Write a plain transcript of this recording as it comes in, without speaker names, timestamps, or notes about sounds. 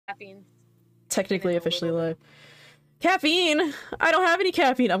caffeine. Technically, officially live. Caffeine! I don't have any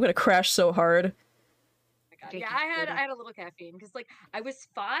caffeine. I'm gonna crash so hard. Yeah, I had a little caffeine because like I was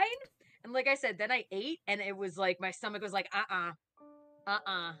fine, and like I said, then I ate, and it was like my stomach was like, I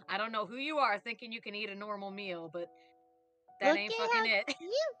don't know who you are thinking you can eat a normal meal, but that ain't fucking it.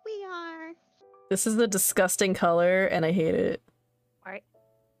 Cute we are. This is the disgusting color, and I hate it.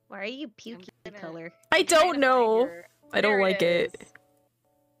 Why are you pukey color? I don't know. I don't like it.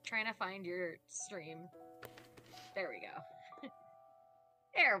 Trying to find your stream. There we go.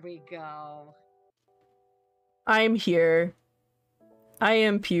 There we go. I'm here. I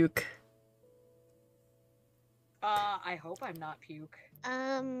am puke. I hope I'm not puke.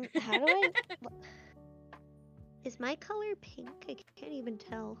 How do I... Is my color pink? I can't even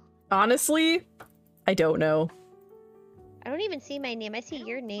tell. Honestly, I don't know. I don't even see my name. I see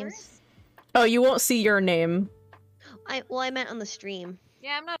your names. Oh, you won't see your name. Well, I meant on the stream.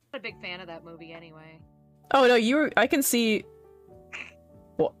 Yeah, I'm not a big fan of that movie anyway. Oh no, I can see.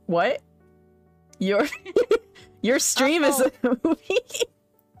 What? Your your stream is a movie.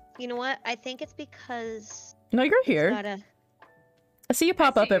 You know what? I think it's because. No, you're here. I see you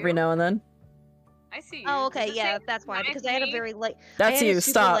pop up every now and then. I see you. Oh, okay, yeah, that's why. Because I had a very light. That's you.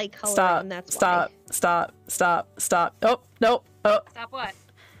 Stop. Stop. Stop. Stop. Stop. Stop. Oh no. Oh. Stop what?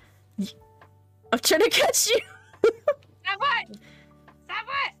 I'm trying to catch you. Stop what? Stop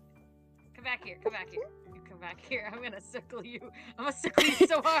what? Come back here. Come back here. You come back here. I'm gonna circle you. I'm gonna circle you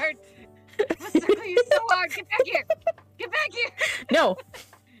so hard. I'm gonna circle you so hard. Get back here. Get back here. No.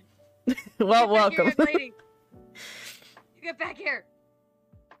 Well, welcome. Here, lady. You get back here.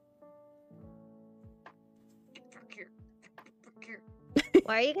 Get back here. Get back here.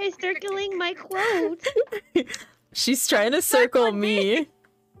 Why are you guys circling my quote? She's trying to circle me. Get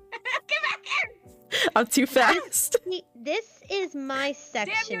back here. I'm too fast. This is my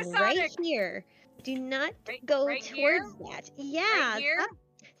section right here. Do not go towards here? that. Yeah. Right here?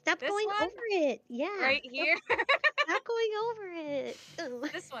 Stop going one? over it. Yeah. Right here? Stop going over it.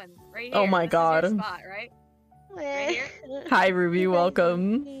 This one. Right here. Oh my god. This is your spot, right? Right here? Hi, Ruby.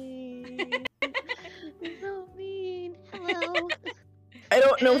 Welcome. So mean. Hello. I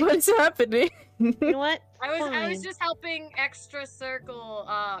don't know what's happening. You know what? I was just helping extra circle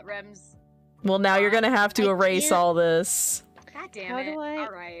Rems. Well, now you're gonna have to erase all this. God damn it.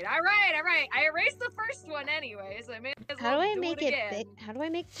 Alright. I erased the first one anyway, so I may as well How do I do make it it again. big? How do I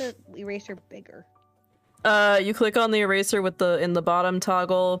make the eraser bigger? You click on the eraser with in the bottom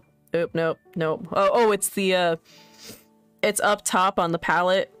toggle. Oop, nope. Oh, it's it's up top on the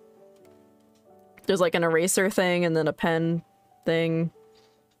palette. There's like an eraser thing and then a pen thing.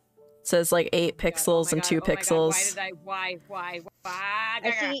 It says like 8 pixels and 2 pixels. Why?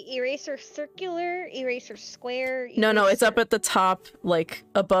 I see eraser circular, eraser square. No, it's up at the top, like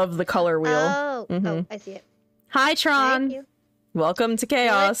above the color wheel. Oh, I see it. Hi, Tron. Welcome to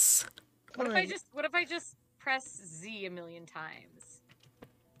Chaos. What if I just press Z a million times?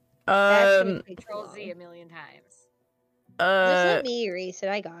 Control Z a million times. Just let me erase it.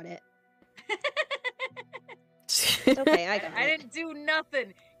 I got it. It's okay, I got it. I didn't do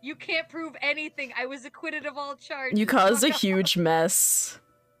nothing. You can't prove anything. I was acquitted of all charges. You caused a huge mess.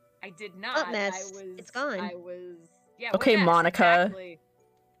 I did not. What mess? It's gone. I was. Yeah. Okay, what mess? Monica. Exactly.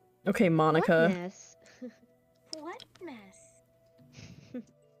 Okay, Monica. What mess? What mess?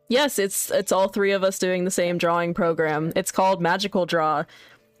 Yes, it's all 3 of us doing the same drawing program. It's called Magical Draw.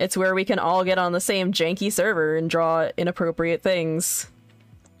 It's where we can all get on the same janky server and draw inappropriate things.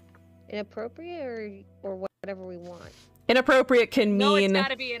 Inappropriate or whatever we want. Inappropriate can mean... No, it's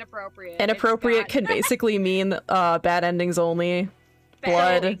gotta be inappropriate. Inappropriate can basically mean bad endings only.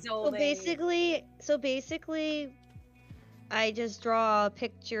 Blood. So basically, I just draw a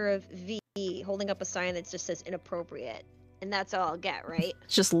picture of V holding up a sign that just says inappropriate. And that's all I'll get, right?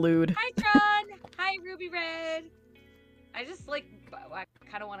 It's just lewd. Hi, Tron! Hi, Ruby Red! I just like... I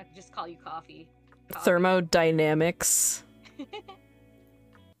kind of want to just call you Coffee. Thermodynamics.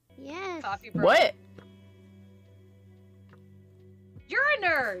 Yes. Coffee bro. What? You're a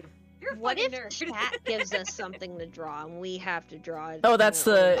nerd! You're a what if nerd. chat gives us something to draw and we have to draw it? Oh, that's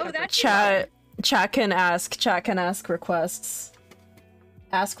the that's chat. Chat can ask requests.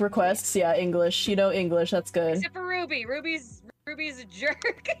 Ask requests, yeah, English. You know English, that's good. Except for Ruby. Ruby's a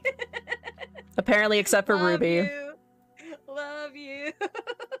jerk. Apparently, except for Ruby. Love you.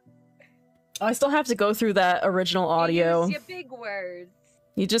 I still have to go through that original audio. Use your big words.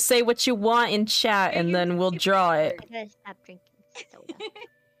 You just say what you want in chat, and then we'll draw it. I gotta stop drinking soda.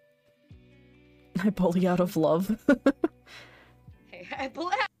 I bully out of love. Hey,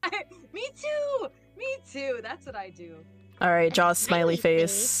 me too! Me too! That's what I do. Alright, draw a smiley smiley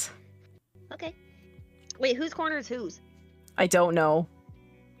face. Okay. Wait, whose corner is whose? I don't know.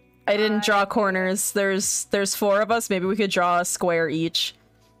 I didn't draw corners. There's 4 of us. Maybe we could draw a square each.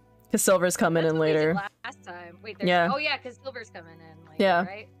 Because Silver's coming in That's what we did later. last time. Wait, there's... Yeah. Oh yeah, because Silver's coming in later, Yeah.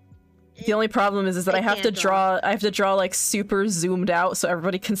 right? The only problem is that I have to can't draw. I have to draw like super zoomed out so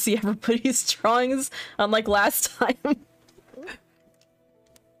everybody can see everybody's drawings, unlike last time.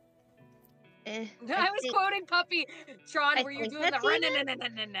 I I was think- quoting Puppy. Tron, I were you think doing the that's run?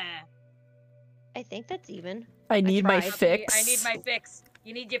 even. I think that's even. I need my tried. fix. I need my fix.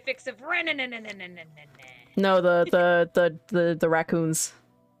 You need your fix of run. No, the raccoons.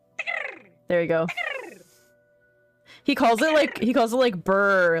 There you go. He calls it like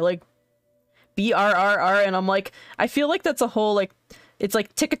burr, like BRRR, and I'm like, I feel like that's a whole like, it's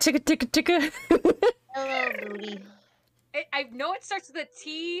like ticka ticka ticka ticka. Hello, booty. I know it starts with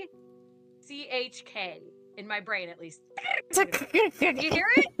a TCHK in my brain, at least. You hear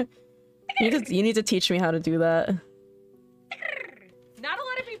it? You need to teach me how to do that. Not a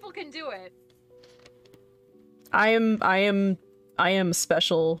lot of people can do it. I am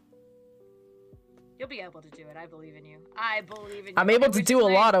special. You'll be able to do it. I believe in you. I believe in you. I'm able to do a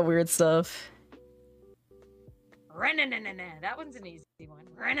lot of weird stuff. That one's an easy one.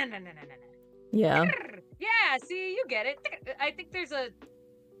 Yeah. Yeah, see, you get it. I think there's a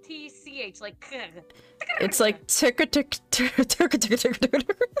TCH, like. It's like ticka ticka ticka ticka ticka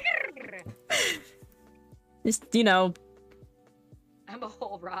ticka. Just, you know. I'm a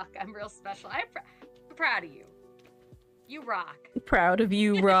whole rock. I'm real special. I'm proud of you. You rock. Proud of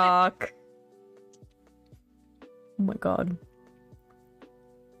you, Rock. Oh my god.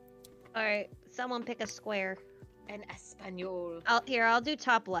 Alright, someone pick a square. An Espanol. I'll do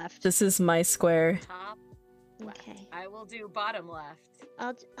top left. This is my square. Top left. Okay. I will do bottom left.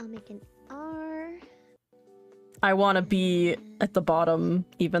 I'll make an R. I want to be at the bottom,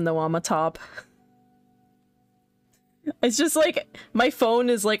 even though I'm a top. It's just like, my phone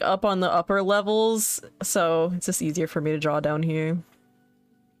is like up on the upper levels, so it's just easier for me to draw down here.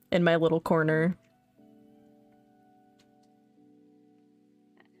 In my little corner.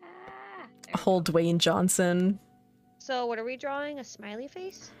 Whole Dwayne Johnson. So what are we drawing? A smiley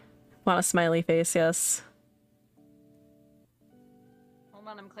face? Want a smiley face, yes. Hold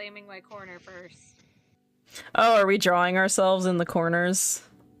on, I'm claiming my corner first. Oh, are we drawing ourselves in the corners?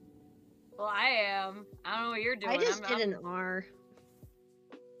 Well, I am. I don't know what you're doing. I just did an R.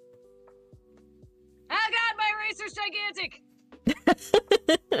 Oh god, my eraser's gigantic!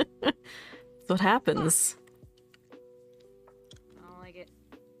 That's what happens. I don't like it.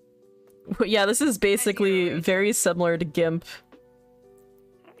 Yeah, this is basically very similar to GIMP.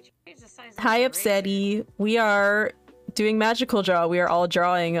 How do we change the size of Hi, the eraser? Upsetty. We are doing Magical Draw. We are all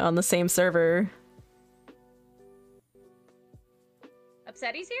drawing on the same server.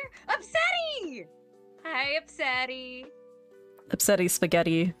 Upsetty's here? Upsetty! Hi, Upsetty. Upsetty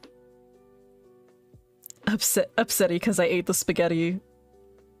spaghetti. Upsetty because I ate the spaghetti.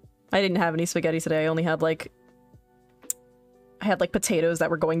 I didn't have any spaghetti today. I only had like... I had like potatoes that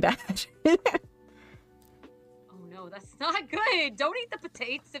were going bad. Oh no, that's not good. Don't eat the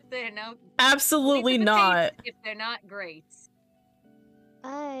potatoes if they're no. Absolutely Eat the not. potatoes if they're not great.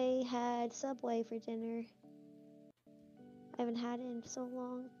 I had Subway for dinner. I haven't had it in so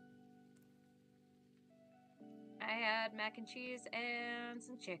long. I had mac and cheese and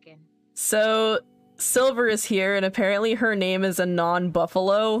some chicken. So, Silver is here, and apparently her name is a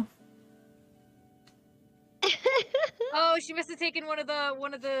non-buffalo. Oh, she must have taken one of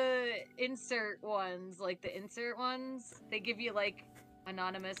the insert ones, like the insert ones. They give you like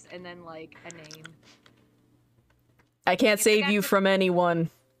anonymous and then like a name. I can't If they save got you to- from anyone,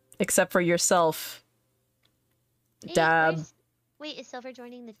 except for yourself. Hey, Dab. Wait, is Silver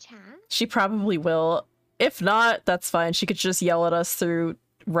joining the chat? She probably will. If not, that's fine. She could just yell at us through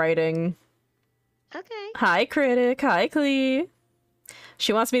writing. Okay. Hi, Critic. Hi, Clee.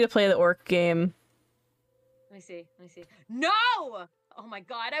 She wants me to play the orc game. Let me see. Let me see. No! Oh my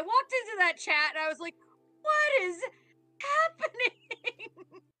god! I walked into that chat and I was like, "What is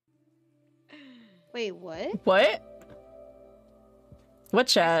happening?" Wait, what? What? What I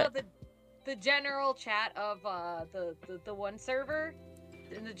saw chat? the general chat of the one server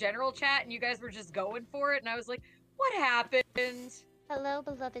in the general chat, and you guys were just going for it, and I was like, "What happened?" Hello,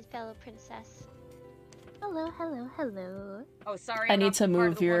 beloved fellow princess. Hello, hello, hello. Oh, sorry. I I'm need not to part of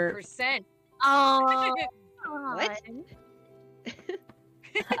move the your- 1%. Oh, What?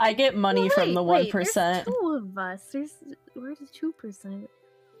 I get money from the 1%. There's 2 of us. Where's 2%?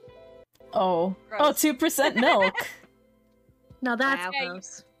 Oh. Oh, Gross. 2% milk. No, that's Wow.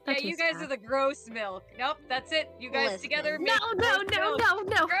 gross. Yeah, you guys are the gross milk. Nope, that's it. You guys Listen. together No, make no, gross no, milk. no,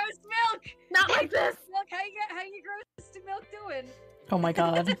 no. Gross milk! Not like this. Milk, how you gross milk doing? Oh my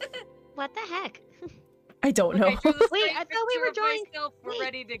god. What the heck? I don't Look, I know. drew this Wait, great I thought we picture were of drawing- myself. We're wait.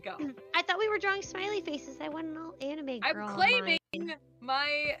 ready to go. I thought we were drawing smiley faces. I want an all anime girl.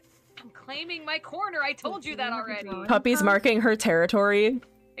 I'm claiming my corner. I told you that already. Puppy's marking her territory.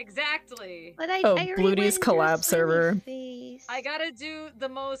 Exactly. But I Oh, already Blue went D's and drew a collab smiley server. face. I gotta do the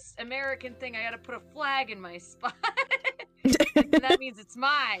most American thing. I gotta put a flag in my spot. That means it's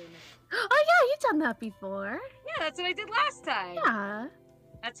mine. Oh yeah, you've done that before. Yeah, that's what I did last time. Yeah.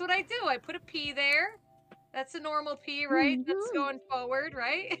 That's what I do. I put a P there. That's a normal P, right? That's Mhm. going forward,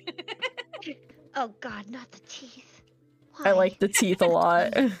 right? Oh god, not the teeth. I Why? like the teeth a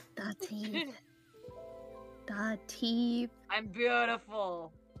lot. The teeth. The teeth. I'm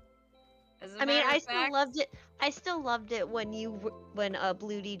beautiful. As a I mean, matter I of still fact, loved it. I still loved it when when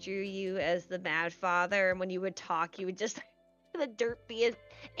Blue D drew you as the Mad Father, and when you would talk, you would just the derpiest,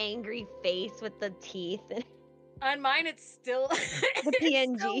 angry face with the teeth. on mine it's still it's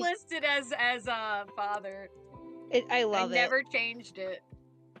PNG. still listed as father. I love I it. never changed it.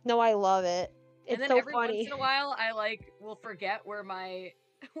 No, I love it. It's And then so every funny. once in a while, I will forget where my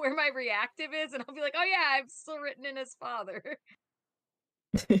reactive is, and I'll be like, oh yeah, I'm still written in as father.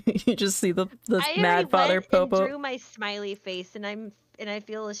 You just see the I mad already father went and popo. drew my smiley face, and I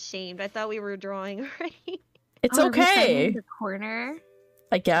feel ashamed. I thought we were drawing already. It's Oh, are we signing okay. The corner.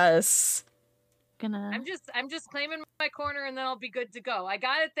 I guess. Gonna. I'm just claiming my corner, and then I'll be good to go. I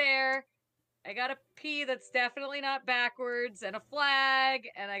got it there. I got a P that's definitely not backwards, and a flag,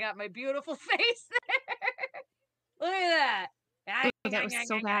 and I got my beautiful face there. Look at that. Oh, that was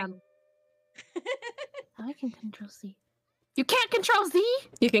so bad. I can control Z. You can't control Z.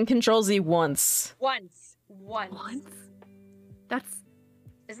 You can control Z once. Once. That's.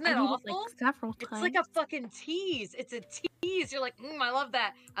 Isn't that I did it, awful? like, several It's times. like a fucking tease. It's a tease. You're like, I love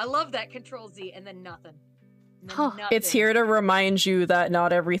that. I love that. Control Z, and then nothing. And then Huh. nothing. It's here to remind you that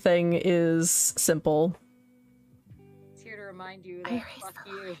not everything is simple. It's here to remind you I that erased fuck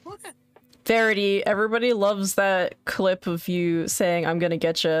the you. Verity, everybody loves that clip of you saying, I'm gonna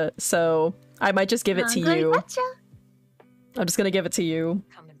get you, so I might just give it to I'm gonna you. getcha. I'm just gonna give it to you.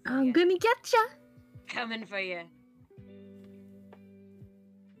 Coming for I'm you. gonna getcha. Coming for you.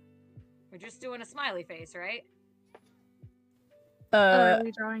 We're just doing a smiley face, right? Are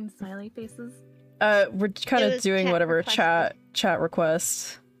we drawing smiley faces? We're kind It of was doing chat whatever requested. chat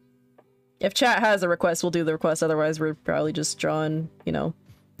request. If chat has a request, we'll do the request. Otherwise, we're probably just drawing, you know,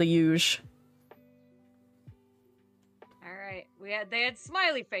 the usual. All right. They had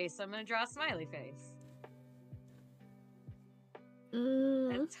smiley face, so I'm gonna draw a smiley face.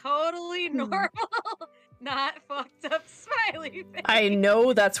 A totally normal, not fucked up smiley face. I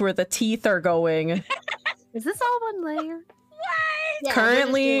know that's where the teeth are going. Is this all one layer? What? Yeah,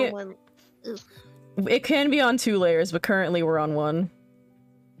 Currently- we're just doing one- It can be on 2 layers, but currently we're on 1.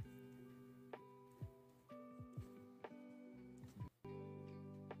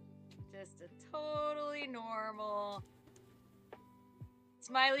 Just a totally normal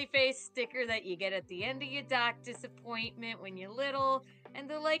smiley face sticker that you get at the end of your doctor's appointment when you're little, and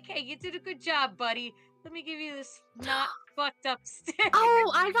they're like, hey, you did a good job, buddy. Let me give you this not fucked up sticker.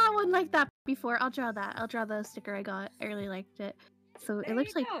 Oh, I got one like that before. I'll draw that. I'll draw the sticker I got. I really liked it. So There it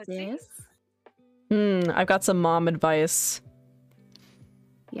looks you like go, see? this. I've got some mom advice.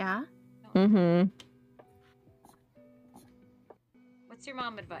 Yeah. What's your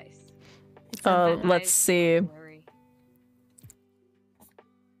mom advice? It's on that. Let's see. Blurry.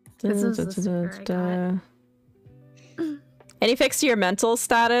 This is the sticker I got. Any fix to your mental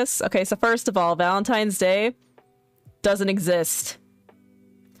status? Okay, so first of all, Valentine's Day doesn't exist.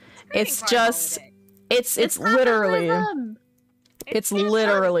 It's Greeting card just, holiday. it's literally, capitalism! it's capitalism,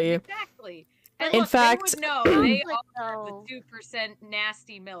 literally. Exactly. And In look, fact- they would know. They But are though- the 2%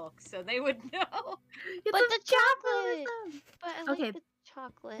 nasty milk, so they would know. It's But a the chocolate! capitalism! But I like Okay. the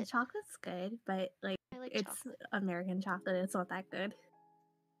chocolate. The chocolate's good, but like I like it's chocolate. American chocolate. It's not that good.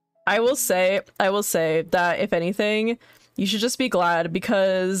 I will say that if anything, you should just be glad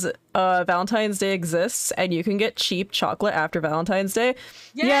because Valentine's Day exists and you can get cheap chocolate after Valentine's Day.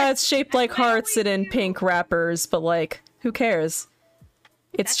 Yeah, Yes, it's shaped that's like what I hearts and always in do. pink wrappers, but like, who cares?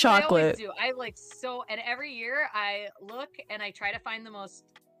 It's That's what I always chocolate. do. I like so, and every year I look and I try to find the most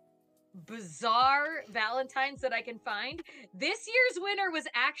bizarre Valentines that I can find. This year's winner was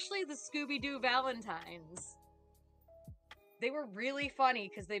actually the Scooby-Doo Valentines. They were really funny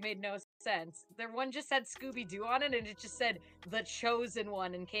because they made no sense. Their one just had Scooby-Doo on it, and it just said "The Chosen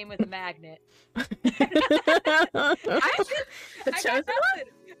One" and came with a magnet. I The got chosen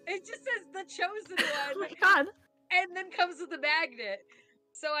nothing. It just says the chosen Oh one, my god. and then comes with the magnet.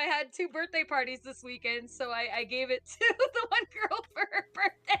 So I had 2 birthday parties this weekend, so I gave it to the one girl for her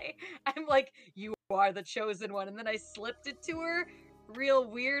birthday. I'm like, you are the chosen one. And then I slipped it to her real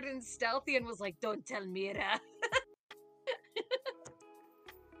weird and stealthy and was like, don't tell Mira.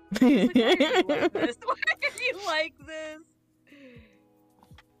 Like, why are you like this? Why are you like this?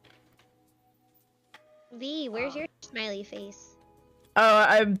 V, where's your smiley face? Oh,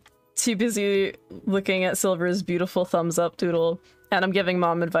 I'm too busy looking at Silver's beautiful thumbs up doodle, and I'm giving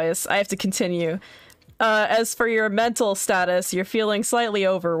mom advice. I have to continue. As for your mental status, you're feeling slightly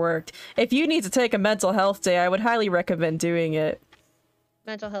overworked. If you need to take a mental health day, I would highly recommend doing it.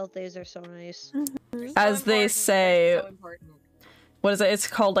 Mental health days are so nice. They're so As they important. say, They're so important. what is it? It's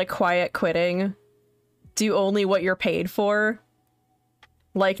called like quiet quitting. Do only what you're paid for.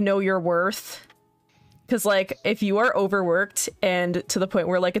 Like, know your worth. Because, like, if you are overworked and to the point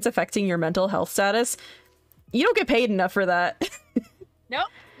where, like, it's affecting your mental health status, you don't get paid enough for that. Nope.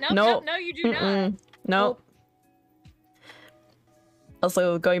 Nope. Nope. No, you do not. Nope.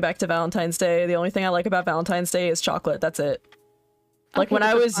 Also, going back to Valentine's Day, the only thing I like about Valentine's Day is chocolate. That's it. Like, Okay, when but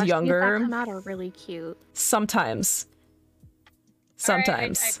I the was plushies younger, that come out are really cute. sometimes. All right,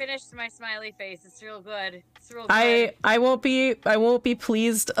 Sometimes. I finished my smiley face. It's real good. It's real good. I won't be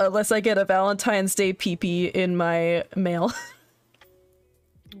pleased unless I get a Valentine's Day peepee in my mail.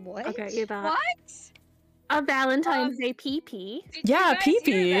 What? Okay, you that. What? A Valentine's Day PP. Did Yeah, you guys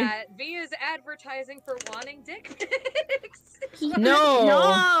pee-pee. hear that? V is advertising for wanting dick pics. No.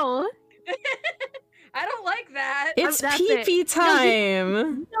 No. I don't like that. It's that's peepee it.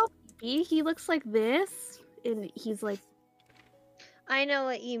 time. No, PP. He looks like this, and he's like I know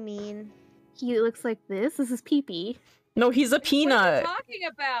what you mean. he looks like this. This is PP. No, he's a What are you peanut. talking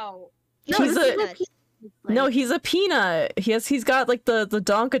about? No, He's this is a- what PP looks like. No, he's a peanut. He's got like the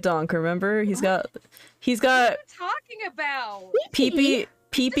donkadonk, remember? He's got What are you talking about? peepee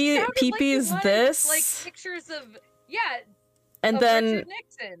peepee Sounded like peepee's you wanted, this. like pictures of and of then Richard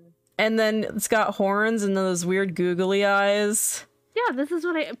Nixon. and then it's got horns and those weird googly eyes. Yeah, this is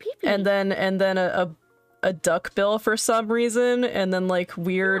what I PP. And then a duck bill for some reason, and then like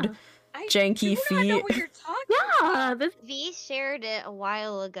weird I janky do not know feet. what you're talking yeah, about. this V shared it a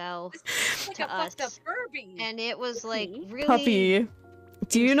while ago, It's like to a fucked up us. Furby. and it was like Puppy. really. Puppy.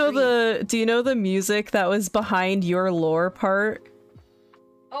 Do you know the music that was behind your lore part?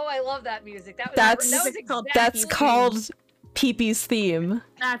 Oh, I love that music. That was That's- that was Music's called exactly That's Peepee's called Peepee's theme.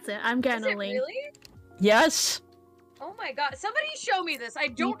 that's it. I'm Is getting it a link. really? Yes. Oh my god! Somebody show me this. I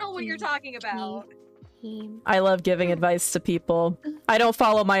don't know what you're talking about. I love giving advice to people. I don't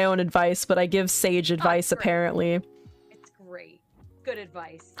follow my own advice, but I give sage advice great. apparently. It's great. Good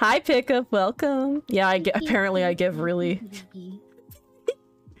advice. Hi Pickup, welcome. Yeah, apparently I give really.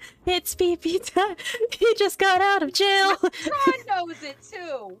 It's PP time. He just got out of jail. Tron knows it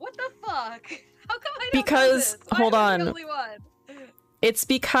too. What the fuck? How come I don't know Because- this? Why hold am I on. the only one? It's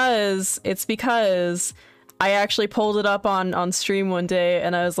because I actually pulled it up on stream one day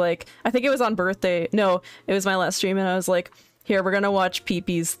and I was like, I think it was on birthday. No, it was my last stream and I was like, here, we're gonna watch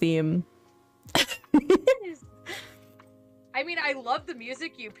Peepee's theme. I mean, I love the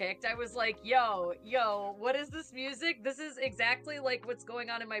music you picked. I was like, yo, what is this music? This is exactly like what's going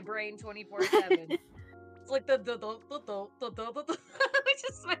on in my brain 24/7. It's like the which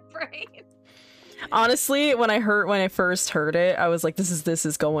is my brain. Honestly, when I first heard it, I was like, this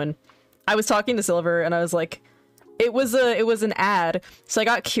is going. I was talking to Silver and I was like, it was an ad. So I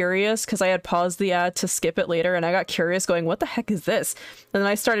got curious because I had paused the ad to skip it later and I got curious going, what the heck is this? And then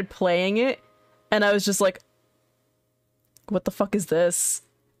I started playing it and I was just like, what the fuck is this?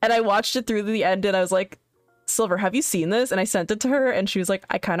 And I watched it through the end and I was like, Silver, have you seen this? And I sent it to her and she was like,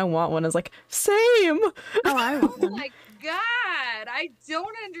 I kind of want one. I was like, same. Oh, I want Oh one. my god, I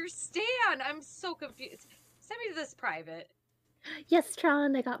don't understand. I'm so confused. Send me this private. Yes,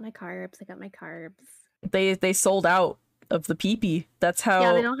 Tron, I got my carbs. They sold out of the peepee. That's how.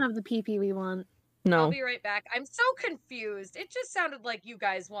 Yeah, they don't have the PP we want. No. I'll be right back. I'm so confused. It just sounded like you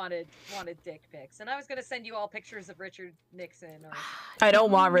guys wanted dick pics, and I was gonna send you all pictures of Richard Nixon. Or... I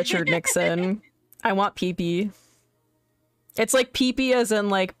don't want Richard Nixon. I want peepee. It's like peepee as in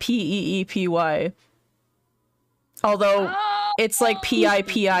like PEEPY. Although Oh! it's like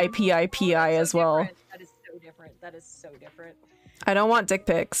PIPI as well. Different. That is so different. That is so different. I don't want dick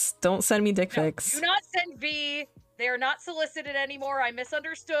pics. Don't send me dick No, pics. do not send V. They are not solicited anymore. I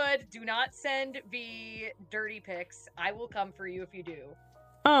misunderstood. Do not send V dirty pics. I will come for you if you do.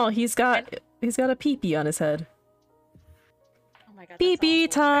 Oh, he's got a peepee on his head. Oh my god. Pee-pee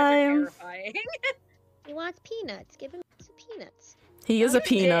that's awful. You guys are time. terrifying. He wants peanuts. Give him some peanuts. He is a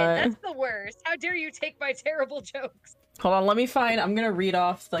peanut. That's the worst. How dare you take my terrible jokes? Hold on, let me find. I'm gonna read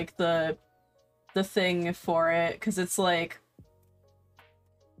off like the thing for it because it's like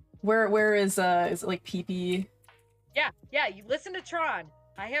where is it like PP? Yeah. You listen to Tron.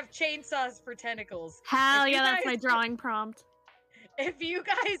 I have chainsaws for tentacles. Hell yeah, that's my drawing prompt. If you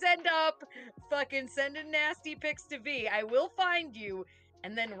guys end up fucking sending nasty pics to V, I will find you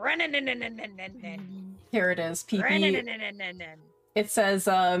and then Here it is, PP. It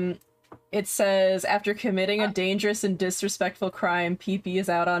says after committing a dangerous and disrespectful crime, PP is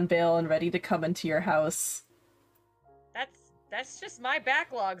out on bail and ready to come into your house. That's just my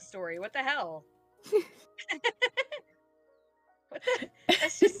backlog story. What the hell?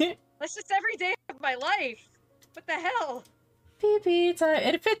 That's just every day of my life. What the hell? PP time.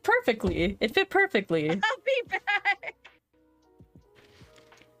 It fit perfectly. I'll be back.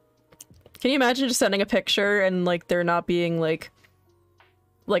 Can you imagine just sending a picture and like there not being like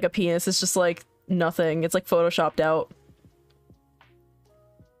a penis? It's just like nothing. It's like photoshopped out.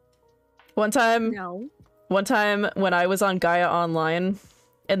 One time when I was on Gaia Online,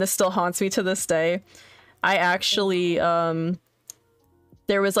 and this still haunts me to this day, I actually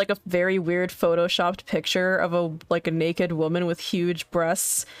there was like a very weird photoshopped picture of a naked woman with huge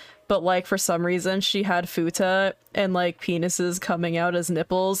breasts, but like for some reason she had futa and like penises coming out as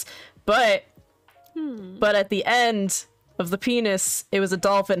nipples, but at the end of the penis it was a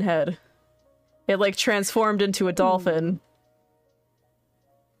dolphin head. It like transformed into a dolphin.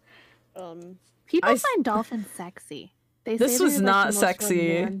 People find dolphins sexy. They say this was they're, not like, the most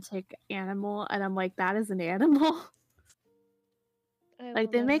sexy. romantic animal, and I'm like, that is an animal.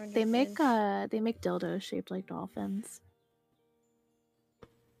 Like they make dildos shaped like dolphins.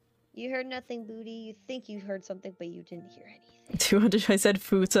 You heard nothing, Booty. You think you heard something, but you didn't hear anything. 200. I said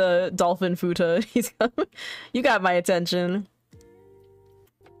futa, dolphin futa. You got my attention.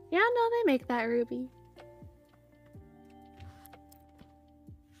 Yeah, no, they make that, Ruby.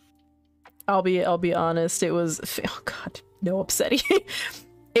 I'll be honest. It was oh god, no upsetting.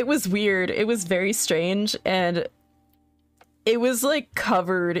 It was weird. It was very strange, and it was like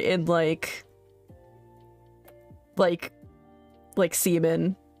covered in like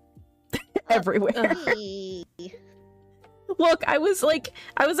semen everywhere. Look, I was a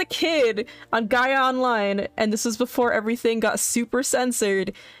kid on Gaia Online, and this was before everything got super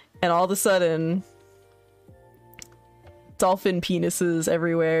censored, and all of a sudden, dolphin penises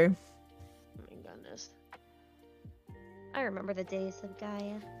everywhere. Oh my goodness. I remember the days of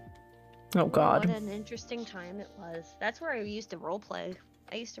Gaia. Oh god. What an interesting time it was. That's where I used to roleplay.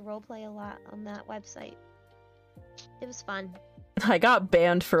 I used to roleplay a lot on that website. It was fun. I got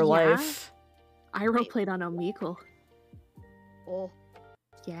banned for life. I roleplayed on Omegle. Oh.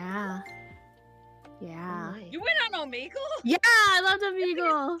 Yeah. Yeah. You went on Omegle? Yeah, I loved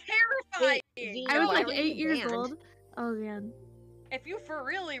Omegle. Terrifying. I was like 8 years old. Oh man. If you for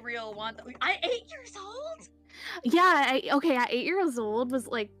really real want, I 8 years old. Yeah. At 8 years old was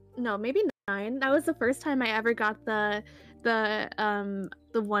like maybe 9. That was the first time I ever got the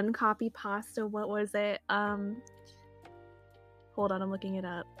one copy pasta. What was it? Hold on, I'm looking it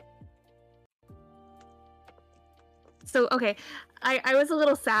up. So, okay, I was a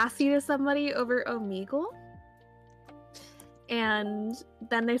little sassy to somebody over Omegle, and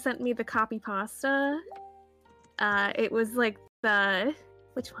then they sent me the copy pasta. It was like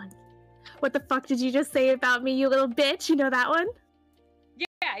which one? What the fuck did you just say about me, you little bitch? You know that one? Yeah.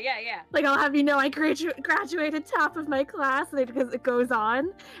 Like, I'll have you know I graduated top of my class, because it goes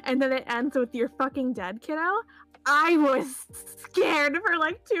on, and then it ends with "you're fucking dead, kiddo." I was scared for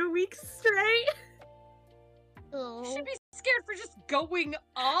like 2 weeks straight. Oh. You should be scared for just going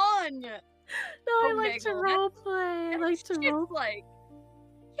on. No, I like to roleplay. I like to roleplay.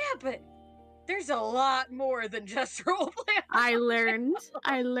 Yeah, but there's a lot more than just roleplay. I learned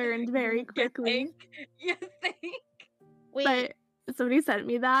very quickly. You think? Wait. But somebody sent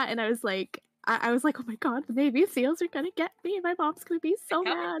me that, and I was like, oh my god, the Navy SEALs are gonna get me. My mom's gonna be so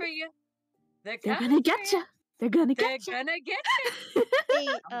mad. For you. They're gonna get you. They're gonna get you. Hey,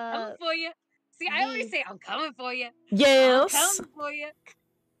 I'm coming for you. See, I always say I'm coming for you. Yes. I'm coming for you.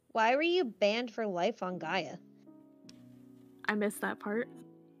 Why were you banned for life on Gaia? I missed that part.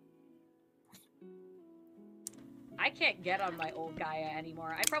 I can't get on my old Gaia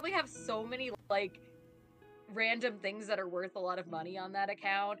anymore. I probably have so many like random things that are worth a lot of money on that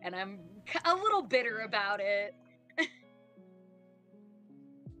account, and I'm a little bitter about it.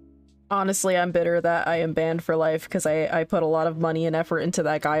 Honestly, I'm bitter that I am banned for life because I put a lot of money and effort into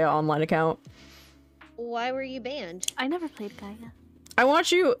that Gaia Online account. Why were you banned? I never played Gaia. I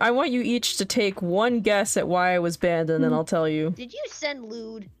want you each to take one guess at why I was banned, and then I'll tell you. Did you send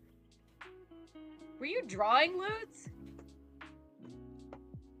lewd? Were you drawing lewds?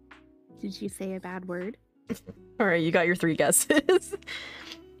 Did you say a bad word? Alright, you got your 3 guesses.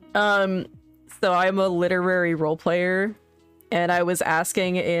 So I'm a literary role player, and I was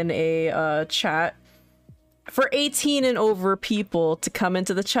asking in a chat for 18 and over people to come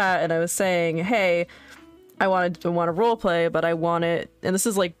into the chat, and I was saying, hey, I want to roleplay, but I want it, and this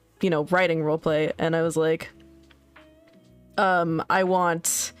is like, you know, writing roleplay, and I was like, I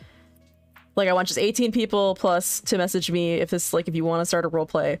want just 18 people plus to message me if you want to start a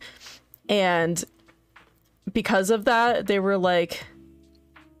roleplay. And because of that, they were like,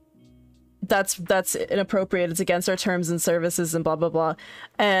 that's inappropriate, it's against our terms and services and blah blah blah,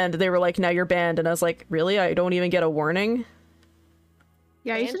 and they were like, now you're banned. And I was like, really? I don't even get a warning?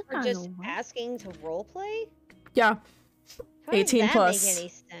 Yeah, you Fans should were just asking to roleplay? Yeah. How 18 does that plus. make any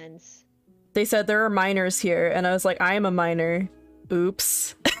sense? They said there are minors here, and I was like, I am a minor.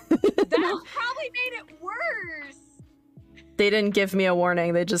 Oops. That probably made it worse. They didn't give me a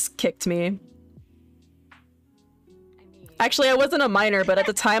warning, they just kicked me. I mean, Actually, I wasn't a minor, but at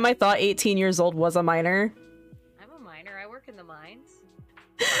the time I thought 18 years old was a minor. I'm a minor. I work in the mines.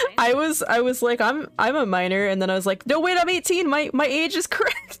 I was like, I'm a minor, and then I was like, no wait, I'm 18. My age is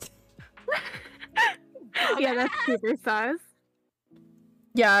correct. Yeah, that's super sus.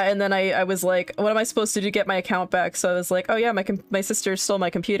 Yeah, and then I was like, what am I supposed to do to get my account back? So I was like, oh yeah, my sister stole my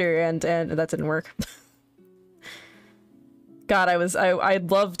computer, and that didn't work. God,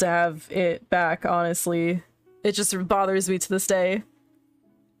 I'd love to have it back, honestly. It just bothers me to this day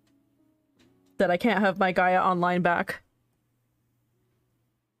that I can't have my Gaia online back.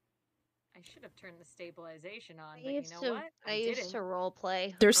 I should have turned the stabilization on, I but you used know to, what? I used to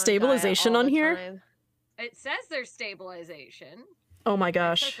roleplay. There's on Gaia stabilization all on the here? time. It says there's stabilization. Oh my It says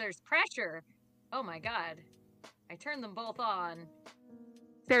gosh. there's pressure. Oh my god. I turned them both on.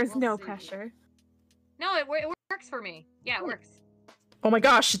 There's We'll no see. pressure. No, it works for me. Yeah, it works. Oh my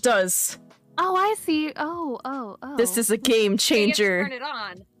gosh, it does. Oh, I see. Oh. This is a game You changer. have to turn it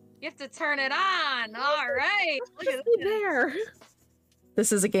on. You have to turn it on. All right. Look at Be this. there.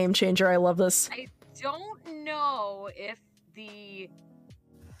 This is a game changer. I love this. I don't know if the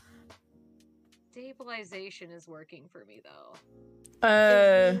stabilization is working for me though.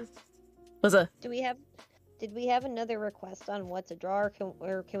 Was a Did we have another request on what to draw,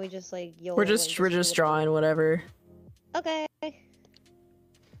 or can we just like YOLO we're and just do what drawing whatever. Okay.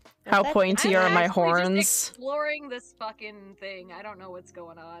 How That's- pointy I'm are my actually just horns? exploring this fucking thing. I don't know what's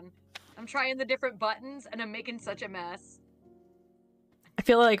going on. I'm trying the different buttons and I'm making such a mess. I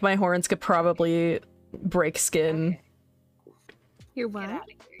feel like my horns could probably break skin. Okay, Your get what? out of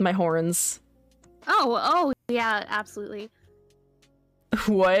here. My horns. Oh, yeah, absolutely.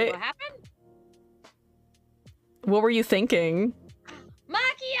 What? What happened? What were you thinking?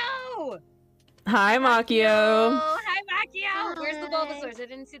 Machio! Hi, Makio. Oh, hi, Machio! Where's the Bulbasaurs? I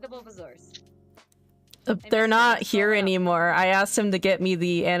didn't see the Bulbasaurs. They're missed not them. here Scroll up. anymore. I asked him to get me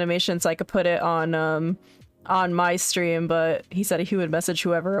the animation so I could put it on my stream, but he said he would message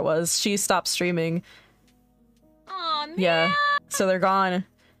whoever it was. She stopped streaming. Aw, man! Yeah, so they're gone.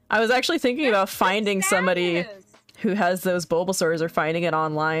 I was actually thinking about finding somebody who has those Bulbasaurs or finding it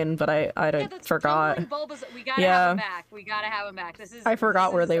online, but I forgot. We gotta Yeah. have them back. We gotta have them back. This is. I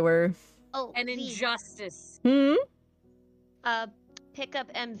forgot where they were. Oh, An V. injustice. Hmm?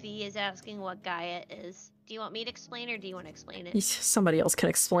 Pickup MV is asking what Gaia is. Do you want me to explain, or do you want to explain it? Somebody else can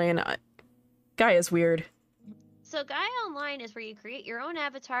explain. Guy is weird. So Gaia Online is where you create your own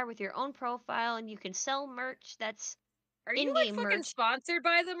avatar with your own profile, and you can sell merch that's Are you like in-game fucking merch. sponsored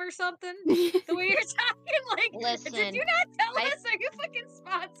by them or something? The way you're talking, like, Listen, did you not tell I- us? Are you fucking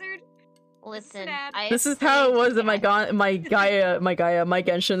sponsored? Listen, Snap. I This is how it was in my explained my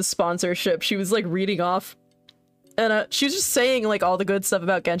Genshin sponsorship. She was like reading off, and she was just saying like all the good stuff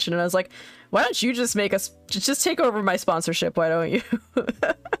about Genshin, and I was like, why don't you just make us just take over my sponsorship? Why don't you?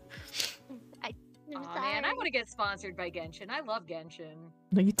 I'm Oh man, I sorry. want to get sponsored by Genshin. I love Genshin.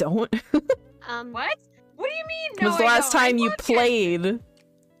 No, you don't. What? What do you mean? No, When's the I last don't. I time you love Genshin. played?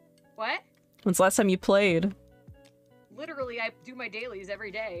 What? When's the last time you played? Literally, I do my dailies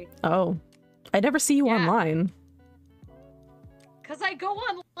every day. Oh, I never see you Yeah. online. Cause I go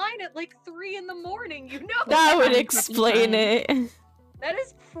online at like 3 in the morning. You know That would Puppy explain time. it. That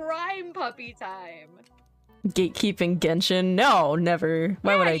is prime puppy time. Gatekeeping Genshin? No, never.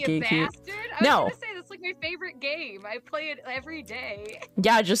 Why would Yeah, I you gatekeep? bastard. I No. was gonna say that's like my favorite game. I play it every day.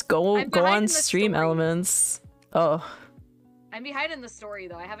 Yeah, just go I'm go behind on in the stream story. elements. Oh, I'm behind in the story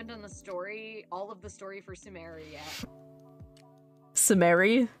though. I haven't done the story, all of the story for Sumeru yet.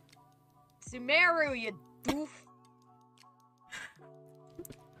 Sumeru? Sumeru, you doof.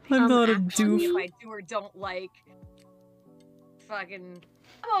 I'm not a Tell me if doof. I do or don't like. Fucking,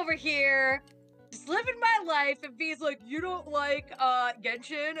 I'm over here, just living my life, and V's like, you don't like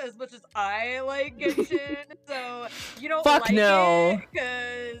Genshin as much as I like Genshin, so you don't Fuck like no.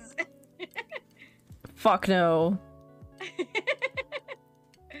 it, cause Fuck no.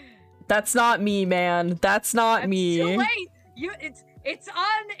 That's not me, man. That's not me. too late. It's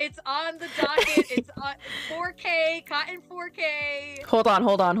on the docket. It's on 4K, cotton 4K. Hold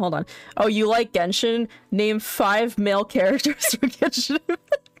on. Oh, you like Genshin? Name 5 male characters from Genshin.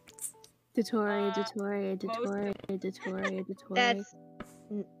 Dotori. That's.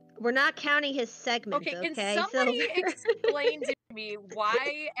 We're not counting his segments, Okay, okay? can somebody explain to me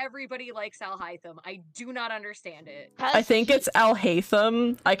why everybody likes Alhaitham? I do not understand it. I think it's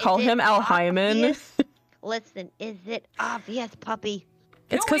Alhaitham. I call him Alhyman. Listen, is it obvious, puppy?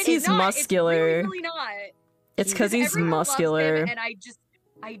 It's No, because it is he's not. muscular. It's really not. It's because he's Everyone loves muscular. him, and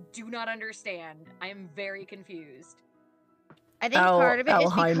I do not understand. I am very confused. I think part of it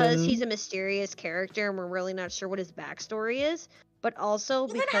is because Alhyman. he's a mysterious character and we're really not sure what his backstory is. But also Well,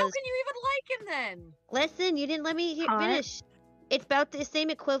 then how because can you even like him then? listen, you didn't let me finish. It's about the same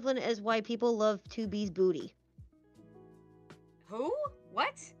equivalent as why people love 2B's booty. Who?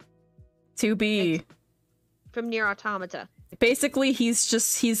 What? 2B. From Nier Automata. Basically, he's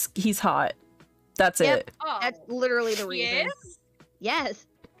hot. That's Yep. it. Oh, That's literally the he reason. is? Yes.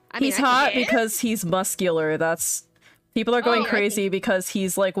 He's I hot is? because he's muscular. That's people are going Oh, I crazy because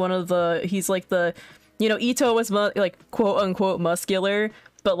he's like he's like the, you know, Ito was like quote unquote muscular,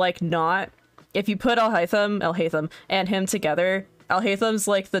 but like not. If you put Alhaitham and him together, Alhaitham's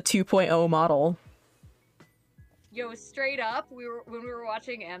like the 2.0 model. Yo, straight up, when we were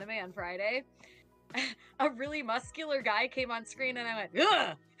watching anime on Friday, a really muscular guy came on screen and I went,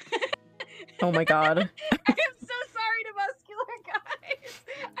 ugh! Oh my god. I am so sorry to muscular guys.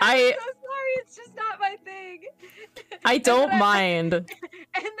 I'm so sorry, it's just not my thing. I don't mind. And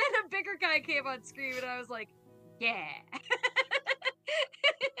then a bigger guy came on screen and I was like, yeah.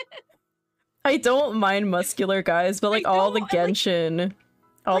 I don't mind muscular guys, but like all the don't, and, like- Genshin,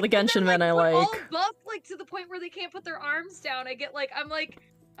 all the Like, when Genshin they're, men I we're all like. buff, like to the point where they can't put their arms down. I get like, I'm like,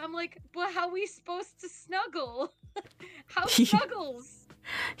 but how are we supposed to snuggle? How snuggles?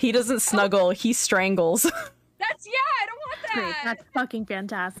 He doesn't snuggle, he strangles. That's I don't want that. Great, that's fucking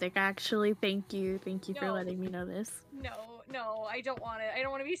fantastic. Actually, thank you for No. letting me know this. No, I don't want it. I don't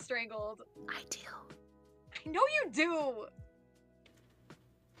want to be strangled. I do. I know you do.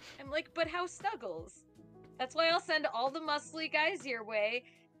 I'm like, but how snuggles? That's why I'll send all the muscly guys your way,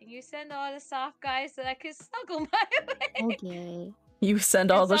 and you send all the soft guys so that I can snuggle my way. Okay. You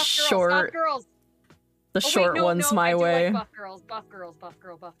send all And the soft short, girls. the short ones my I do way. like buff girls. Buff girls. Buff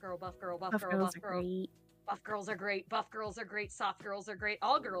girl. Buff girl. Buff girl. Buff Buff girl. girls Buff are girl. great. Buff girls are great. Buff girls are great. Soft girls are great.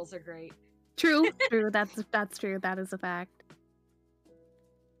 All girls are great. True. That's true. That is a fact.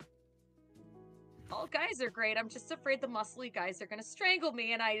 All guys are great. I'm just afraid the muscly guys are gonna strangle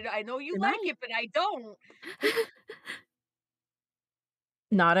me, and I know you They like might. it, but I don't.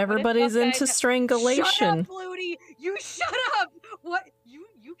 Not everybody's buff into guys- strangulation. Shut up, Flutie! You shut up! What?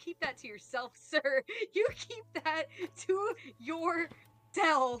 You keep that to yourself, sir. You keep that to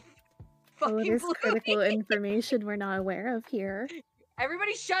yourself. Oh, it Fucking is critical Flutie. information we're not aware of here.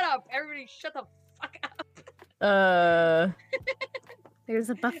 Everybody shut up. Everybody shut the fuck up. There's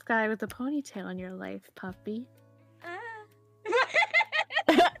a buff guy with a ponytail in your life, puppy. No!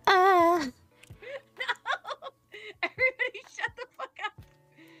 Everybody shut the fuck up.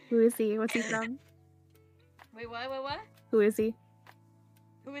 Who is he? What's he from? Wait, what? Who is he?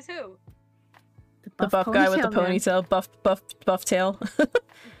 Who is who? The buff guy with the man. ponytail, buff tail.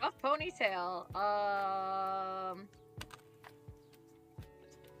 Buff ponytail.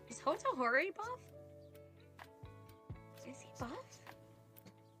 Is Hotohori buff? Is he buff?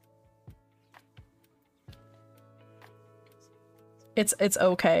 It's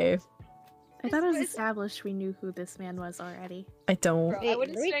okay. I thought it was It's- established we knew who this man was already. I don't. Bro, I Wait,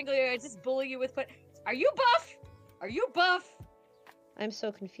 wouldn't really? strangle you. I'd just bully you with put. Are you buff? Are you buff? I'm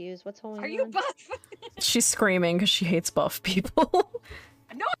so confused. What's going on? Are you buff? She's screaming because she hates buff people.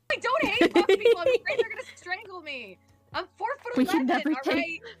 No, I don't hate buff people. I'm afraid they're gonna strangle me. I'm 4'11", We can never all right?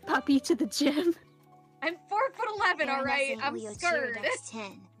 take Puppy to the gym. I'm 4'11", all right? I'm scared.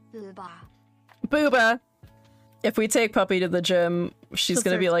 10 Booba. Booba. If we take Puppy to the gym, she's She'll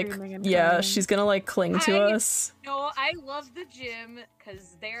gonna be start like, screaming and yeah, crying. she's gonna like cling to us. No, I love the gym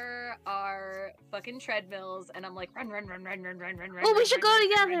because there are fucking treadmills, and I'm like, run. Oh, we should go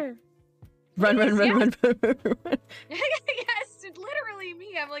together. Run. Yes, literally. literally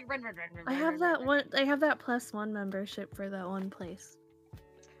me. I'm like run, run, run, run. I run, have run, that run, one. I have that +1 membership for that one place.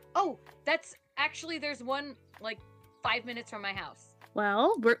 Oh, that's actually there's one like 5 minutes from my house.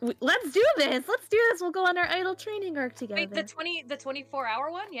 Well, let's do this. Let's do this. We'll go on our idol training arc together. Wait, the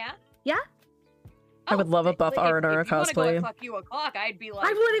 24-hour one, yeah. Yeah. I would love a buff if Aradara you want to go cosplay. at fuck you o'clock, I'd be like,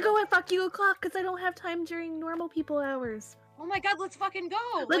 I want to go at fuck you o'clock because I don't have time during normal people hours. oh my god, let's fucking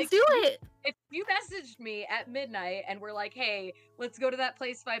go. Let's do it. If you messaged me at midnight and were like, hey, let's go to that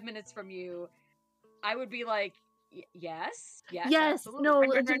place 5 minutes from you, I would be like, yes, absolutely. No, Run,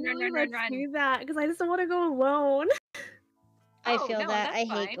 legitimately, let's run. do that because I just don't want to go alone. I Oh, feel no, that. I that's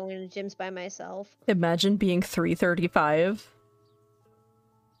hate fine. going to gyms by myself. Imagine being 335.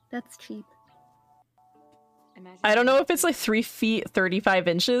 That's cheap. Imagine I don't know if it's like 3 feet 35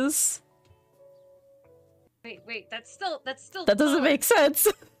 inches. Wait, that's still That doesn't taller. make sense.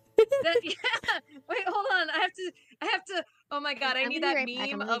 Yeah. Wait, hold on. I have to. Oh my god, I I'll need be that right back.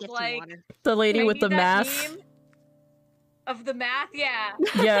 I'm meme gonna of get some like water. The lady I with need the that math. meme of the math. Yeah.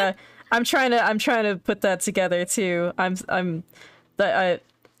 Yeah, I'm trying to put that together too. I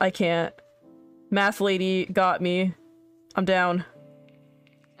can't. Math lady got me. I'm down.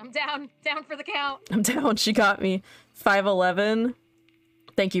 I'm down for the count. I'm down. She got me. 5'11".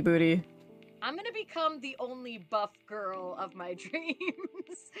 Thank you, booty. I'm gonna become the only buff girl of my dreams.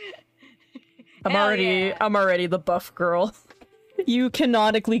 I'm Hell already yeah. I'm already the buff girl. You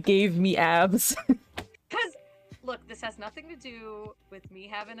canonically gave me abs. Cause look, this has nothing to do with me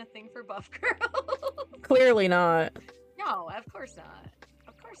having a thing for buff girls. Clearly not. No, of course not.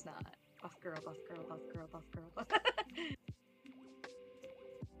 Of course not. Buff girl, buff girl, buff girl, buff girl. Buff...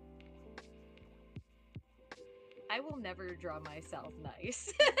 I will never draw myself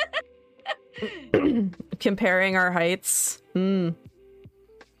nice. Comparing our heights. Don't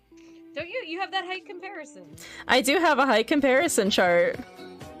you have that height comparison? I do have a height comparison chart.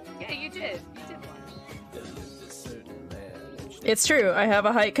 Yeah, you did. You did one. It's true. I have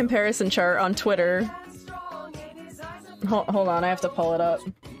a height comparison chart on Twitter. Hold on, I have to pull it up.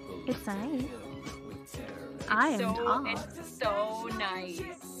 It's nice. I am tall. It's so nice.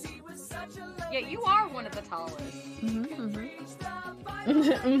 Yeah, you are one of the tallest.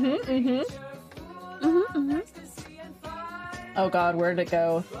 Oh god, where'd it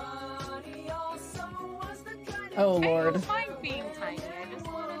go? Oh I lord. don't mind being tiny. I just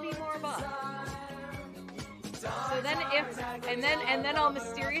want to be more buff. So then and then I'll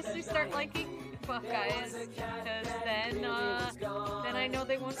mysteriously start liking buff guys, because then I know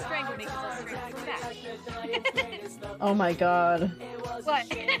they won't strangle me because I'll strangle them back. Oh my god. What?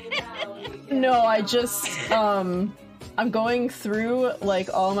 No, I just I'm going through like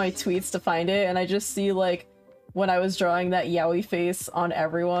all my tweets to find it, and I just see like when I was drawing that yaoi face on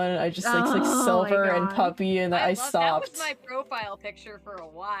everyone, I just like Oh Silver my and God. Puppy, and I stopped. That was my profile picture for a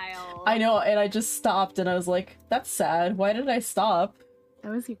while. I know, and I just stopped, and I was like, that's sad. Why did I stop?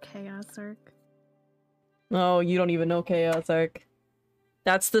 That was your chaos arc. Oh, you don't even know Chaos Arc.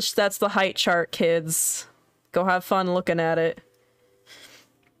 That's the height chart, kids. Go have fun looking at it.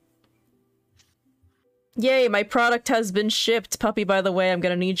 Yay, my product has been shipped. Puppy, by the way, I'm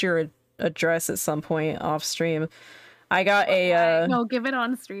gonna need your address at some point off stream. I got a No, give it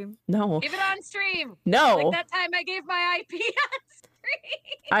on stream. no. Give it on stream. No. Like that time I gave my IP on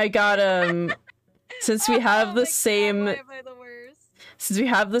stream. I got since we have Oh the my same God, why am I the worst? since we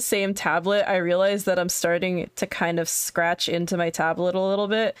have the same tablet, I realized that I'm starting to kind of scratch into my tablet a little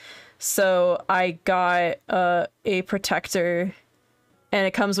bit. So I got a protector, and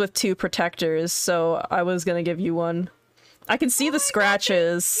it comes with 2 protectors, so I was gonna give you one. I can see the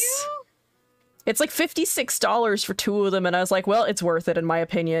scratches. It's like $56 for 2 of them, and I was like, well, it's worth it in my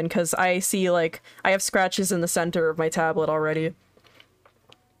opinion, because I see like I have scratches in the center of my tablet already.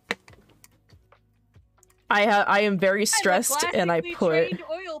 I am very stressed, and I classically put trained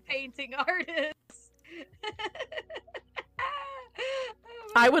oil painting artist.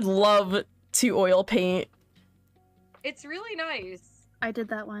 I would love to oil paint. It's really nice. I did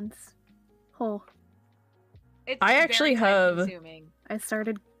that once. Oh, It's I actually very have- time-consuming. I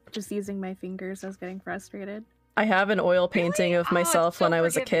started just using my fingers. I was getting frustrated. I have an oil painting of Oh, it's myself so when I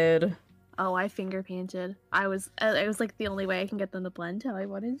was a kid. Oh, I finger painted. It was like the only way I can get them to blend how I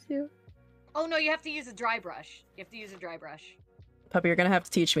wanted to. Oh no, you have to use a dry brush. You have to use a dry brush. Puppy, you're gonna have to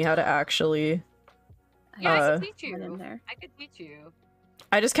teach me how to actually... Yeah, I Uh, could teach Went in you. there. I could teach you.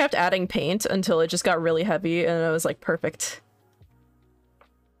 I just kept adding paint until it just got really heavy, and I was like, perfect.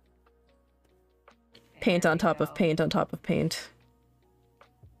 Paint There on we top go. of paint on top of paint.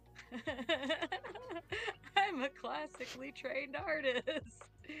 I'm a classically trained artist.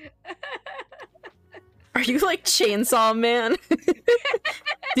 Are you like Chainsaw Man?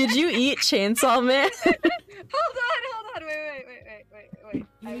 Did you eat Chainsaw Man? Hold on. Wait. You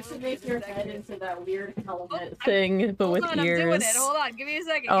I need to will make give your a head second. into that weird Oh, helmet thing, but Hold with on, ears. I'm doing it. Hold on, give me a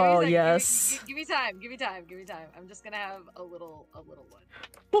second. Oh, Give me a second. yes. Give me time. Give me time. I'm just gonna have a little one.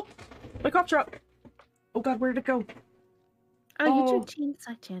 Oh, my cough drop. Oh god, where'd it go? Oh, you Oh. drew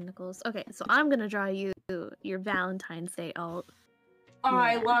chainsaw tentacles. Okay, so I'm gonna draw you your Valentine's Day alt. Oh,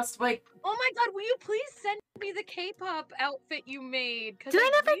 I lost my. Oh my god, will you please send me the K-pop outfit you made? Did I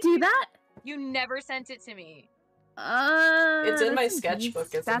never do that? You never sent it to me. It's in that's my V's- sketchbook,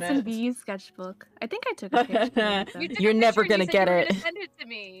 isn't That's it? in V's sketchbook. I think I took a picture. You took You're a never picture and gonna you said get you were it. gonna send it to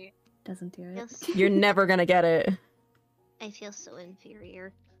me. Doesn't do it. Yes. You're never gonna get it. I feel so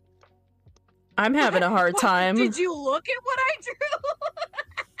inferior. I'm having a hard What? time. Did you look at what I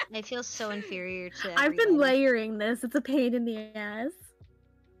drew? I feel so inferior to I've been everybody. layering this. It's a pain in the ass.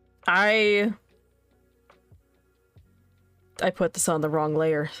 I put this on the wrong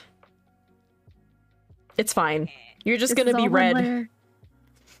layer. It's fine. You're just This gonna is be all one red. layer.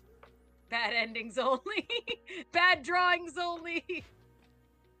 Bad endings only. Bad drawings only.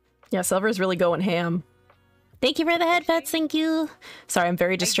 Yeah, Silver's really going ham. Thank you for the headphones, thank you. Sorry, I'm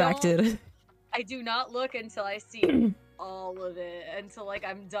very distracted. I do not look until I see all of it. Until like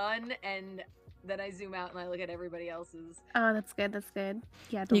I'm done and then I zoom out and I look at everybody else's. Oh, that's good. That's good.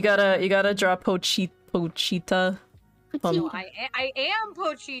 Yeah. You gotta draw Pochita. No, I am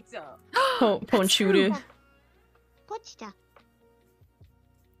Pochita. Ponchuru. Pochita.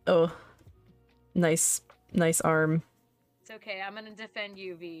 Oh. Nice arm. It's okay, I'm gonna defend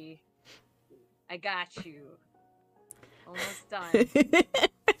you, V. I got you. Almost done.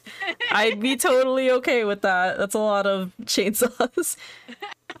 I'd be totally okay with that. That's a lot of chainsaws.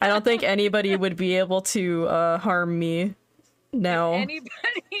 I don't think anybody would be able to harm me now.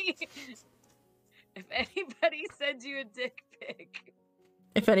 If anybody sends you a dick pic.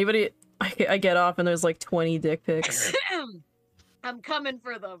 If anybody, I get off and there's like 20 dick pics. I'm coming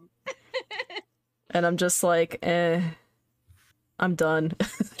for them. And I'm just like, I'm done.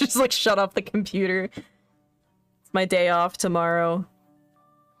 Just like shut off the computer. It's my day off tomorrow.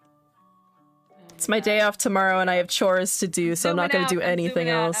 It's my day off tomorrow and I have chores to do, so I'm not gonna do anything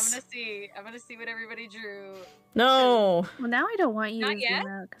else. I'm gonna see what everybody drew. No! Well, now I don't want you Not to yet?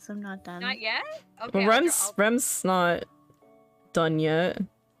 zoom out because I'm not done. Not yet? Okay. Well, Rem's not done yet.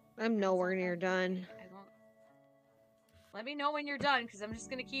 I'm nowhere near done. I won't. Let me know when you're done, because I'm just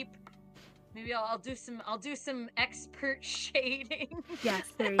gonna keep. Maybe I'll do some expert shading. Yes,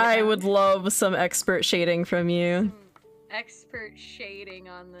 there you I go. would love some expert shading from you. Some expert shading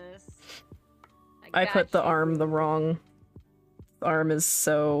on this. I got put the you. arm the wrong. The arm is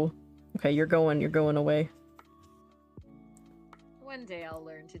so... Okay, you're going away. One day I'll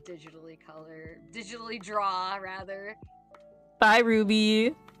learn to digitally draw, rather. Bye,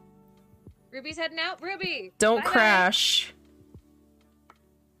 Ruby! Ruby's heading out. Ruby! Don't Bye-bye. crash!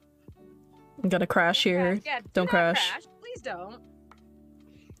 I'm gonna crash here. Yeah, do Don't not crash. Please don't.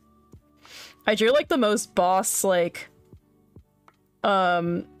 I drew like the most boss, like,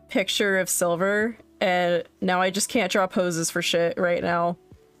 picture of Silver, and now I just can't draw poses for shit right now.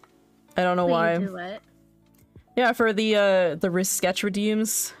 I don't know Wait, why. you do what? Yeah, for the sketch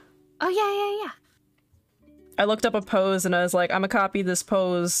redeems. Oh yeah. I looked up a pose and I was like, I'm gonna copy this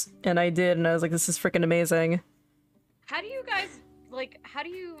pose, and I did, and I was like, this is freaking amazing. How do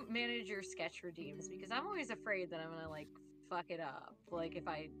you manage your sketch redeems? Because I'm always afraid that I'm gonna like fuck it up. Like if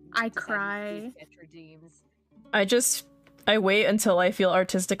I decide to do cry. sketch redeems. I wait until I feel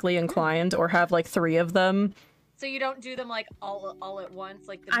artistically inclined or have like 3 of them. So you don't do them like all at once,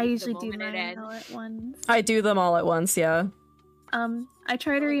 like I the usually do moment it mine ends? all at once. I do them all at once, yeah. I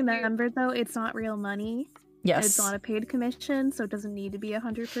try to Like, remember though, it's not real money. Yes. It's not a paid commission, so it doesn't need to be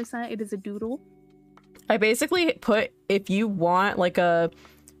 100%. It is a doodle. I basically put, if you want like a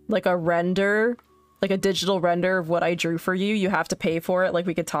render, like a digital render of what I drew for you, you have to pay for it. Like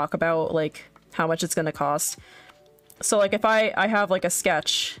we could talk about like how much it's gonna cost. So like if I have like a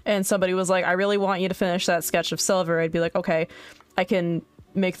sketch and somebody was like, I really want you to finish that sketch of Silver, I'd be like, okay, I can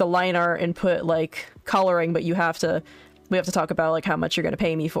make the line art and put like coloring, but we have to talk about like how much you're gonna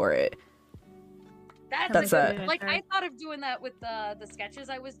pay me for it. That's that. good. Like I thought of doing that with the sketches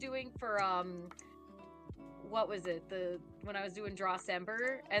I was doing for what was it? When I was doing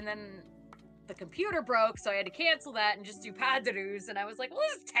Drawcember, and then the computer broke, so I had to cancel that and just do Padorus, and I was like, well,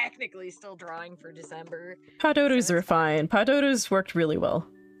 this is technically still drawing for December. Padorus So are it's fine. Padorus worked really well.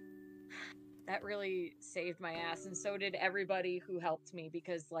 That really saved my ass, and so did everybody who helped me,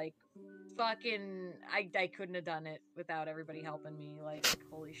 because like fucking I couldn't have done it without everybody helping me. Like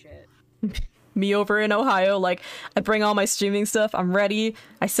holy shit. me over in Ohio. Like, I bring all my streaming stuff. I'm ready.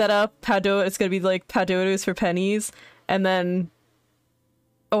 I set up Pado. It's gonna be like Padodos for pennies, and then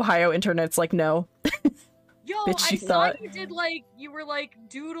Ohio internet's like, no. Yo, Bitch, I you saw thought. you did like you were like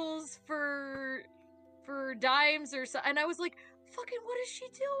doodles for dimes or so, and I was like, fucking, what is she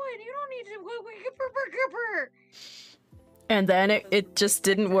doing? You don't need to. And then it just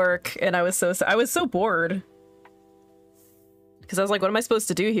didn't work, and I was so bored. Because I was like, what am I supposed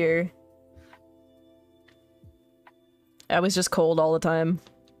to do here? I was just cold all the time.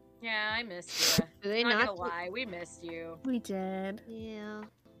 Yeah, I missed you. Do they Not not? gonna lie, we missed you. We did. Yeah.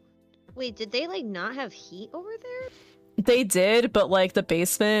 Wait, did they like not have heat over there? They did, but like the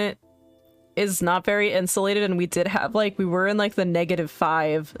basement is not very insulated, and we did have like we were in like the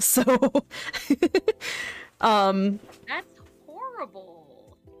 -5, so That's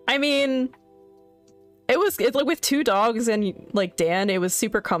horrible. I mean, it's like with 2 dogs and like Dan, it was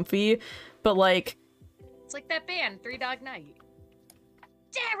super comfy, but like It's like that band, 3 Dog Night.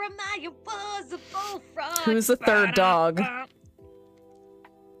 Jeremiah was a bullfrog. who's the 3rd dog?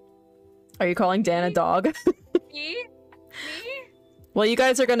 Are you calling Dan a dog? Me? Well, you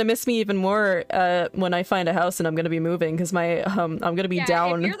guys are gonna miss me even more when I find a house and I'm gonna be moving, because my I'm gonna be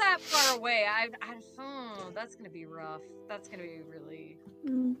down. If you're that far away, that's gonna be rough. That's gonna be really.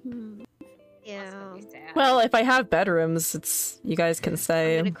 Mm-hmm. That's gonna Yeah. be sad. Well, if I have bedrooms, it's you guys can I'm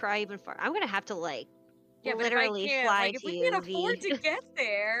say. gonna cry even far. I'm gonna have to like yeah, but literally if I can't, fly like, if to we you. can afford V. to get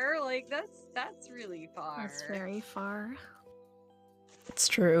there, like that's really far. That's very far. It's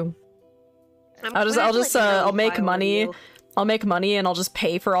true. I'm I'll gonna have to, like, literally I'll make fly over money. you. I'll make money and I'll just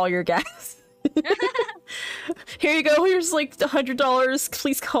pay for all your gas. Here you go. Here's like $100.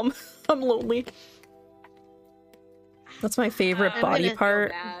 Please come. I'm lonely. That's my favorite I'm body gonna-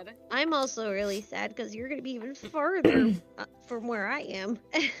 part. Bad. I'm also really sad because you're gonna be even farther from where I am.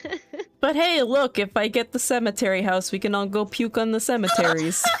 But hey, look, if I get the cemetery house, we can all go puke on the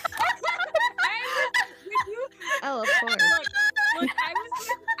cemeteries. Oh, of course. Look,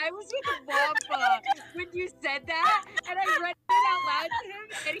 I was with Wampa when you said that, and I read it out loud to him,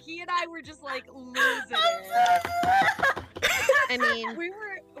 and he and I were just like losing it. I mean, We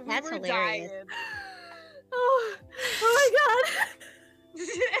were That's hilarious. dying. Oh my god.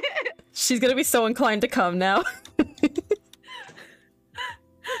 She's gonna be so inclined to come now.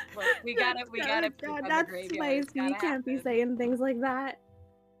 Look, we gotta puke on the That's graveyard. spicy. It's gotta You can't be happen. saying things like that.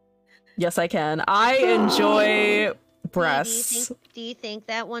 Yes, I can. I enjoy breasts. do you think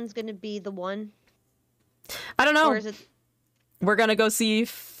that one's gonna be the one, I don't or know. is it? We're gonna go see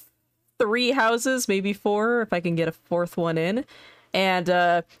 3 houses, maybe 4, if I can get a 4th one in.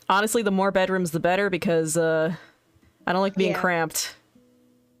 And honestly, the more bedrooms, the better, because I don't like being Yeah. cramped.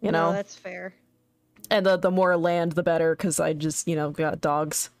 You No, know? that's fair. And the more land, the better, because I just, got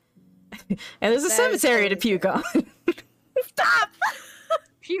dogs. And there's a That is cemetery to totally puke on. Stop!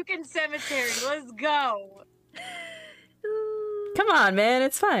 Puking cemetery. Let's go. Come on, man.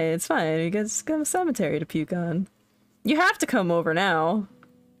 It's fine. It's fine. You guys got a cemetery to puke on. You have to come over now.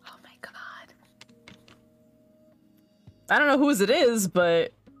 Oh my god. I don't know whose it is,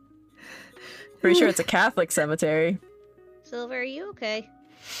 but pretty sure it's a Catholic cemetery. Silver, are you okay?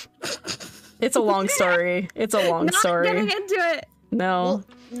 It's a long story. It's a long Not story. getting into it. No. Well,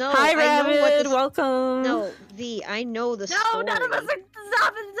 no. Hi, I know what Rabbit. the Welcome. No, V, I know the No, story. none of us are.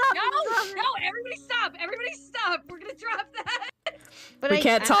 Stop it! Stop No, it! Stop it! no, everybody stop. Everybody stop. We're gonna drop that. But We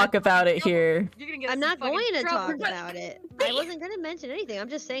can't talk about it no. here. You're gonna get us I'm in not fucking going to trouble. talk about it. I wasn't going to mention anything. I'm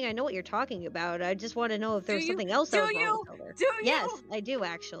just saying I know what you're talking about. I just want to know if there Do was you? something else Do that was you? wrong with Silver. Do you? Yes, I do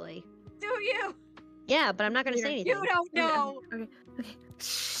actually. Do you? Yeah, but I'm not going to say anything. You don't know. Okay. Okay.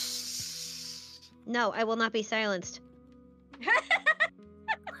 No, I will not be silenced.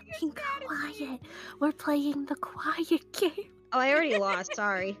 Being quiet. We're playing the quiet game. Oh, I already lost.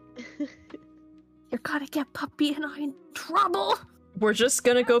 Sorry. You're gonna get Puppy and I in trouble. We're just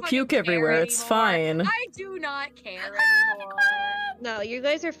gonna I go don't fucking puke care everywhere. It's anymore. fine. I do not care anymore. No, you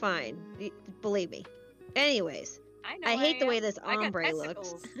guys are fine. Believe me. Anyways, I know. I hate the way am. this I got ombre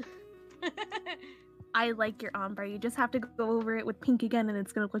looks. testicles. I like your ombre. You just have to go over it with pink again, and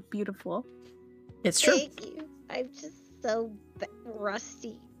it's gonna look beautiful. It's true. Thank you. I'm just so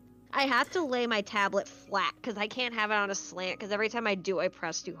rusty. I have to lay my tablet flat because I can't have it on a slant because every time I do, I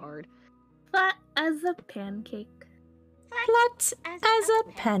press too hard. Flat as a pancake. Flat as a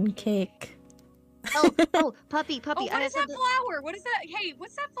pancake. Oh, puppy. Oh, I what have is that something. flower? What is that? Hey,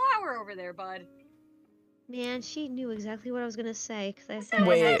 what's that flower over there, bud? Man, she knew exactly what I was gonna say because I What's said that? I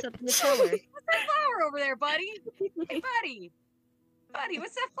Wait. had something to tell her. What's that flower over there, buddy? Hey, buddy. Buddy,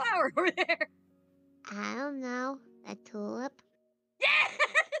 what's that flower over there? I don't know. A tulip. Yeah!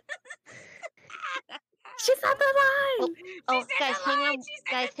 She said the line! Oh, said guys, the hang line, on. she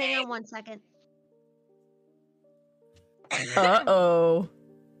said Guys, the hang on thing. 1 second. Uh-oh.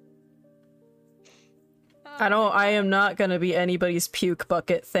 Oh I my am God. not gonna be anybody's puke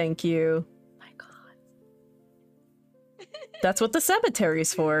bucket, thank you. My God. That's what the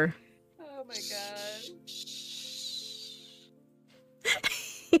cemetery's for. Oh my God.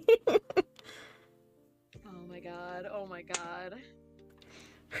 Oh my God. Oh my God.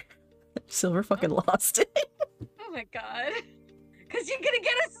 Silver fucking lost it. Oh my God. Cause you're gonna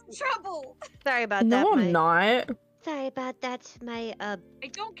get us in trouble. Sorry about that. No, my... I'm not. Sorry about that. My I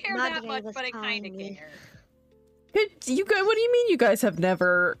don't care Madre that much, was but I kind calling of me. care. You guys, what do you mean you guys have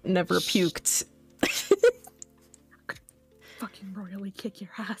never puked? Fucking royally kick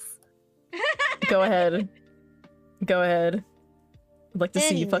your ass. Go ahead. Go ahead. I'd like to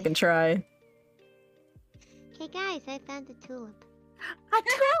see you Anyway. fucking try. Hey guys, I found a tulip. A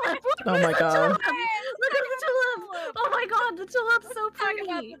tulip! Oh my god. Look at the tulip! Oh my god, the tulip's so Talk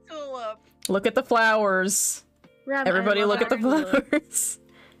about pretty! the tulip. Look at the flowers. Rem, I Everybody love look at the that tulip. flowers.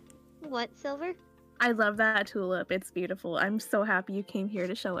 What, Silver? I love that tulip. It's beautiful. I'm so happy you came here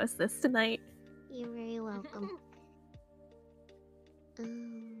to show us this tonight. You're very welcome.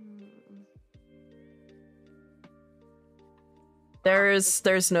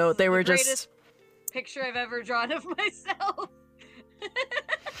 There's no, they The were greatest just picture I've ever drawn of myself.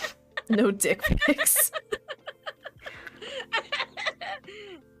 no dick pics.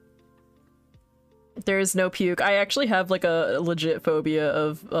 There's no puke. I actually have like a legit phobia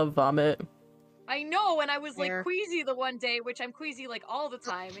of vomit. I know, and I was like Fair. queasy the one day, which I'm queasy like all the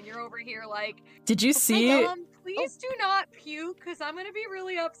time, and you're over here like, Did you see? please do not puke, because I'm gonna be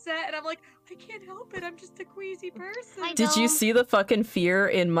really upset. And I'm like, I can't help it. I'm just a queasy person. I Did you know. see the fucking fear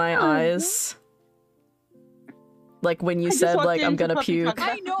in my eyes? Like when you I just said walked like I'm in to gonna fucking puke. talk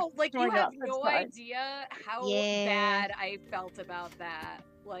I know, like Oh you my have God, that's no fine. idea how Yeah. bad I felt about that.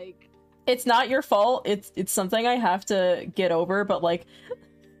 Like, It's not your fault. It's something I have to get over, but like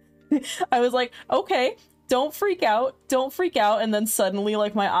I was like, okay, don't freak out. Don't freak out. And then suddenly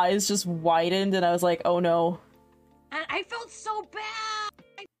like my eyes just widened and I was like, oh no. and I felt so bad.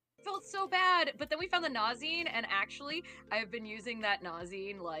 I felt so bad. But then we found the Nausine, and actually, I've been using that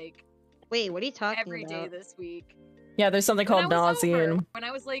Nausine like Wait, what are you talking every day about? this week. Yeah, there's something When called I was over, Nausine. when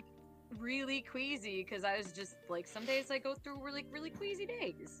I was like really queasy, because I was just like, some days I go through really queasy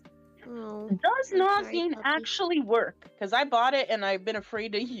days. Oh, Does I'm sorry, Nausine puppy. actually work? Because I bought it and I've been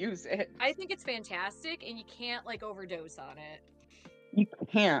afraid to use it. I think it's fantastic, and you can't like overdose on it. You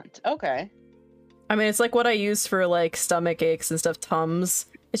can't. Okay. I mean, it's like what I use for like stomach aches and stuff, Tums.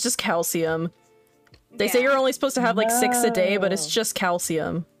 It's just calcium. They say Yeah. you're only supposed to have like 6 a day, but it's No. just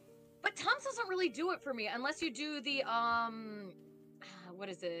calcium. But Tums doesn't really do it for me unless you do the what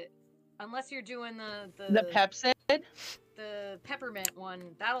is it? Unless you're doing The Pepsid? the peppermint one,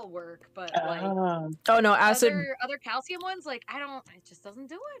 that'll work. But like Oh no, acid other calcium ones, like it just doesn't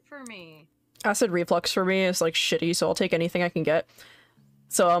do it for me. acid reflux for me is like shitty, so I'll take anything I can get.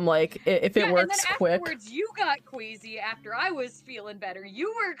 So I'm like, if it Yeah, works and then quick. afterwards you got queasy after I was feeling better.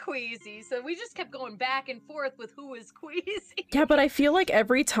 You were queasy, so we just kept going back and forth with who was queasy. Yeah, but I feel like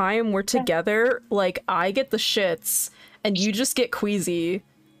every time we're together, like I get the shits and you just get queasy.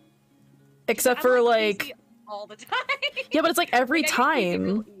 Except I'm, for like, like queasy all the time. yeah, but it's like every Like, I get queasy time.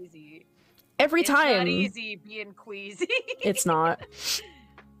 real easy. Every It's time. not easy being queasy. It's not.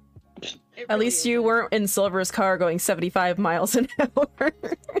 It At really least you isn't. weren't in Silver's car going 75 miles an hour. Oh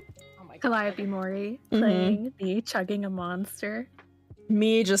my god. Calliope Mori Mhm. playing the chugging a monster.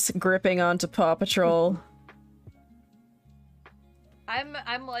 Me just gripping onto Paw Patrol.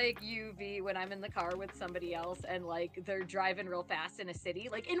 I'm like you, V, when I'm in the car with somebody else and like they're driving real fast in a city.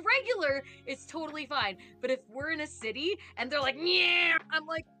 Like in regular, it's totally fine. But if we're in a city and they're like, yeah, I'm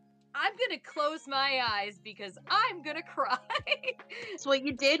like, I'm gonna close my eyes because I'm gonna cry. That's what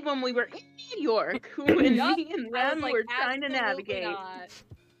you did when we were in New York. When Yup. me and I was Ren like, were trying to absolutely navigate. not.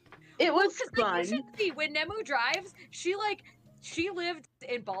 It Well, was 'cause, like, you fun. should see, when Nemu drives, she lived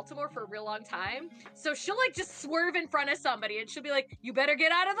in Baltimore for a real long time, so she'll like just swerve in front of somebody and she'll be like, you better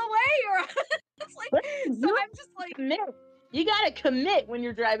get out of the way, or it's like, Listen, so you I'm just like, commit. You gotta commit when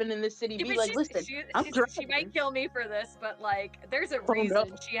you're driving in the city. yeah, Be but like, listen, I'm she driving. might kill me for this, but like, there's a Oh, no.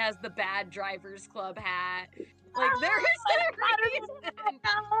 reason she has the bad drivers club hat. Like, there is a reason.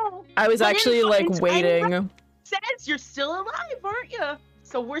 No. I was But in actually like fucking waiting. Says you're still alive, aren't you?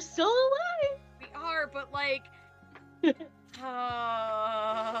 So we're still alive. We are, but like,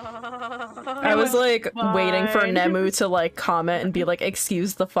 I was like waiting for Fine. Nemu to like comment and be like,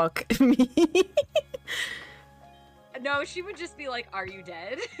 excuse the fuck me. No, she would just be like, are you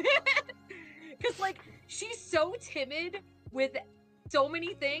dead? Because, like, she's so timid with so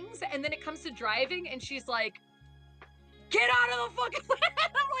many things, and then it comes to driving, and she's like, get out of the fucking land!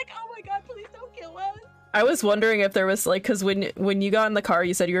 I'm like, oh my god, please don't kill us. I was wondering if there was, like, because when you got in the car,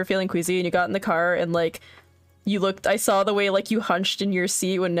 you said you were feeling queasy, and you got in the car, and, like, you looked, I saw the way, like, you hunched in your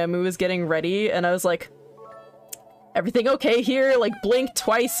seat when Nemu was getting ready, and I was like, everything okay here? Like, blink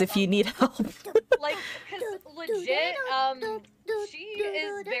twice if you need help. Like, because legit, she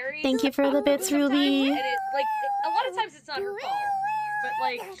is very... Thank you for the bits, sometimes, Ruby. and it, like, a lot of times it's not her fault, but,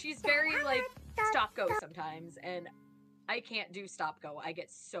 like, she's very, like, stop-go sometimes, and I can't do stop-go. I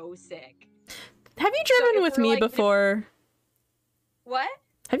get so sick. Have you driven So if with we're, me like, before? What?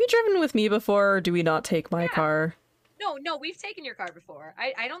 Have you driven with me before, or do we not take my car? No, we've taken your car before.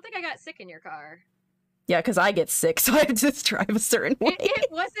 I don't think I got sick in your car. Yeah, because I get sick, so I just drive a certain way.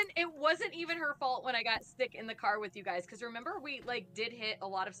 It wasn't even her fault when I got sick in the car with you guys, because remember we, like, did hit a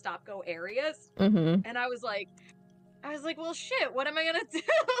lot of stop-go areas, Mm-hmm. and I was like, well, shit, what am I gonna do?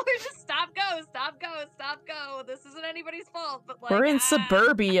 We're just stop-go. This isn't anybody's fault, but, like... We're in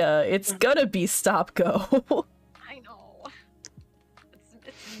suburbia. It's gonna be stop-go. I know.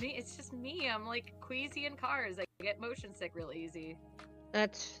 It's me. It's just me. I'm, like, queasy in cars. I get motion sick real easy.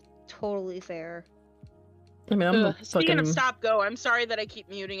 That's totally fair. I mean, I'm Speaking of fucking... stop go, I'm sorry that I keep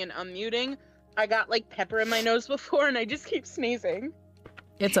muting and unmuting. I got like pepper in my nose before and I just keep sneezing.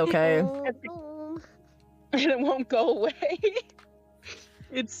 It's okay. Oh, no. And it won't go away.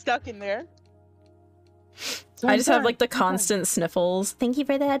 It's stuck in there. So I I'm just have, sorry. like, the constant sniffles. Thank you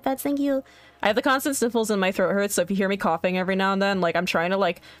for the headbuds, thank you. I have the constant sniffles and my throat hurts, so if you hear me coughing every now and then, like, I'm trying to,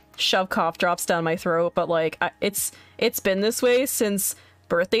 like, shove cough drops down my throat, but, like, it's been this way since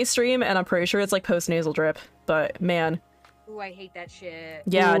birthday stream, and I'm pretty sure it's, like, post-nasal drip. But, man. Ooh, I hate that shit.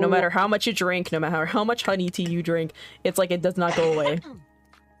 Yeah, no Ooh. matter how much you drink, no matter how much honey tea you drink, it's like it does not go away.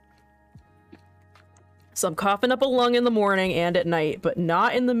 So I'm coughing up a lung in the morning and at night, but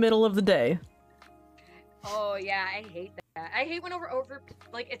not in the middle of the day. Oh yeah, I hate that. I hate when over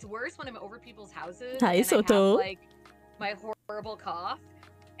like, it's worse when I'm over people's houses. Hi, and Soto. I have, like, my horrible cough,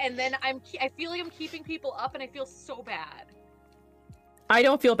 and then I feel like I'm keeping people up, and I feel so bad. I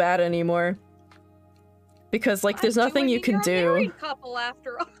don't feel bad anymore. Because, like, there's nothing you can You're a do. married couple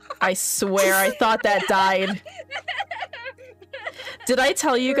after all. I swear, I thought that died. Did I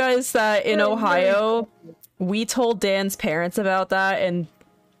tell you guys that in Ohio, we told Dan's parents about that, and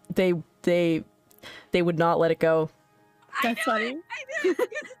they would not let it go. That's funny. I know, because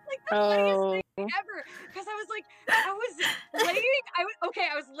it's like the funniest thing ever. Because I was like, I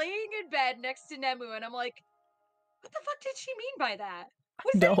was laying in bed next to Nemu, and I'm like, what the fuck did she mean by that?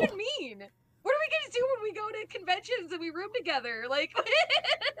 What does that even mean? What are we gonna do when we go to conventions and we room together? Like, like,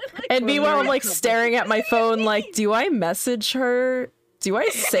 And meanwhile, I'm, like, staring at my phone, like, do I message her? Do I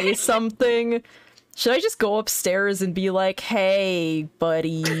say something? Should I just go upstairs and be like, hey,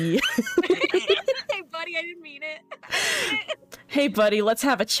 buddy? hey, buddy, I didn't mean it. Hey, buddy, let's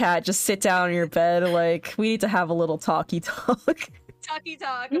have a chat. Just sit down on your bed. Like, we need to have a little talky talk. Talky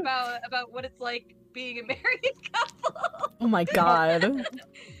talk about what it's like being a married couple. Oh my god.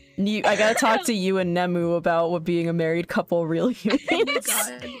 I gotta talk to you and Nemu about what being a married couple really means.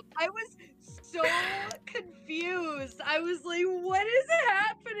 I was so confused. I was like, what is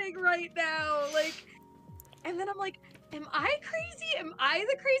happening right now? Like, and then I'm like, am I crazy? Am I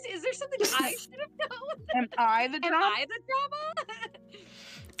the crazy? Is there something I should have known? Am I the drama? Am I the drama?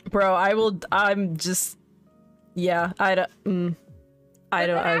 Bro, I'm just... Yeah, I have When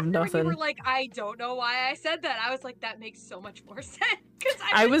nothing. you were like, I don't know why I said that. I was like, that makes so much more sense.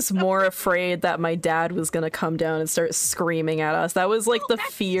 I was more afraid that my dad was gonna come down and start screaming at us. That was, like, the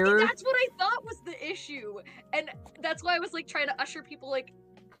fear. See, that's what I thought was the issue. And that's why I was, like, trying to usher people, like,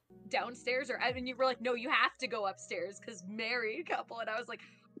 downstairs. And you were like, no, you have to go upstairs because married couple. And I was like,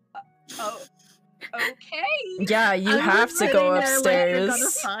 oh, okay. Yeah, you have to go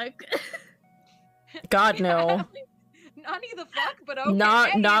upstairs. God, no. Not the fuck, but okay.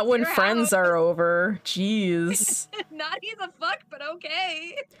 Not when Your friends house. are over. Jeez. Not the fuck, but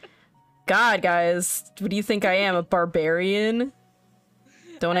okay. God, guys, what do you think I am, a barbarian?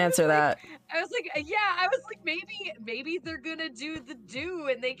 Don't answer that. I was like, maybe they're gonna do the do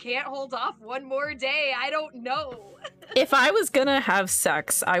and they can't hold off one more day. I don't know. If I was gonna have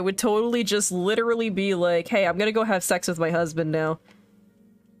sex, I would totally just literally be like, hey, I'm gonna go have sex with my husband now.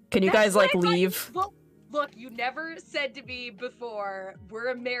 Can you guys, like, leave? Look, you never said to me before, we're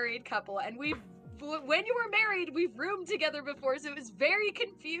a married couple, and when you were married, we've roomed together before, so it was very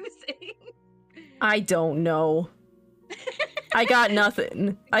confusing. I don't know. I got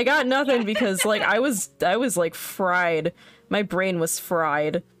nothing. I got nothing because, like, I was like fried. My brain was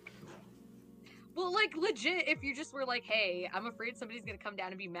fried. Well, like, legit, if you just were like, hey, I'm afraid somebody's gonna come down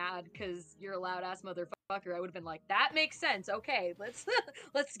and be mad because you're a loud-ass motherfucker, I would have been like, that makes sense, okay, let's,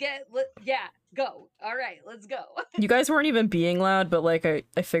 yeah, go. Alright, let's go. You guys weren't even being loud, but, like,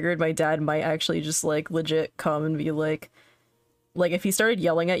 I figured my dad might actually just, like, legit come and be like, if he started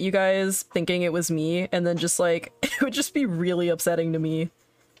yelling at you guys, thinking it was me, and then just, like, it would just be really upsetting to me.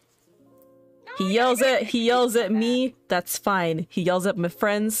 No, He yells at me, that's fine. He yells at my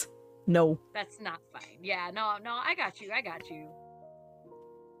friends, no. That's not fine. Yeah, no, I got you.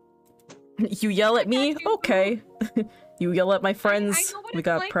 You yell at me? Okay. You yell at my friends? I know what We it's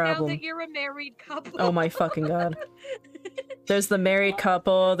got like problem. now that you're a married couple. Oh my fucking god. There's the married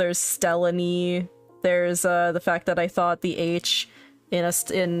couple, there's Stellany, there's the fact that I thought the H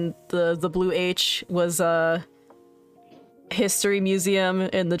in the blue H was history museum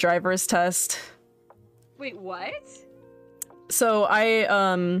in the driver's test. Wait, what? So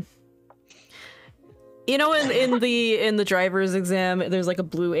I you know, in the driver's exam there's like a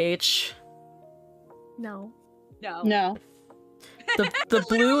blue H. No. No. The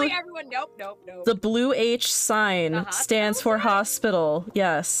blue Literally everyone, nope. The blue H sign stands for hospital.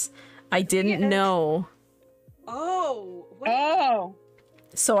 Yes. I didn't know. Oh. What? Oh.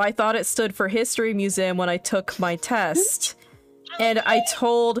 So I thought it stood for history museum when I took my test. And I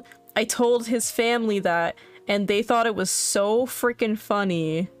told his family that, and they thought it was so freaking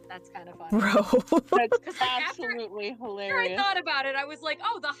funny. That's kind of funny. Bro. That's absolutely After I hilarious. thought about it, I was like,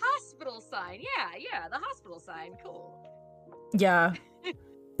 oh, the hospital sign. Yeah, the hospital sign. Cool. Yeah.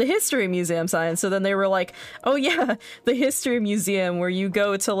 The history museum sign. So then they were like, oh yeah, the history museum where you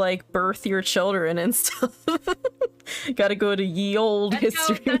go to like birth your children and stuff. Gotta go to ye old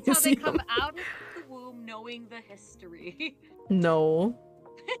history museum. That's how they come out of the womb knowing the history. No.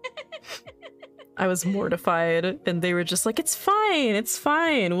 I was mortified, and they were just like, it's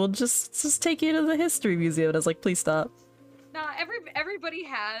fine, we'll just take you to the history museum. And I was like, please stop. Nah, everybody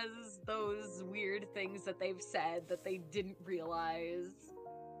has those weird things that they've said that they didn't realize.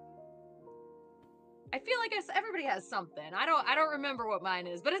 I feel like everybody has something. I don't remember what mine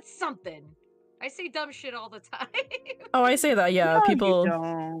is, but it's something. I say dumb shit all the time. Oh, I say that, yeah. No, people you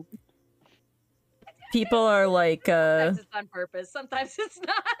don't. people are like, Sometimes it's on purpose, sometimes it's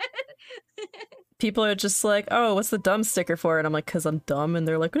not. people are just like, oh, what's the dumb sticker for? And I'm like, 'cause I'm dumb. And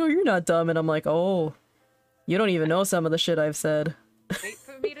they're like, no, you're not dumb. And I'm like, oh, you don't even know some of the shit I've said. Wait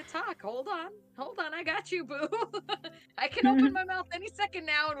for me to talk. Hold on, I got you, boo. I can open my mouth any second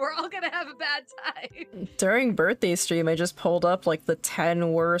now and we're all gonna have a bad time. During birthday stream, I just pulled up like the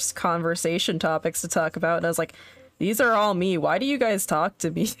 10 worst conversation topics to talk about. And I was like, these are all me. Why do you guys talk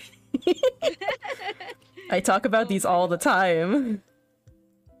to me? I talk about these all the time.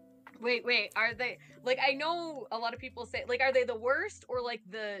 Wait, are they, like, I know a lot of people say, like, are they the worst or like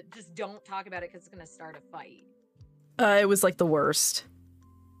the just don't talk about it because it's gonna start a fight? It was like the worst.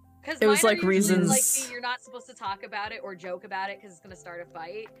 Because it was like reasons like you're not supposed to talk about it or joke about it because it's gonna start a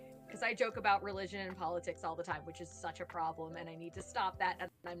fight. Because I joke about religion and politics all the time, which is such a problem, and I need to stop that, and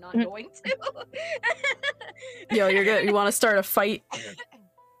I'm not going to. Yo, you're good. You want to start a fight?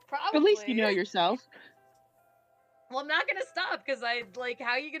 Probably. At least you know yourself. Well, I'm not gonna stop because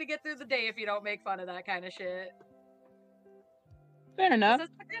how are you gonna get through the day if you don't make fun of that kind of shit? Fair enough.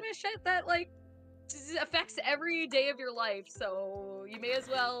 That's the kind of shit that affects every day of your life. So you may as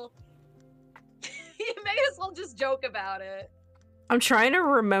well, just joke about it. I'm trying to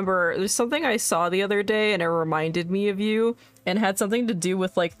remember. There's something I saw the other day, and it reminded me of you, and had something to do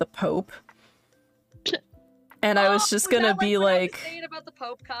with like the Pope. And I was just gonna be like, saying about the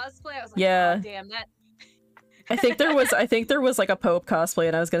Pope cosplay. I was like, yeah, oh, damn that. I think there was like a Pope cosplay,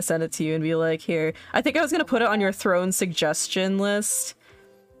 and I was gonna send it to you and be like, here. I think I was gonna put it on your throne suggestion list,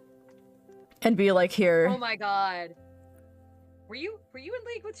 and be like, here. Oh my god. Were you in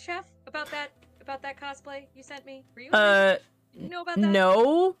league with Chef about that cosplay you sent me? Were you? Did you know about that?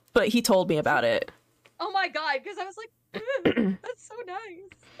 No, but he told me about it. Oh my god, because I was like, that's so nice.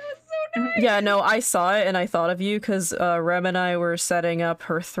 That's so nice. Yeah, no, I saw it and I thought of you because Rem and I were setting up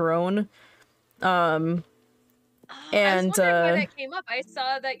her throne. And I was wondering why that came up. I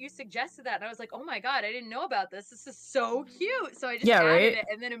saw that you suggested that, and I was like, "Oh my god, I didn't know about this. This is so cute." So I just added it,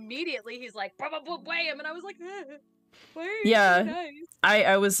 and then immediately he's like, "Bam!" And I was like, "Why are you so nice?"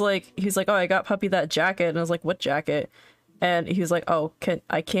 I was like, he's like, "Oh, I got Puppy that jacket," and I was like, "What jacket?" And he was like, "Oh,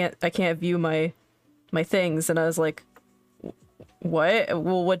 I can't view my things," and I was like, "What?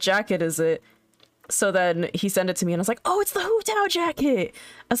 Well, what jacket is it?" So then he sent it to me, and I was like, "Oh, it's the Hu Tao jacket."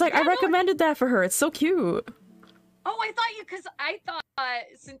 I was like, "I recommended that for her. It's so cute." Oh, because I thought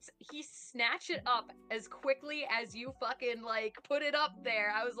since he snatched it up as quickly as you fucking put it up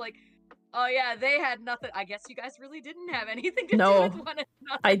there, I was like, Oh yeah, they had nothing. I guess you guys really didn't have anything to do No, with one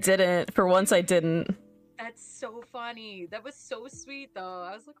another. I didn't. For once, I didn't. That's so funny. That was so sweet, though.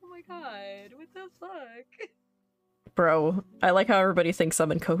 I was like, oh my god, what the fuck? Bro, I like how everybody thinks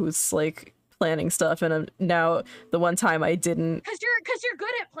I'm in cahoots, like, planning stuff, and now the one time I didn't. Cause you're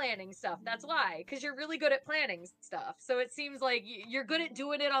good at planning stuff. That's why. Cause you're really good at planning stuff. So it seems like you're good at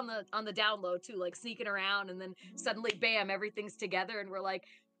doing it on the download too, like sneaking around, and then suddenly, bam, everything's together, and we're like,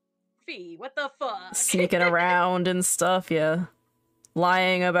 Fee, what the fuck? Sneaking around and stuff, yeah.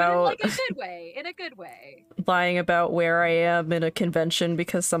 Lying about But in, like, a good way. In a good way. lying about where I am in a convention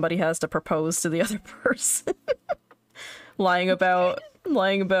because somebody has to propose to the other person. lying about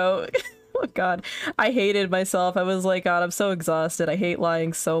oh god, I hated myself. I was like, God, I'm so exhausted. I hate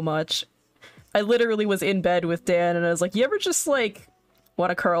lying so much. I literally was in bed with Dan and I was like, you ever just like want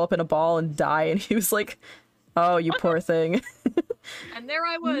to curl up in a ball and die? And he was like, oh, you poor thing. And there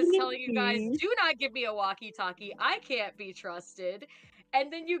I was telling you guys, do not give me a walkie-talkie. I can't be trusted.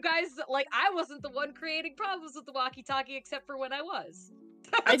 And then you guys, like, I wasn't the one creating problems with the walkie-talkie except for when I was.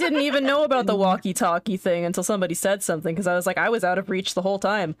 I didn't even know about the walkie-talkie thing until somebody said something, because I was like, I was out of reach the whole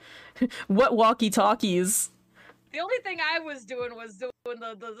time. What walkie-talkies? The only thing I was doing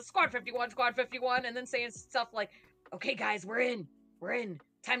the squad 51, and then saying stuff like, okay guys, we're in.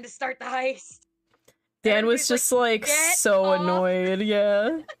 Time to start the heist. Dan was just like so annoyed, yeah.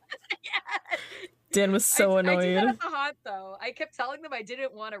 Yeah. Dan was so annoyed. I did that at the haunt though. I kept telling them I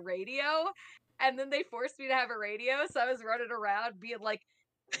didn't want a radio, and then they forced me to have a radio, so I was running around being like,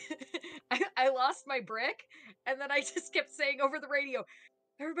 I lost my brick, and then I just kept saying over the radio,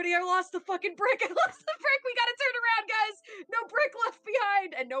 everybody, I lost the fucking brick. I lost the brick. We gotta turn around, guys. No brick left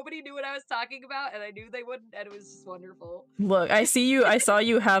behind. And nobody knew what I was talking about, and I knew they wouldn't, and it was just wonderful. Look, I saw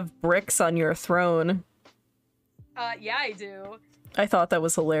you have bricks on your throne. Yeah, I do. I thought that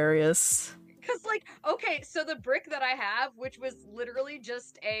was hilarious. Cause like, okay, so the brick that I have, which was literally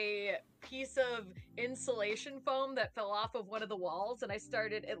just a piece of insulation foam that fell off of one of the walls, and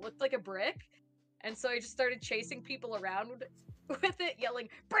it looked like a brick, and so I just started chasing people around with it, yelling,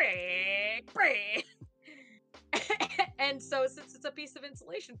 brick, brick! And so since it's a piece of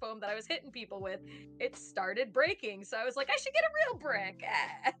insulation foam that I was hitting people with, it started breaking, so I was like, I should get a real brick!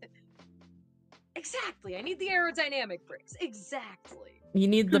 Exactly, I need the aerodynamic bricks, exactly. You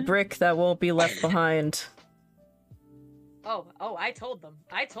need the brick that won't be left behind. Oh, I told them.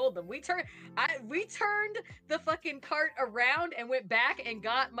 We turned the fucking cart around and went back and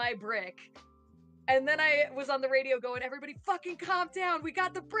got my brick. And then I was on the radio going, everybody fucking calm down. We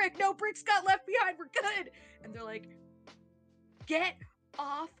got the brick. No bricks got left behind. We're good. And they're like, get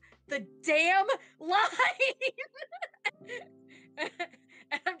off the damn line.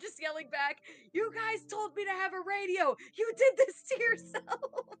 And I'm just yelling back, you guys told me to have a radio. You did this to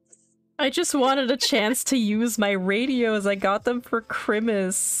yourselves. I just wanted a chance to use my radios. I got them for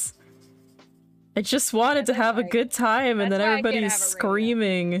Christmas. I just wanted to have a good time, and then everybody's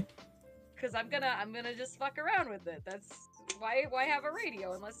screaming. Because I'm gonna just fuck around with it. That's why have a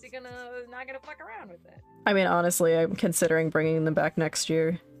radio unless you're not gonna fuck around with it. I mean, honestly, I'm considering bringing them back next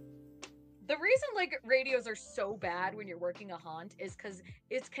year. The reason like radios are so bad when you're working a haunt is because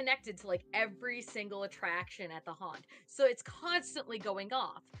it's connected to like every single attraction at the haunt, so it's constantly going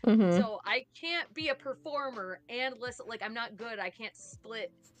off. So I can't be a performer and listen. Like, I'm not good. I can't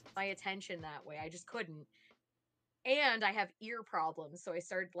split my attention that way. I just couldn't. And I have ear problems, so I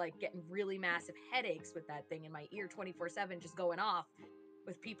started like getting really massive headaches with that thing in my ear 24/7, just going off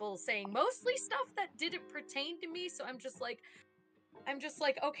with people saying mostly stuff that didn't pertain to me. So I'm just like,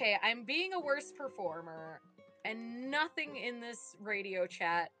 okay, I'm being a worse performer, and nothing in this radio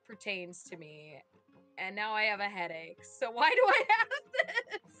chat pertains to me, and now I have a headache. So why do I have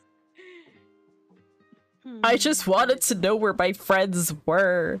this? I just wanted to know where my friends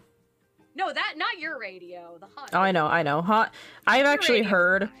were. No, not your radio. The haunt. Oh, I know. I've actually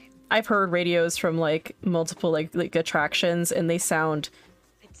heard. I've heard radios from like multiple like attractions, and they sound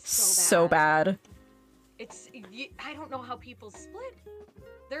so bad. I don't know how people split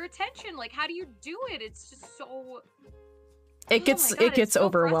their attention. Like, how do you do it? It's just so. It gets so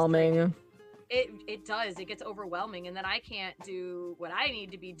overwhelming. It does. It gets overwhelming, and then I can't do what I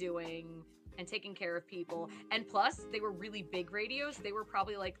need to be doing and taking care of people. And plus, they were really big radios. They were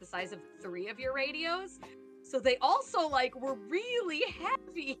probably like the size of 3 of your radios. So they also like were really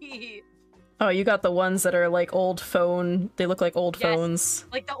heavy. Oh, you got the ones that are like old phone. They look like old phones.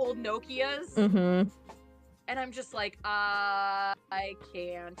 Like the old Nokias. And I'm just like, I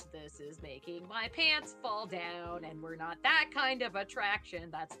can't. This is making my pants fall down, and we're not that kind of attraction.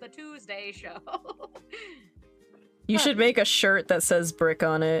 That's the Tuesday show. You should make a shirt that says brick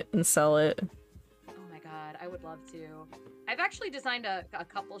on it and sell it. Oh my god, I would love to. I've actually designed a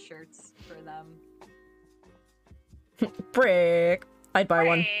couple shirts for them. Brick. I'd buy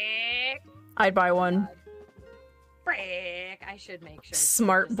one. Brick. I'd buy one. Brick. I should make shirts.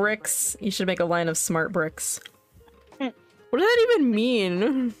 Smart just bricks. You should make a line of smart bricks. What does that even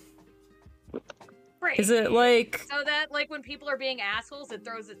mean? Brick. Is it like... So that, like, when people are being assholes, it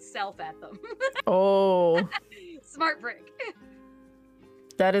throws itself at them. Oh. Smart brick.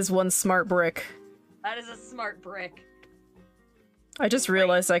 That is one smart brick. That is a smart brick. I just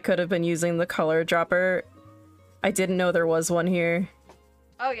realized I could have been using the color dropper. I didn't know there was one here.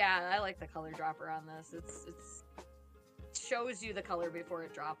 Oh yeah, I like the color dropper on this. It's shows you the color before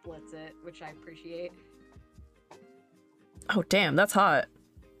it droplets it, which I appreciate. Oh damn, that's hot.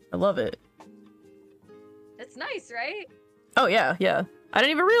 I love it. It's nice, right? Oh yeah, yeah. I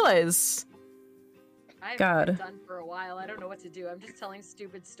didn't even realize. I've God. been done for a while. I don't know what to do. I'm just telling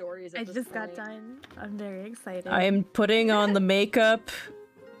stupid stories. I At this just got point. done. I'm very excited. I am putting on the makeup.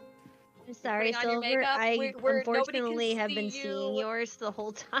 I'm sorry, Putting on your Silver. makeup, I nobody can unfortunately have been see seeing you. yours the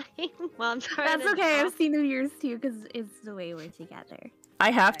whole time while I'm trying That's to okay. I've talk. seen New Year's too, because it's the way we're together.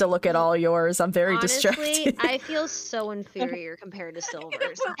 I have to look at all yours. I'm very Honestly, distracted. I feel so inferior compared to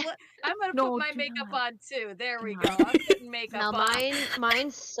Silver's. I'm gonna No, put my do makeup not. on too. There we Do go. not. I'm putting makeup Now on.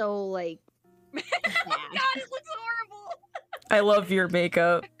 mine's so like Oh god, it looks horrible. I love your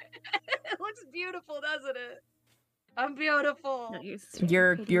makeup. It looks beautiful, doesn't it? I'm beautiful. No, you're so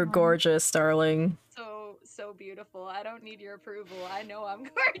You're pretty, you're Mom. gorgeous, darling. So beautiful. I don't need your approval. I know I'm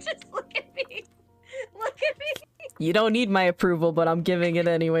gorgeous. Look at me. Look at me. You don't need my approval, but I'm giving it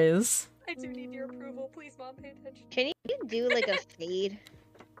anyways. I do need your approval. Please, Mom, pay attention. Can you do like a fade?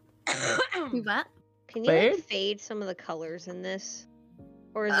 Do what? Can you like Fade? fade some of the colors in this?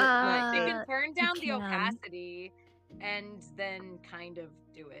 Or is it not You fade? can turn down the can. opacity and then kind of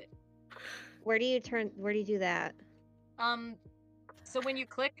do it. Where do you do that? So when you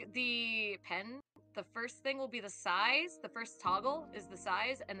click the pen, the first thing will be the size. The first toggle is the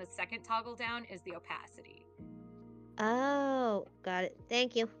size, and the second toggle down is the opacity. Oh, got it.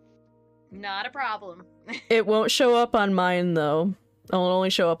 Thank you. Not a problem. It won't show up on mine though. It'll only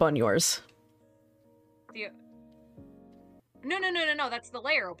show up on yours. No. That's the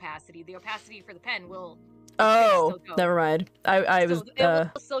layer opacity. The opacity for the pen will. Oh, still go. never mind. I was It will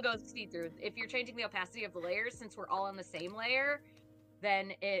still go see-through. If you're changing the opacity of the layers, since we're all on the same layer,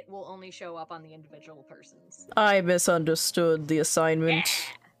 then it will only show up on the individual persons. I misunderstood the assignment.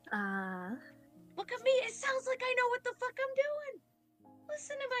 Look at me. It sounds like I know what the fuck I'm doing.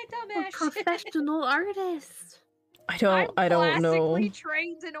 Listen to my A dumb ass shit. professional artist. I don't know. Classically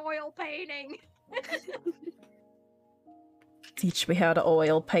trained in oil painting. Teach me how to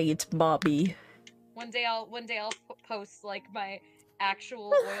oil paint, Bobby. One day I'll post like my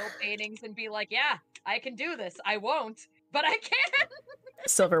actual oil paintings and be like, yeah, I can do this. I won't, but I can.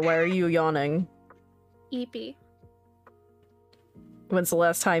 Silver, why are you yawning? EP. When's the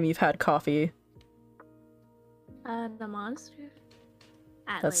last time you've had coffee? The monster.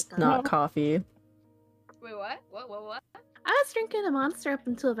 At, That's like, not coffee. Wait, what? What? I was drinking a monster up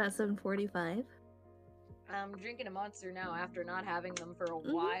until about 7:45. I'm drinking a monster now after not having them for a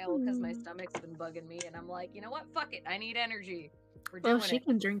while because my stomach's been bugging me, and I'm like, you know what? Fuck it. I need energy. We're doing Well, she it.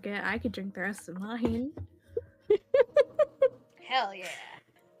 can drink it. I could drink the rest of mine. Hell yeah.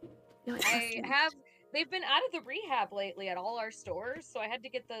 No, it I has to- have. They've been out of the rehab lately at all our stores, so I had to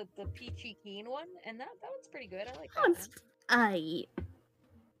get the peachy keen one, and that one's pretty good. I like that Oh, one. it's aight.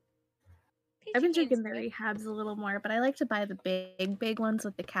 Peachy I've been Keen's drinking the good. rehabs a little more, but I like to buy the big ones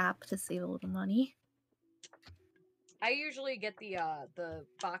with the cap to save a little money. I usually get the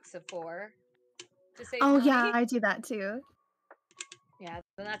box of 4 to save Oh money. yeah, I do that too. Yeah,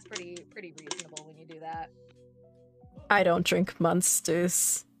 then that's pretty reasonable when you do that. I don't drink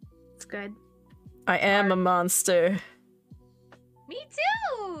monsters. It's good. I am a monster. Me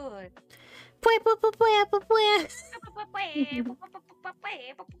too.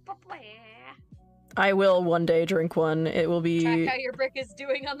 I will one day drink one. It will Track be... how your brick is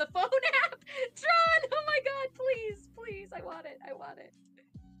doing on the phone app. Tron, oh my god, please, I want it.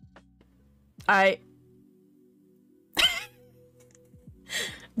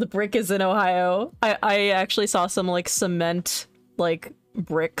 The brick is in Ohio. I actually saw some like cement like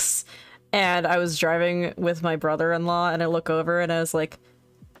bricks, and I was driving with my brother-in-law, and I look over and I was like,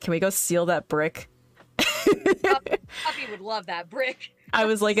 can we go steal that brick? Puppy would love that brick. I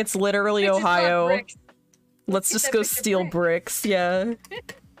was like, it's literally Bitches love Ohio. bricks. Let's Get just that go bitch a steal brick. bricks. Yeah.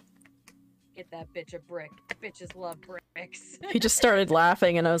 Get that bitch a brick. Bitches love bricks. He just started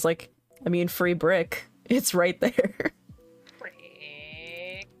laughing, and I was like, I mean, free brick. It's right there.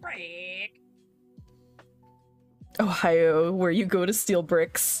 Break. Ohio, where you go to steal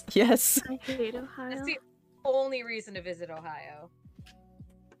bricks. Yes. I hate Ohio. That's the only reason to visit Ohio.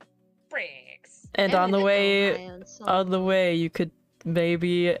 Bricks. And on the way, you could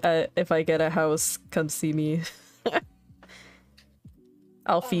maybe, if I get a house, come see me.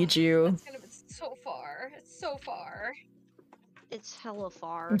 I'll feed you. It's so far. It's so far. It's hella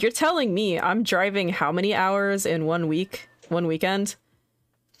far. You're telling me I'm driving how many hours in 1 week? 1 weekend?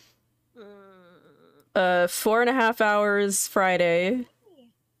 4.5 hours Friday.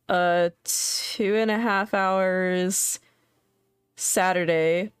 2.5 hours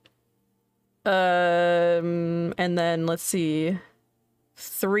Saturday. And then let's see.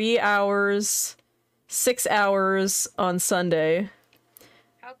 3 hours, 6 hours on Sunday.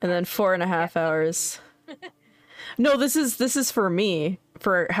 And then 4.5 hours. No, this is for me,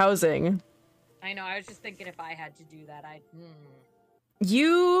 for housing. I know, I was just thinking if I had to do that,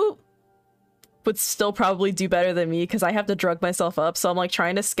 You would still probably do better than me because I have to drug myself up, so I'm like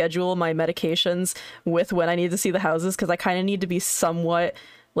trying to schedule my medications with when I need to see the houses because I kind of need to be somewhat,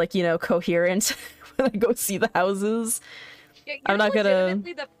 like, you know, coherent when I go see the houses. Yeah, you're I'm not gonna...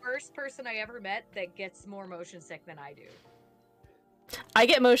 legitimately the first person I ever met that gets more motion sick than I do. I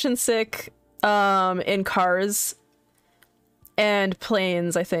get motion sick in cars and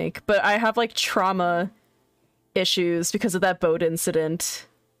planes, I think, but I have like trauma issues because of that boat incident,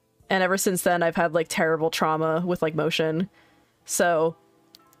 and ever since then I've had like terrible trauma with like motion. So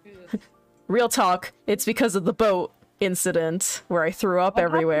real talk, it's because of the boat incident where I threw up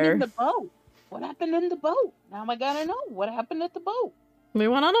everywhere. What happened in the boat? What happened in the boat? Now I gotta know what happened at the boat. We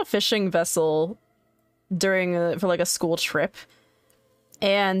went on a fishing vessel during for like a school trip,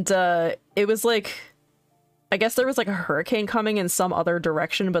 and it was like, I guess there was like a hurricane coming in some other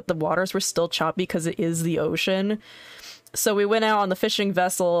direction, but the waters were still choppy because it is the ocean. So we went out on the fishing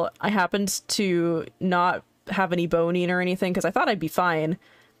vessel. I happened to not have any boning or anything because I thought I'd be fine,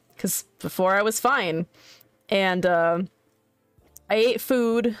 because before I was fine. And I ate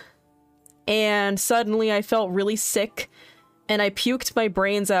food, and suddenly I felt really sick, and I puked my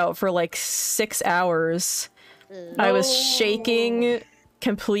brains out for like 6 hours. I was shaking,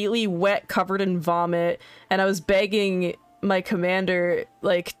 completely wet, covered in vomit, and I was begging my commander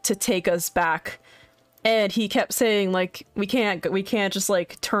like to take us back, and he kept saying like we can't just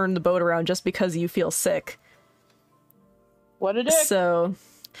like turn the boat around just because you feel sick. What a dick. So,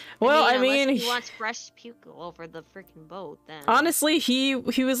 well, I mean, unless he wants fresh puke all over the freaking boat, then honestly, he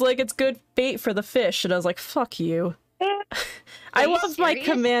was like, it's good bait for the fish, and I was like, fuck you. I love my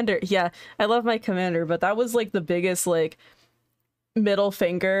commander. Yeah, I love my commander, but that was like the biggest like middle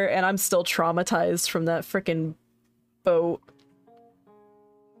finger, and I'm still traumatized from that freaking boat.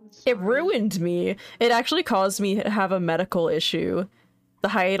 It ruined me. It actually caused me to have a medical issue. The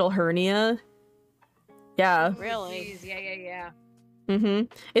hiatal hernia. Yeah. Really? Yeah.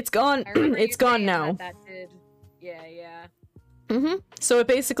 Mm-hmm. It's gone. It's gone now. That did. Yeah. Mm-hmm. So it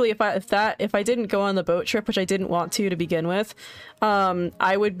basically, if I didn't go on the boat trip, which I didn't want to begin with,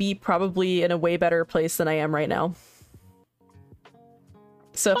 I would be probably in a way better place than I am right now.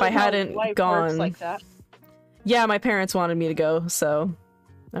 So if I hadn't gone, like that. Yeah, my parents wanted me to go, so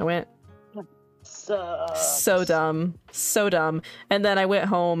I went. So dumb. And then I went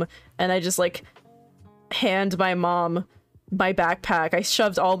home, and I just like hand my mom my backpack. I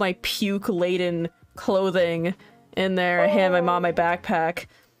shoved all my puke-laden clothing in there. I hand my mom my backpack.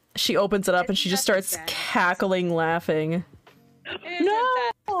 She opens it up and she just starts cackling, laughing. Isn't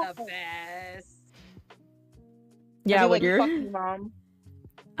that the best? Yeah, like, you're... fuck you, Mom.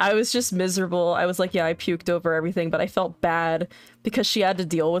 I was just miserable. I was like, yeah, I puked over everything, but I felt bad because she had to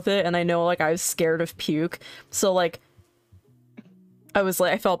deal with it, and I know, like, I was scared of puke. So, like, I was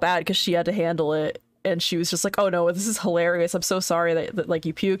like, I felt bad because she had to handle it, and she was just like, oh no, this is hilarious. I'm so sorry that like,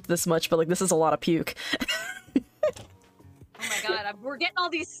 you puked this much, but, like, this is a lot of puke. Oh my god, we're getting all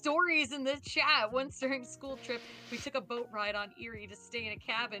these stories in the chat. Once during school trip, we took a boat ride on Erie to stay in a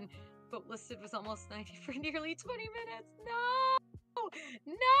cabin. Boat listed was almost 90 for nearly 20 minutes.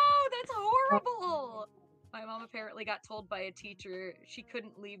 No, that's horrible. My mom apparently got told by a teacher she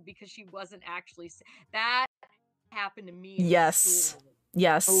couldn't leave because she wasn't actually sick. That happened to me. Yes. School.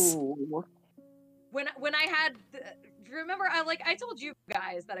 Yes. Ooh. When I had, remember, I told you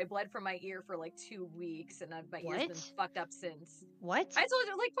guys that I bled from my ear for like 2 weeks, and my ear's been fucked up since. What? I told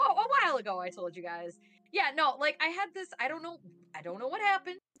you like a while ago. I told you guys. Yeah, no, like I had this. I don't know what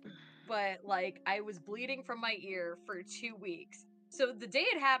happened, but like I was bleeding from my ear for 2 weeks. So the day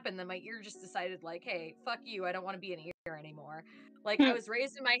it happened, then my ear just decided like, hey, fuck you. I don't want to be an ear anymore. Like I was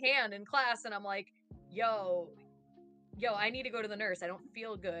raising my hand in class, and I'm like, yo, I need to go to the nurse. I don't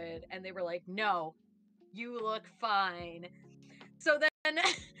feel good. And they were like, no, you look fine. So then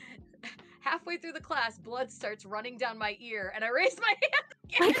halfway through the class, blood starts running down my ear, and I raise my hand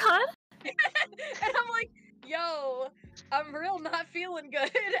again. My God. And I'm like, yo, I'm real not feeling good.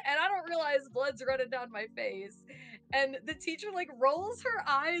 And I don't realize blood's running down my face. And the teacher like rolls her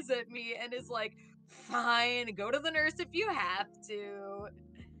eyes at me and is like, fine, go to the nurse if you have to.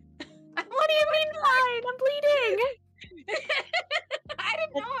 What do you mean fine? I'm bleeding. I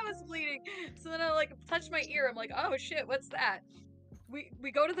didn't know I was bleeding. So then I like touched my ear. I'm like, oh shit, what's that?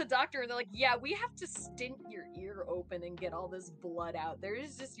 We go to the doctor and they're like, yeah, we have to stint your ear open and get all this blood out.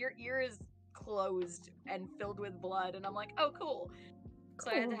 There's just, your ear is closed and filled with blood. And I'm like, oh, cool.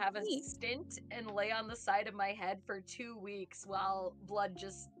 So I had to have a stint and lay on the side of my head for 2 weeks while blood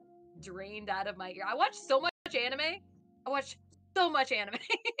just drained out of my ear. I watched so much anime.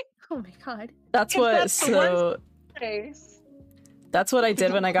 Oh my God. That's If what, that's the so, Face. that's what I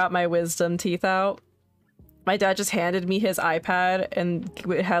did when I got my wisdom teeth out. My dad just handed me his iPad and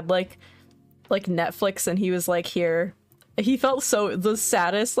it had like Netflix, and he was like, here. He felt so, the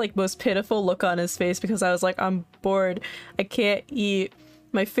saddest, like most pitiful look on his face because I was like, I'm bored. I can't eat.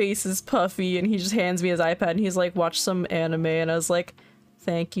 My face is puffy. And he just hands me his iPad and he's like, watch some anime. And I was like,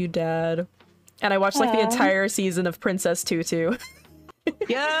 thank you, Dad. And I watched like the Aw. entire season of Princess Tutu.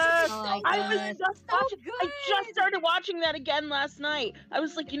 Yes, Oh my I was God. just So watching. I just good. started watching that again last night. I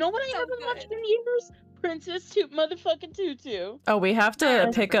was like, you know what I So haven't good. watched in years? Princess Motherfucking Tutu. Oh, we have to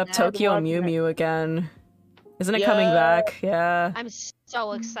Yes, pick up I've Tokyo watched Mew it. Mew again. Isn't it coming Yeah. back? Yeah. I'm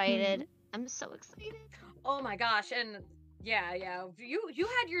so excited. I'm so excited. Oh my gosh, and yeah. You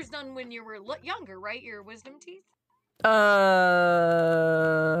had yours done when you were younger, right? Your wisdom teeth?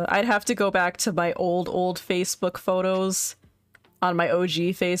 I'd have to go back to my old Facebook photos on my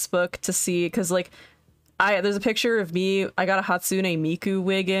OG Facebook to see, because like there's a picture of me, I got a Hatsune Miku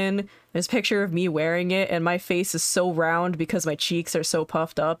wig in. There's a picture of me wearing it and my face is so round because my cheeks are so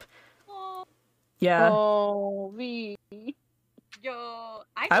puffed up. Oh, Yeah. Oh, V. yo,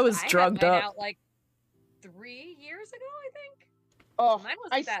 I was had drugged mine up. out like 3 years ago, I think. Oh, Mine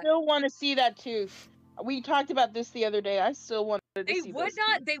wasn't I that. still want to see that tooth. We talked about this the other day. I still wanted to They see would those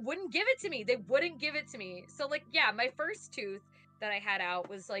not. teeth. They wouldn't give it to me. They wouldn't give it to me. So like, yeah, my first tooth that I had out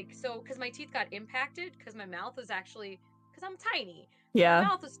was like, so because my teeth got impacted because my mouth was actually, because I'm tiny. So Yeah. my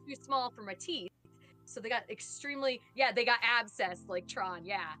mouth was too small for my teeth. So they got extremely, they got abscessed like Tron.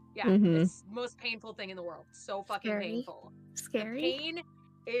 Yeah. Mhm. It's the most painful thing in the world. So fucking Scary. painful. Scary. The pain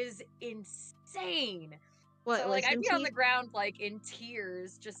is insane. What So like I'd wisdom be on the teeth? ground like in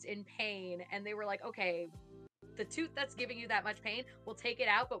tears, just in pain, and they were like, okay, the tooth that's giving you that much pain, we'll take it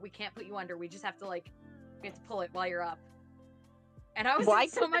out, but we can't put you under. We just have to we have to pull it while you're up. And I was Why in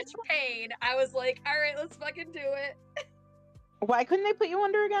so much pain. I was like, all right, let's fucking do it. Why couldn't they put you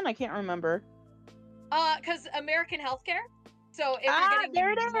under again? I can't remember. Because American healthcare. So if Ah, you're getting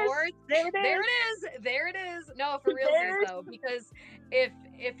there it is. more, There it there is. it is. No, for real There's- though, because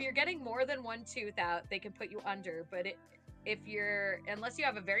if you're getting more than one tooth out, they can put you under. But unless you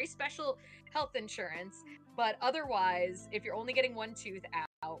have a very special health insurance, but otherwise, if you're only getting one tooth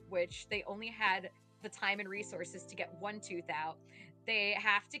out, which they only had the time and resources to get one tooth out, they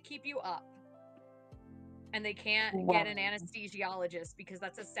have to keep you up. And they can't get an anesthesiologist because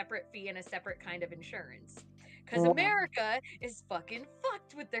that's a separate fee and a separate kind of insurance. Because Wow. America is fucking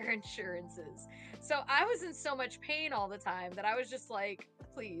fucked with their insurances. So I was in so much pain all the time that I was just like,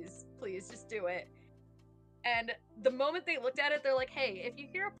 please, just do it. And the moment they looked at it, they're like, hey, if you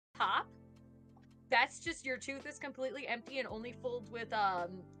hear a pop, that's just your tooth is completely empty and only filled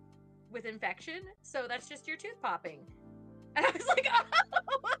with infection. So that's just your tooth popping. And I was like,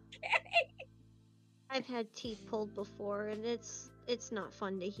 oh, okay. I've had teeth pulled before, and it's not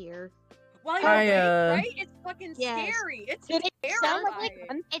fun to hear. Well, you're right? It's fucking Yes. scary. It's Did it sound like terrifying. a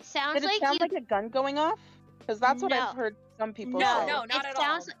gun? It sounds Did it like sound you. like a gun going off? Because that's what No. I've heard some people No, say. no, not it at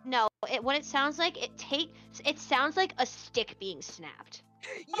sounds all. no. What it sounds like it sounds like a stick being snapped.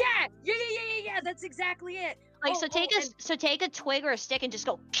 Yeah. That's exactly it. Like and, so take a twig or a stick and just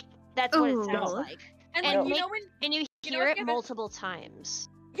go. That's what it Ooh. sounds like. and and like make- you know when And you You know hear if it you have a- multiple times.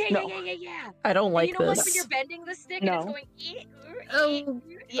 No. yeah. I don't And like you know like when this. you're bending the stick No. and it's going Oh,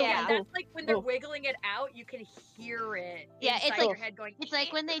 Yeah. that's like when they're Oh. wiggling it out, you can hear it Yeah, it's inside like- your head going It's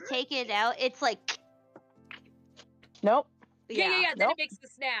like when they take it out, it's like Nope. yeah, then Nope. it makes the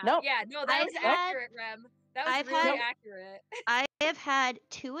snap. Nope. Yeah, no, that I've was had- accurate, Rem. That was I've really had- accurate. I have had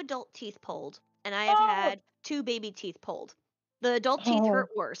 2 adult teeth pulled, and I have Oh. had 2 baby teeth pulled. The adult teeth Oh. hurt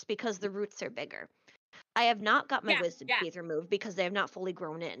worse because the roots are bigger. I have not got my Yeah, wisdom yeah. teeth removed because they have not fully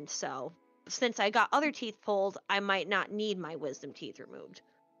grown in. So since I got other teeth pulled, I might not need my wisdom teeth removed.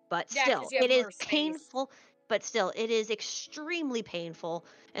 But Yeah, still, 'cause you have it is more space. painful. But still, it is extremely painful.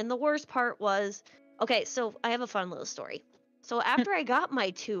 And the worst part was, okay, so I have a fun little story. So after I got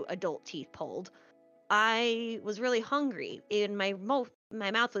my 2 adult teeth pulled, I was really hungry and my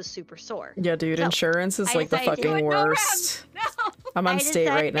mouth was super sore. Yeah, dude, So insurance is I like the decided to- Do fucking it, no, Rem! worst. No! I'm on I state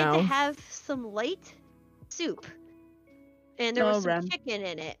right decided to now. have some light soup. And there was Oh, some Rem. chicken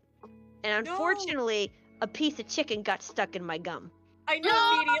in it. And No. unfortunately, a piece of chicken got stuck in my gum. I knew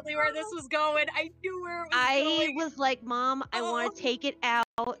immediately where this was going. I knew where it was I going. was like, Mom, I want Oh. to take it out.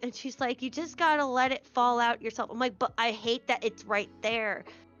 And she's like, you just got to let it fall out yourself. I'm like, but I hate that it's right there.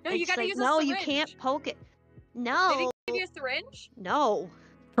 No, And you she's gotta like, use a no, syringe. you can't poke it. They No. didn't give you a syringe? No.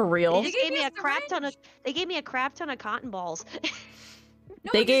 For They real? just gave gave me me a a crap ton of syringe. they gave me a crap ton of cotton balls. No,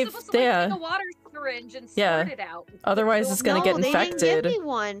 They you're gave- supposed to like yeah. take a water syringe and Yeah. squirt it out. Otherwise it's gonna No, get they didn't infected. give me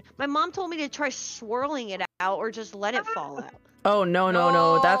one. My mom told me to try swirling it out or just let it fall out. Oh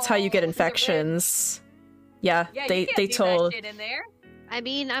no, that's how you get No, infections. Yeah, Yeah, they you can't they leave told that shit in there. I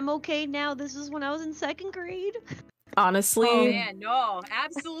mean, I'm okay now. This is when I was in 2nd grade. honestly, Oh man, no,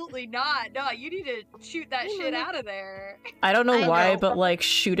 absolutely not. No, you need to shoot that Hey, shit Mama. out of there. I don't know I why, know. but like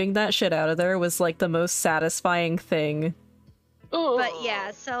shooting that shit out of there was like the most satisfying thing. But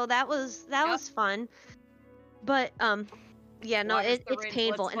yeah, so that was Yep. fun. But yeah, no, Water it's syringe,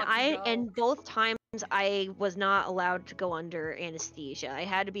 painful. let's And fucking go. and both times I was not allowed to go under anesthesia. I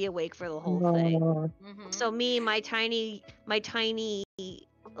had to be awake for the whole thing. Mhm. So me, my tiny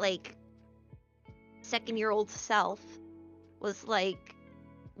like 2nd-year-old self was like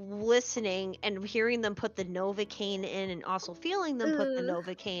listening and hearing them put the Novocaine in and also feeling them put the Ugh.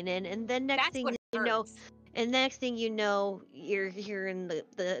 Novocaine in, and then next That's thing what you know, hurts. you're hearing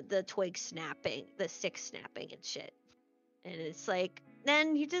the twig snapping, the stick snapping and shit. And it's like,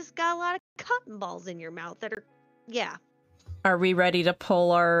 then you just got a lot of cotton balls in your mouth that are, yeah. Are we ready to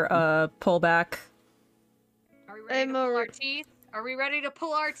pull our pull back? Are we ready to pull our teeth? Are we ready to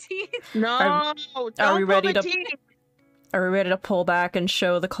pull our teeth? No, are don't we pull ready the to- teeth. Are we ready to pull back and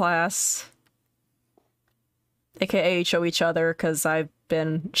show the class? AKA show each other, because I've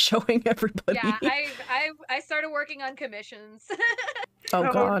been showing everybody. Yeah, I started working on commissions. Oh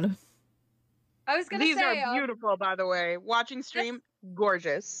Oh. god. I was gonna These say, are beautiful, by the way. Watching stream,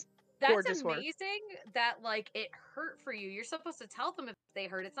 gorgeous. that's Gorgeous work. amazing that like it hurt for you. You're supposed to tell them if they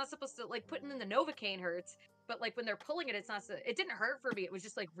hurt. It's not supposed to like putting in the Novocaine hurts, but like when they're pulling it, it's not. It didn't hurt for me. It was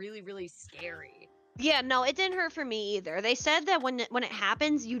just like really, really scary. Yeah, no, it didn't hurt for me either. They said that when it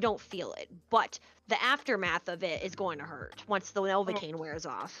happens, you don't feel it, but the aftermath of it is going to hurt once the Novocaine wears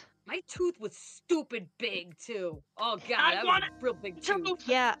off. My tooth was stupid big too. Oh god, I that was want a real big tooth.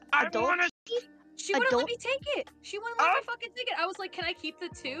 Yeah, I adult wanna- teeth? She wouldn't let adult- me take it. She wouldn't let me fucking take it. I was like, "Can I keep the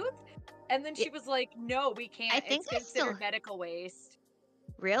tooth?" And then she was like, "No, we can't. I think it's I considered still- medical waste."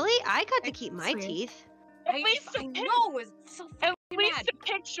 Really? I got to I- keep my Sweet. teeth. At least I a know, it's so At fucking least mad. a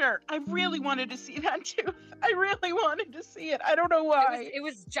picture. I really wanted to see that tooth. I really wanted to see it. I don't know why. It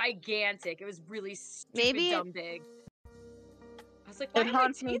was gigantic. It was really stupid, Maybe it- dumb big. I was like, "Why It are my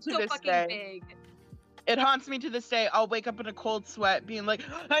haunts me teeth to so this fucking day. big?" It haunts me to this day. I'll wake up in a cold sweat, being like,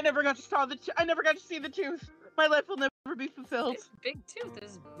 "I never got to I never got to see the tooth. My life will never be fulfilled." It's a big tooth.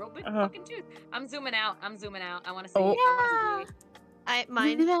 It's a real big Uh-huh. fucking tooth. I'm zooming out. I want to see. Oh. I want to see.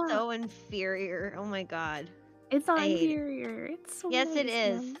 Mine's Yeah. so inferior. Oh my god. It's not I hate it. inferior. It's so Yes, it nice,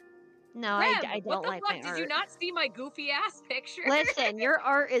 is. man. No, Rem, I what don't the like fuck? my Did art. you not see my goofy ass picture? Listen, your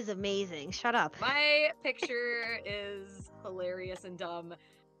art is amazing. Shut up. My picture is hilarious and dumb.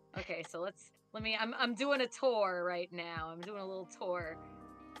 Okay, so let me. I'm doing a tour right now. I'm doing a little tour.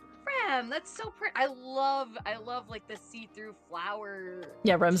 Rem, that's so pretty. I love like the see-through flower.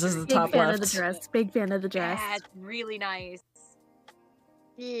 Yeah, Rems is the Big top fan left. of the dress. Big fan of the dress. Yeah, it's really nice.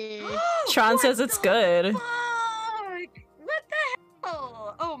 Eh. Sean What says it's the good. Fuck! What the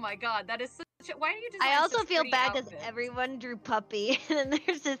hell? Oh my god, that is such a... Why do you design I also such feel pretty bad because outfits? everyone drew puppy, and then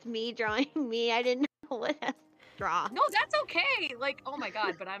there's just me drawing me. I didn't know what else to draw. No, that's okay. Like, oh my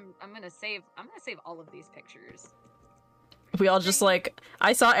god, but I'm gonna save all of these pictures. We all just like,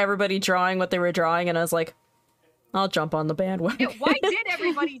 I saw everybody drawing what they were drawing, and I was like, I'll jump on the bandwagon. Yeah, why did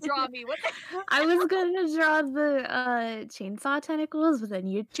everybody draw me? What the I was gonna draw the chainsaw tentacles, but then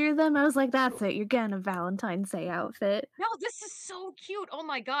you drew them. I was like, "That's it. You're getting a Valentine's Day outfit." No, this is so cute. Oh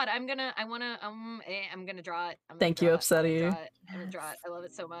my god, I'm gonna draw it. I'm gonna Thank you, draw it. Upsetty. I'm gonna draw it. I love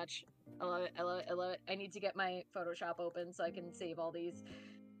it so much. I love it. I love it. I love it. I need to get my Photoshop open so I can save all these.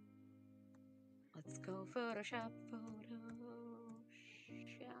 Let's go Photoshop.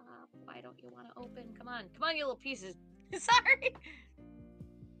 Why don't you want to open? Come on, you little pieces. Sorry.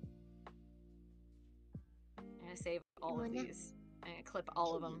 gonna save all of Luna. these. I'm gonna clip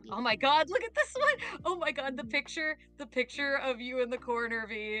all of them. Oh my god, look at this one! Oh my god, the picture of you in the corner,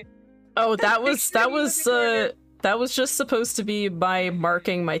 V. Oh, Picture of you in the corner. that was just supposed to be by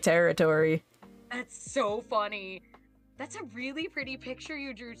marking my territory. That's so funny. That's a really pretty picture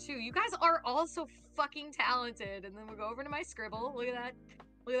you drew too. You guys are all so fucking talented. And then we'll go over to my scribble. Look at that.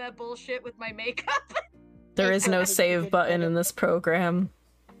 Look at that bullshit with my makeup. There It's is no okay, you save did button better. in this program.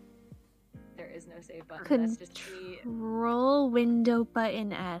 There is no save button. That's just me. Control window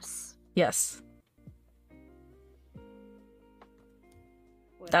button S. Yes.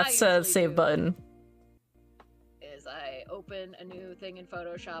 What That's I a usually save do button. is I open a new thing in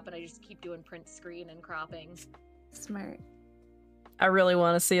Photoshop and I just keep doing print screen and cropping. Smart. I really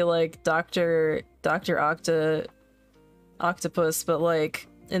want to see like Dr. Octopus, but like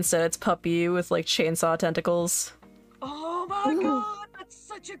instead it's Puppy with like chainsaw tentacles. Oh my Ooh. god, that's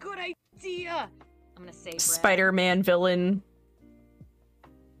such a good idea. I'm gonna save Brad. Spider-Man villain.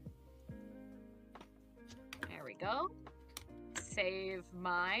 There we go. Save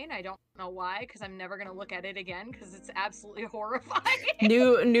mine. I don't know why, because I'm never gonna look at it again, because it's absolutely horrifying.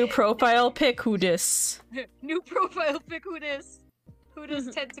 New profile pic, who dis? New profile pic, who dis? Who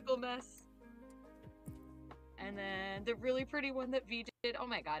dis tentacle mess? And then the really pretty one that V did. Oh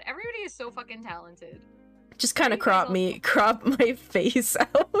my god, everybody is so fucking talented. Just kind of You guys crop my face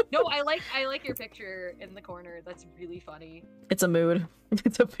out. No, I like your picture in the corner. That's really funny. It's a mood.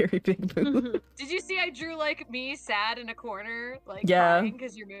 It's a very big mood. Did you see I drew like me sad in a corner, like Yeah. crying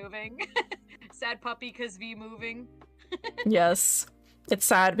because you're moving? Sad puppy because V moving. Yes. It's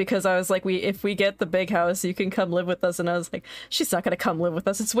sad because I was like, if we get the big house, you can come live with us. And I was like, she's not gonna come live with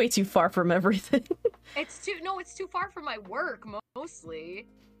us. It's way too far from everything. It's too far from my work mostly.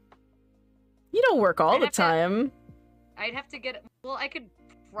 You don't work all I'd the have to- time. I'd have to get. Well, I could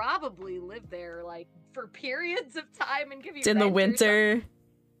probably live there like for periods of time and give you In the rent or winter. something.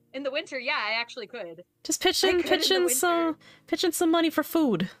 In the winter, yeah, I actually could. Just I could in the pitch in some money for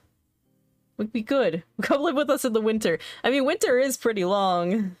food. Would be good. Come live with us in the winter. I mean, winter is pretty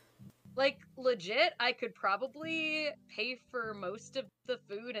long. Like legit, I could probably pay for most of the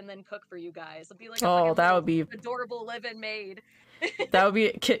food and then cook for you guys. It'd be like a Oh, fucking that would little be- adorable live-in maid. That would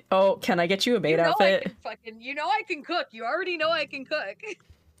be. Oh, can I get you a maid outfit? You know I can cook. You already know I can cook.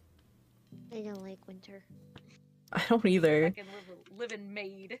 I don't like winter. I don't either. Fucking live-in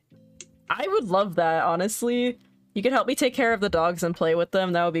maid. I would love that, honestly. You could help me take care of the dogs and play with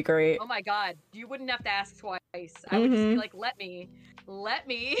them. That would be great. Oh my god, you wouldn't have to ask twice. I would just be Mhm. like, let me.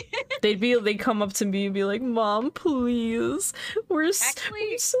 They'd come up to me and be like, "Mom, please, we're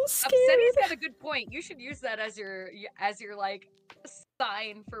Actually, so scared." Upsetty's got a good point. You should use that as your like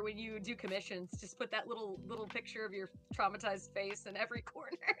sign for when you do commissions. Just put that little picture of your traumatized face in every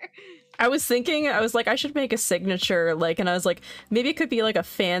corner. I was thinking, I was like, I should make a signature, like, and I was like, maybe it could be like a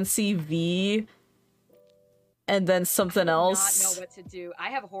fancy V, and then something else. Not know what to do. I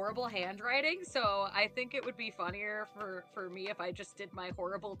have horrible handwriting, so I think it would be funnier for me if I just did my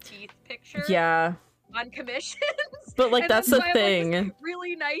horrible teeth picture. Yeah, On commissions. but like And that's then the so I have, like, thing. this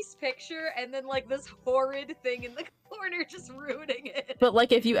really nice picture, and then like this horrid thing in the corner just ruining it. But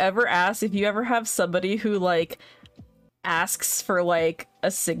like, if you ever have somebody who like asks for like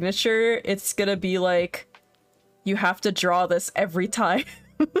a signature, it's gonna be like, you have to draw this every time.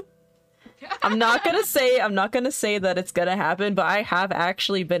 I'm not gonna say that it's gonna happen, but I have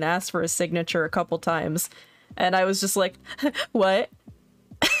actually been asked for a signature a couple times, and I was just like, what?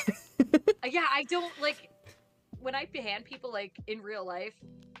 Yeah, I don't like when I hand people like in real life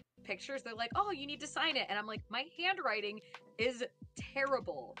pictures, they're like, oh, you need to sign it, and I'm like, my handwriting is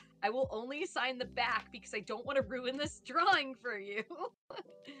terrible. I will only sign the back because I don't want to ruin this drawing for you.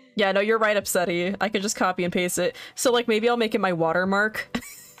 Yeah, no, you're right, Upsetty. I could just copy and paste it. So like, maybe I'll make it my watermark.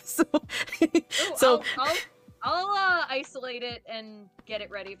 So, Ooh, I'll isolate it and get it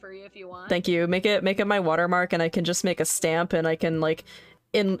ready for you if you want. thank you. Make it my watermark, and I can just make a stamp, and I can like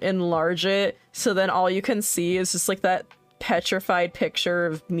enlarge it, so then all you can see is just like that petrified picture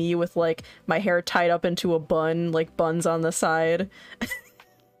of me with like my hair tied up into a bun, like buns on the side.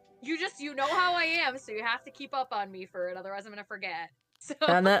 You know how I am, so you have to keep up on me for it, otherwise I'm gonna forget. So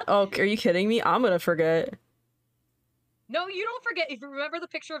And that, oh, are you kidding me? I'm gonna forget. no, you don't forget. If you remember the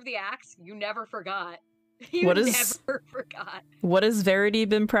picture of the axe, you never forgot. You What is- never forgot. What has Verity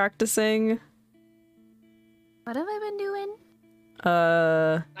been practicing? What have I been doing?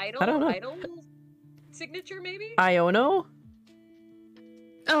 Idol, I don't know. idol signature maybe? Iono?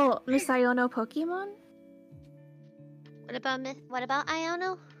 Oh, Miss Iono Pokemon? What about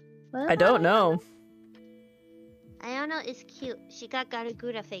Iono? What I don't about know. Iono is cute. She got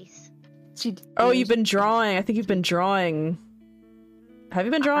Garagura face. She Oh, you've been drawing. I think you've been drawing. Have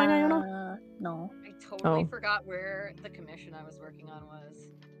you been drawing, Iona? No. I totally Oh. forgot where the commission I was working on was.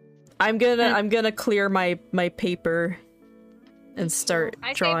 I'm gonna clear my paper and start I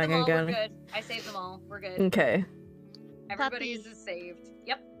saved drawing them all. again. We're good. I saved them all. We're good. Okay. Everybody's Puppy. is saved.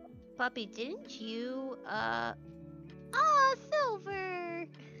 Yep. Puppy, didn't you, Silver!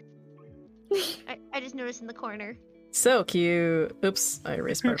 I just noticed in the corner. So cute. Oops, I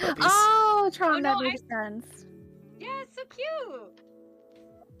erased part of puppies. Oh, Tron, Oh, no, that I- makes sense. Yeah, it's so cute.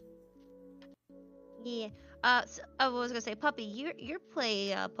 Yeah. So, I was gonna say, Puppy, you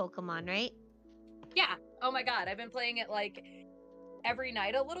play Pokemon, right? Yeah. Oh my god, I've been playing it like every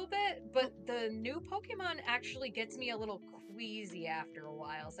night a little bit, but the new Pokemon actually gets me a little queasy after a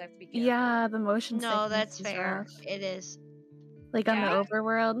while, so I have to be careful. Yeah, the motion No, sickness that's is fair. rough. It is. Like on Yeah. the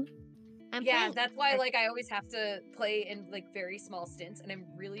overworld. I'm Yeah, playing. that's why like I always have to play in like very small stints, and I'm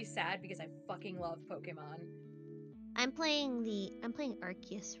really sad because I fucking love Pokemon. I'm playing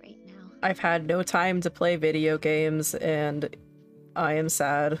Arceus right now. I've had no time to play video games, and I am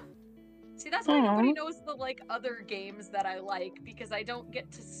sad. See, that's why nobody knows the like other games that I like because I don't get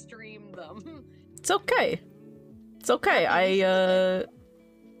to stream them. It's okay. It's okay. I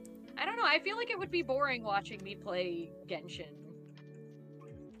don't know. I feel like it would be boring watching me play Genshin.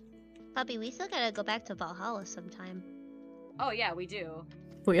 Puppy, we still gotta go back to Valhalla sometime. Oh yeah, we do.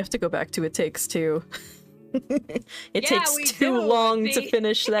 We have to go back to It Takes Two. It Yeah, takes we too do, long to see?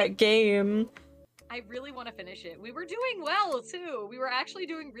 finish that game. I really want to finish it. We were doing well too. We were actually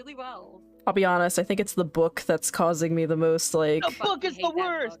doing really well. I'll be honest, I think it's the book that's causing me the most, like, The book is Hate the that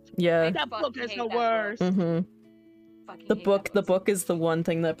worst. book. yeah. That fucking book is hate the that book. worst. Mm-hmm. Fucking The hate book, that is the one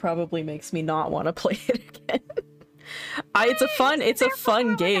thing that probably makes me not want to play it again. It's a Hey, fun, he's it's a there for, fun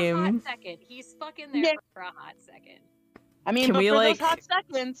like, a game. hot second. He's fucking there Yeah. for a hot second. I mean, Can but we, for like- those hot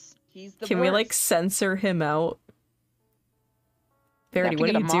seconds, he's the Can worst. we like censor him out? Verity, to what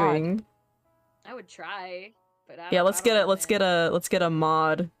are get you a mod. doing? I would try, but I Yeah, don't- let's I get don't a know, let's man. get a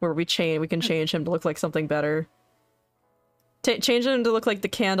mod where we can change him to look like something better. Change him to look like the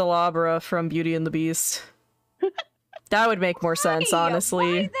candelabra from Beauty and the Beast. That would make more sense, Why?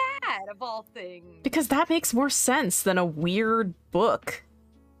 honestly. Why that of all things? Because that makes more sense than a weird book.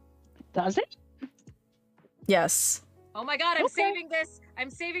 Does it? Yes. Oh my god, I'm Okay. saving this. I'm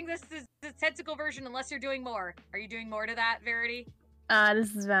saving this tentacle version unless you're doing more. Are you doing more to that, Verity?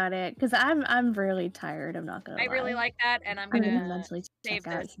 This is about it. Because I'm really tired, I'm not gonna lie. I really like that, and I'm I'm gonna gonna. mentally save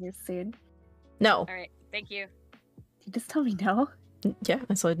check out this. here soon. No. Alright, thank you. You just tell me no. Yeah,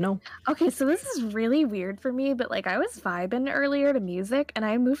 I said no. Okay, so this is really weird for me, but like I was vibing earlier to music and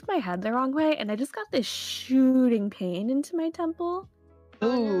I moved my head the wrong way and I just got this shooting pain into my temple. Oh,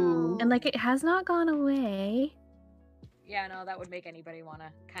 Ooh. And like it has not gone away. Yeah, no, that would make anybody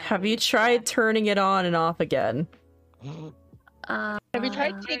wanna kind of. Have you tried turning it on and off again? Uh, Have you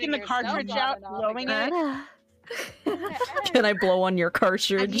tried Turning taking the yourself cartridge on out, and off blowing again. it? Can I blow on your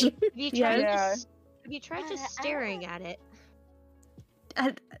cartridge? Have you tried Yeah. just have you tried just staring at it?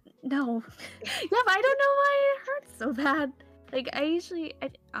 No. Yeah, but I don't know why it hurts so bad. Like I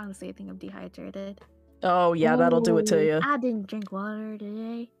honestly I think I'm dehydrated. Oh yeah, that'll do it to you. I didn't drink water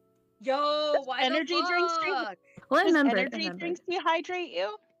today. Yo, why energy the drinks fuck? drink- Well, I Does remember. energy drinks dehydrate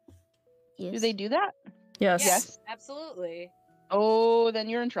you? Yes. Do they do that? Yes. Yes, absolutely. Oh, then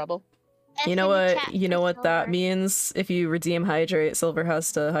you're in trouble. You F know in the what? chat You know for what that Silver. means? If you redeem hydrate, Silver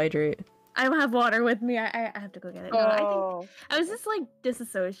has to hydrate. I don't have water with me. I have to go get it. No, I think Oh. I was just like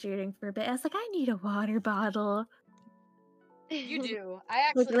disassociating for a bit. I was like, I need a water bottle. You do. I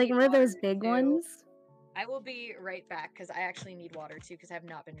actually Like need remember those water, big too. ones? I will be right back because I actually need water too because I have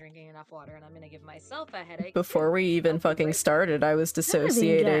not been drinking enough water and I'm gonna give myself a headache. Before we even I'll be fucking right back. started, I was I don't even get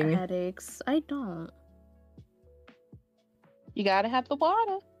dissociating. headaches. I don't. You gotta have the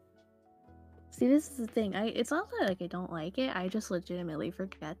water. See, this is the thing. It's not that like I don't like it. I just legitimately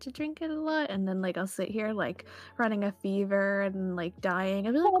forget to drink it a lot, and then like I'll sit here like running a fever and like dying.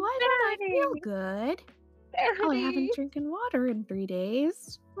 I'll be like, Oh, why don't I feel Verity. good? Oh, I haven't drinking water in 3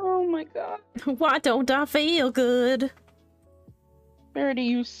 days. Oh my god. Why don't I feel good? Verity,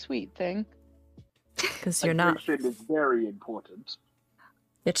 you sweet thing. Because you're not. Hydration is very important.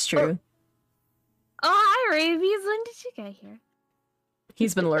 It's true. Oh, hi, Rabies. When did you get here?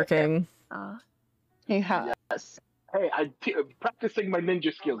 He's been lurking. Oh, Hey, hi. Yes. Hey, I'm practicing my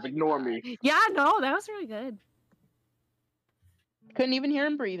ninja skills. Ignore me. yeah. No, that was really good. Couldn't even hear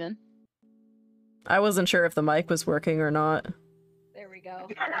him breathing. I wasn't sure if the mic was working or not. There we go.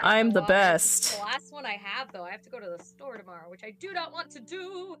 I'm the Water. best. The last one I have though, I have to go to the store tomorrow, which I do not want to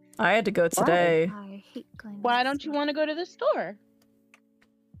do. I had to go today. I hate Glen. Why don't you want to go to the store?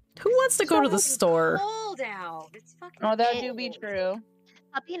 Who wants to go to the store? Cold out. It's fucking Oh, that cold. do be true.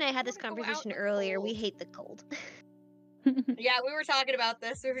 Puppy and I had this I wanna go out conversation in the earlier. We cold. hate the cold. Yeah, we were talking about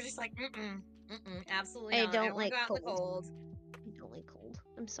this. We were just like, absolutely I not. I don't don't want like to go out in the cold. cold. I don't like cold.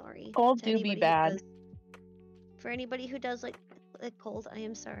 I'm sorry. Cold to do be anybody who bad. does. For anybody who does like cold, I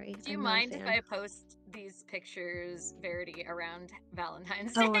am sorry. Do you I'm not a mind if fan. I post these pictures, Verity, around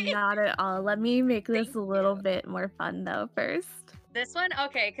Valentine's Oh, Day? not at all. Let me make this Thank a little you. bit more fun though first. This one?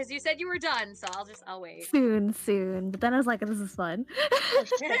 Okay, because you said you were done, so I'll wait. Soon. But then I was like, this is fun. Oh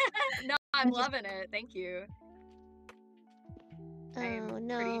shit. No, I'm loving it. Thank you. I am Oh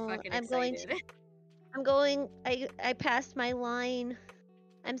pretty no. fucking I'm excited. going. I passed my line.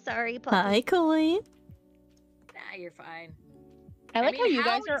 I'm sorry, puppy. Hi, Colleen. Nah, you're fine. I like how you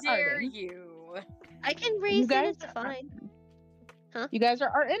guys are dare arting. you? I can You race it. guys It's are fine. arting. You guys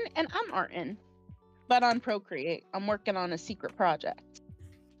are arting, and I'm arting. But on Procreate, I'm working on a secret project.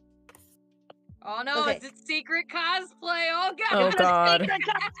 Oh no, Okay. is it secret cosplay? Oh god! Oh god. Secret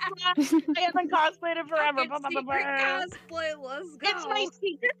cosplay! I haven't cosplayed in forever. Fucking secret cosplay, let's go! It's my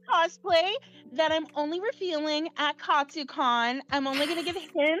secret cosplay that I'm only revealing at KatsuCon. I'm only gonna give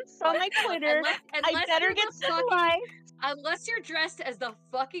hints on my Twitter. I better you're get the some fucking- likes. Unless you're dressed as the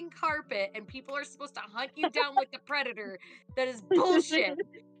fucking carpet and people are supposed to hunt you down like the predator, that is bullshit.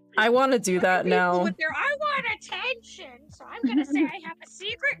 I want to do that People now. with their, I want attention, so I'm gonna say I have a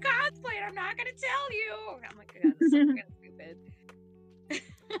secret cosplay and I'm not gonna tell you. I'm like, God, this is so fucking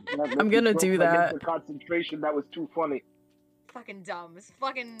stupid. I'm gonna do that. The concentration that was too funny. Fucking dumb. It's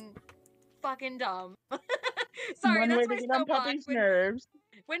fucking dumb. Sorry, One that's way my to get on soapbox. Puppy's nerves.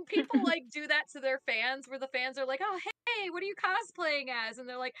 When people like do that to their fans, where the fans are like, "Oh, hey, what are you cosplaying as?" and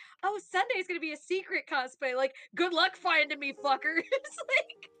they're like, "Oh, Sunday's gonna be a secret cosplay." Like, good luck finding me, fucker. It's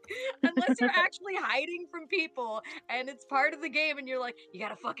like, unless you're actually hiding from people and it's part of the game, and you're like, "You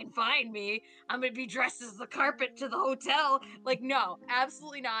gotta fucking find me. I'm gonna be dressed as the carpet to the hotel." Like, no,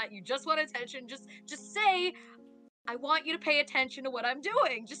 absolutely not. You just want attention. Just say, "I want you to pay attention to what I'm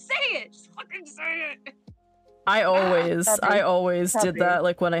doing." Just say it. Just fucking say it. I always did Puppy. that,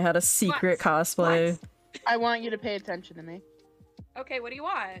 like when I had a secret cosplay. What? I want you to pay attention to me. Okay, what do you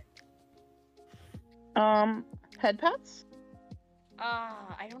want? Head pats?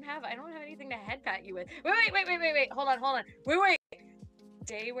 I don't have anything to head pat you with. Wait. Hold on. Wait.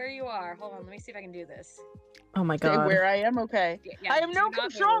 Stay where you are. Hold on, let me see if I can do this. Oh my Stay god. where I am, okay. Yeah, I have no do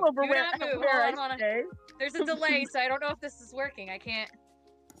not control move. over Do where not move. I Hold on. stay. There's a delay, so I don't know if this is working. I can't.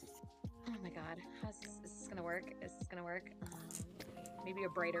 Oh my god. Is this gonna work? Is this gonna work? Maybe a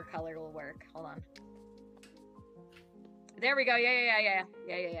brighter color will work. Hold on. There we go.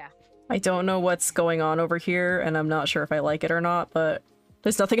 Yeah. I don't know what's going on over here, and I'm not sure if I like it or not, but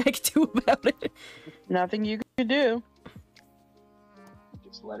there's nothing I can do about it. Nothing you can do.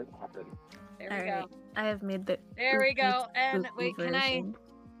 Just let it happen. There we go. I have made the. There we go. And oof, wait, can version.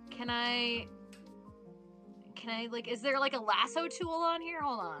 I like, is there like a lasso tool on here?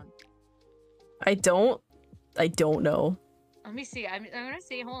 Hold on. I don't know. Let me see. I'm gonna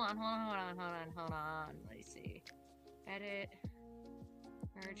see. Hold on. Let me see. Edit.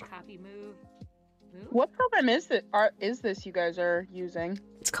 Merge. Copy. Move. What program is this you guys are using?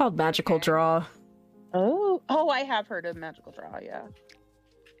 It's called Magical Okay. Draw. Oh, I have heard of Magical Draw, yeah.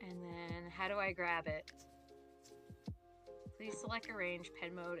 And then how do I grab it? Please select a range.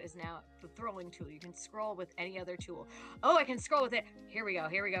 Pen mode is now the throwing tool. You can scroll with any other tool. Oh, I can scroll with it. Here we go.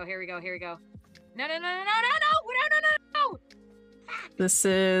 No. This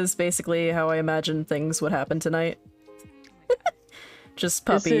is basically how I imagine things would happen tonight. Oh my god. Just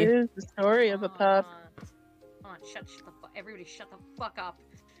puppy. This is the story of a pup. Hold on. Shut the fuck. Everybody shut the fuck up.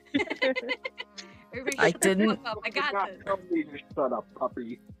 I Shut the didn't- fuck up. I got Not this. tell me to shut up,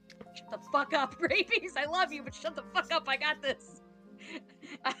 puppy. Shut the fuck up, Rabies. I love you, but shut the fuck up. I got this.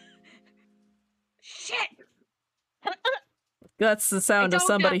 Shit. That's the sound of don't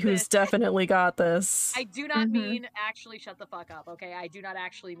somebody got who's this. definitely got this. I do not Mhm. mean actually shut the fuck up, okay? I do not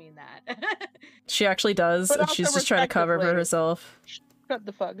actually mean that. She actually does, But and she's also just trying to cover for respectively. herself. Shut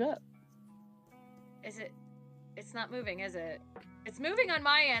the fuck up. Is it? It's not moving, is it? It's moving on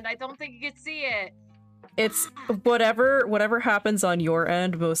my end. I don't think you can see it. It's whatever happens on your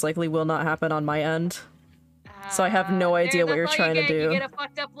end most likely will not happen on my end. So I have no idea what you're that's all trying to get. do. You get a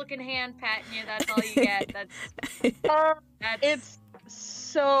fucked up looking hand patting you. That's all you get. That's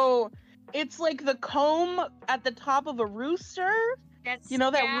It's like the comb at the top of a rooster. that's You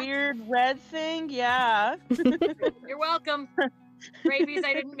know that yeah. weird red thing? Yeah. You're welcome. Rabies,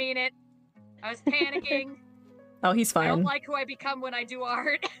 I didn't mean it. I was panicking. Oh, he's I don't fine. like who I become when I do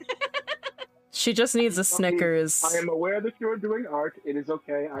art. She just needs a Snickers. I am aware that you're doing art. It is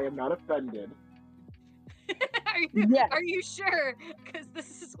okay. I am not offended. Are you sure? Because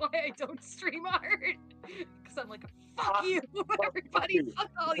this is why I don't stream art. Because I'm like, fuck you, everybody, fuck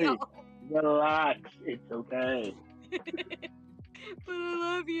all y'all. Relax. It's okay. But I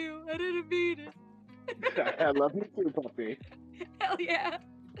love you. I didn't mean it. I love you too, puppy. Hell yeah.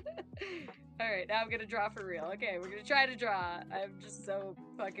 Alright, now I'm gonna draw for real. Okay, we're gonna try to draw. I'm just so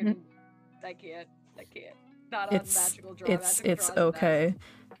fucking... I can't. Not on magical draw. It's okay.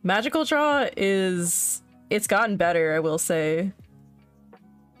 Magical draw is... It's gotten better, I will say.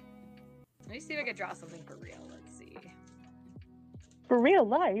 Let me see if I can draw something for real. Let's see. For real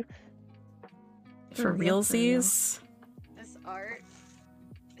life. For realsies? This art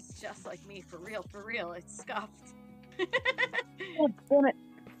is just like me. For real. It's scuffed. Oh, damn it.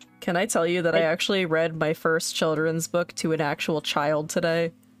 Can I tell you that I actually read my first children's book to an actual child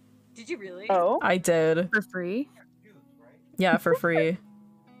today? Did you really? Oh? I did. For free? Yeah, for free.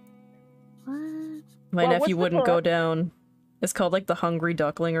 What? My Well, nephew what's the wouldn't go book? down. It's called like The Hungry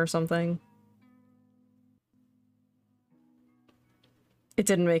Duckling or something. It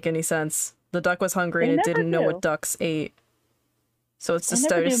didn't make any sense. The duck was hungry and it They never didn't know do. what ducks ate. So it's It just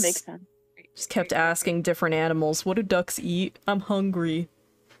never I do just, make sense. just kept asking different animals, what do ducks eat? I'm hungry.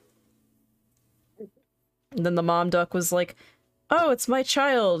 And then the mom duck was like, oh, it's my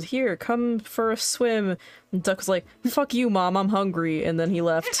child. Here, come for a swim. And duck was like, fuck you, mom, I'm hungry. And then he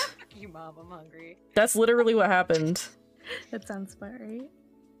left. Fuck you, mom. I'm hungry. That's literally what happened. That sounds about right.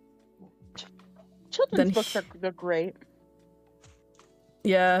 Children's Then books are great.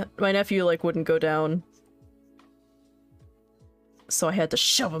 Yeah, my nephew like wouldn't go down. So I had to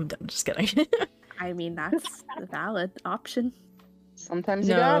shove him down. Just kidding. I mean, that's a valid option. Sometimes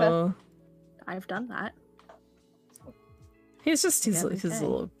you gotta. No. I've done that. He's Every he's a day.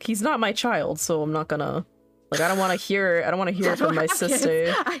 little, he's not my child, so I'm not gonna like I don't want to hear it from my I don't have kids.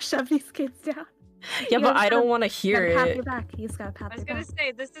 sister. I shove these kids down. Yeah, You but gotta I don't pat- want to hear gotta pat it. your back. You just gotta pat I was their gonna back.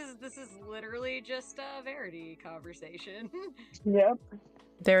 say this is literally just a Verity conversation. Yep.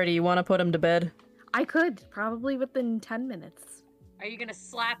 Verity, you want to put him to bed? I could, probably within 10 minutes. Are you gonna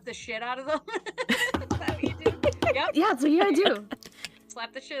slap the shit out of them? Is that what you do? Yep. Yeah, that's what you gotta do.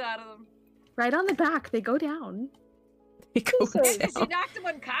 Slap the shit out of them. Right on the back, they go down. He goes So- Because you down. knocked him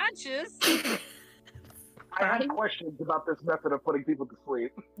unconscious. I have Fine. questions about this method of putting people to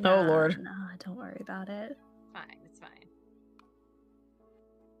sleep. Oh, Lord. No, don't worry about it. Fine, it's fine.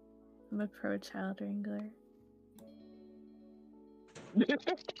 I'm a pro child wrangler.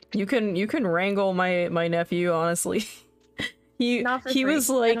 You can wrangle my nephew, honestly. Not for he free. was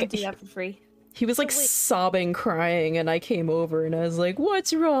I like don't do that for free. he was like So wait- sobbing, crying, and I came over and I was like,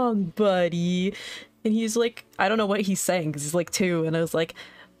 "What's wrong, buddy?" And he's like, I don't know what he's saying because he's like 2, and I was like,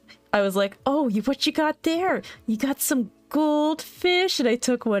 "Oh, what you got there? You got some goldfish?" And I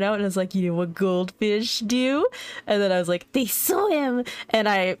took one out and I was like, "You know what goldfish do?" And then I was like, "They swim," and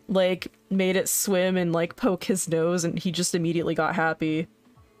I like made it swim and like poke his nose, and he just immediately got happy.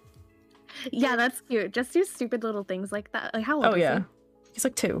 Yeah, that's cute. Just do stupid little things like that. Like, how old Oh is yeah, he? he's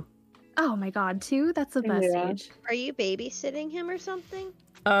like 2. Oh my god, 2? That's the best Yeah. age. Are you babysitting him or something?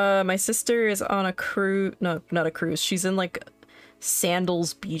 My sister is on a cruise. No, not a cruise. She's in like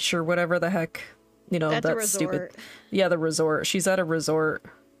Sandals Beach or whatever the heck. You know, That's a that's stupid. resort. Yeah, the resort. She's at a resort.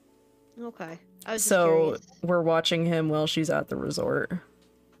 Okay. I was just So curious. we're watching him while she's at the resort.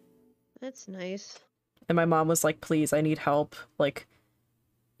 That's nice. And my mom was like, "Please, I need help. Like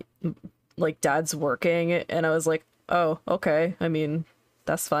dad's working." And I was like, "Oh, okay. I mean,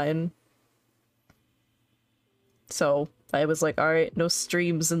 that's fine." So I was like, "All right, no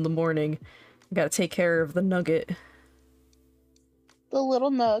streams in the morning. I gotta take care of the nugget." The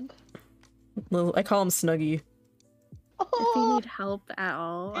little nug. I call him Snuggy. If you Oh, need help at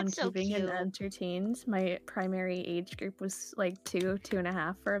all on That's so keeping him cute. entertained, my primary age group was like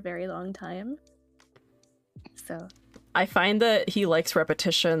 2.5 for a very long time. So I find that he likes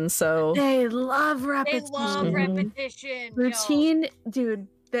repetition, so they love They repetition. love Mhm. repetition. yo. Routine, dude.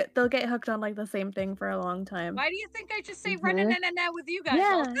 They'll get hooked on like the same thing for a long time. Why do you think I just say Mhm. run na with you guys all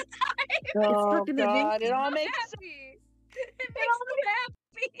Yeah. the time? oh fucking God, it I'm all makes happy. It makes them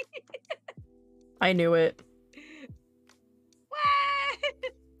happy. I knew it. What?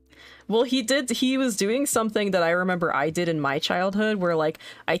 Well, he was doing something that I remember I did in my childhood where like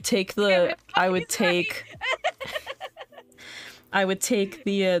I would take I would take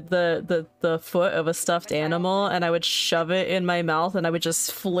the foot of a stuffed animal and I would shove it in my mouth and I would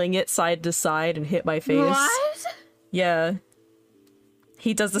just fling it side to side and hit my face. What? Yeah.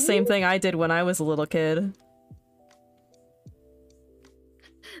 He does the same thing I did when I was a little kid.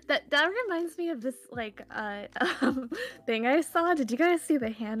 That That reminds me of this like thing I saw. Did you guys see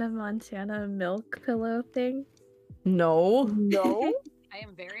the Hannah Montana milk pillow thing? No. No. I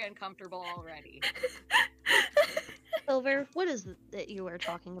am very uncomfortable already. Silver, what is it that you are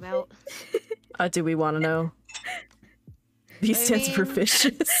talking about? Do we want to know? B I stands for mean-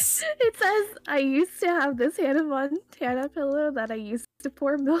 vicious. It says I used to have this Hannah Montana pillow that I used to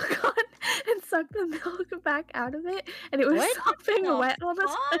pour milk on and suck the milk back out of it, and it was What? sopping The wet all the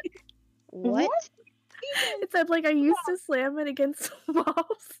fuck? time. What? It said like I used to slam it against walls,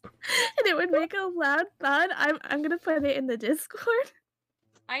 and it would make a loud thud. I'm gonna put it in the Discord.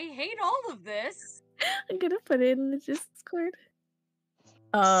 I hate all of this. I'm gonna put it in the Discord.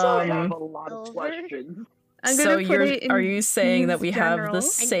 I have Um, a lot of Silver? questions. I'm so gonna put you're it in are you saying that Teams we have General. the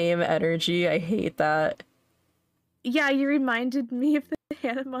same energy? I hate that. Yeah, you reminded me of the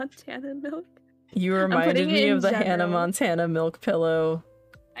Hannah Montana milk. You putting reminded it me in of the Hannah general. Montana milk pillow.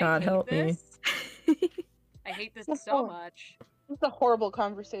 God I hate help me. this. I hate this so much. It's a horrible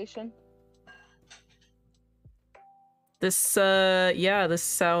conversation. This yeah, this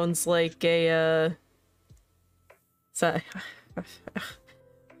sounds like a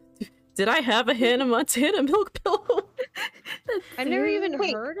Did I have a Hannah Montana milk pillow? I never even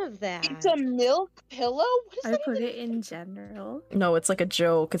Wait, heard of that. It's a milk pillow? What does I that put even it in general. No, it's like a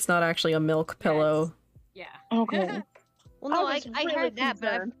joke. It's not actually a milk pillow. Yeah. Okay. Well, no, I I was really heard that, but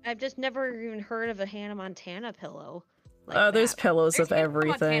concerned. I've just never even heard of a Hannah Montana pillow. Like There's that. pillows There's of Hannah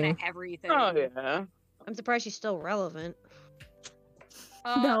Montana everything. everything. Oh yeah. I'm surprised she's still relevant.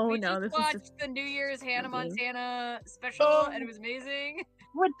 No, we no, just this is watched just the New Year's Hannah amazing. Montana special, Oh. and it was amazing.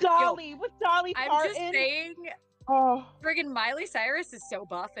 With Dolly I'm Parton. just saying, Oh, friggin' Miley Cyrus is so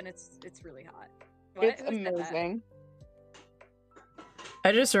buff, and it's really hot. What? it's Who said that? amazing.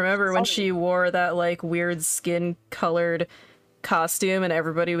 I just remember when Oh. she wore that like weird skin colored costume and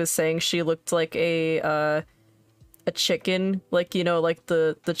everybody was saying she looked like a chicken, like you know, like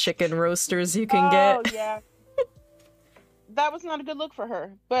the chicken roasters you can Oh get. yeah. That was not a good look for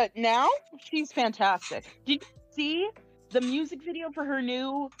her. But now she's fantastic. Did you see the music video for her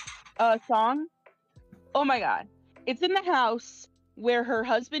new song? Oh my god. It's in the house where her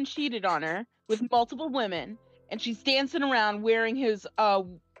husband cheated on her with multiple women, and she's dancing around wearing his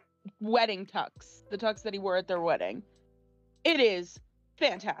wedding tux, the tux that he wore at their wedding. It is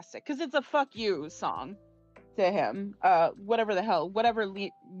fantastic because it's a fuck you song to him. Whatever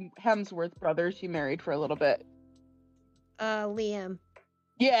Hemsworth brothers he married for a little bit. Liam.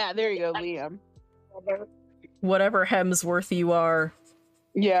 Yeah, there you go, Liam. Whatever Hemsworth you are.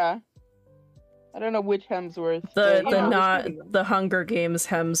 Yeah. I don't know which Hemsworth. The but, you know. not the Hunger Games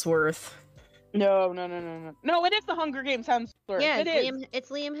Hemsworth. No. No, it is the Hunger Games Hemsworth. Yeah, it is. It's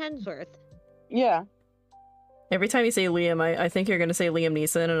Liam Hemsworth. Yeah. Every time you say Liam, I think you're gonna say Liam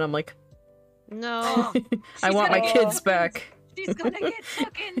Neeson, and I'm like, No. I She's want my gonna kids get back. She's gonna get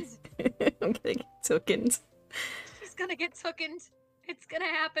tookens. I'm gonna get tookens. She's gonna get tookened. It's gonna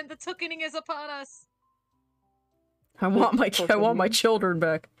happen. The tookening is upon us. I want my children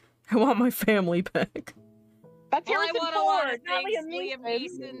back. I want my family back. That's Well, I Harrison want a lot Ford, of not things, Liam Liam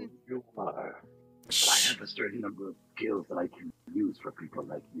Neeson. Neeson. You are. But I have a certain number of skills that I can use for people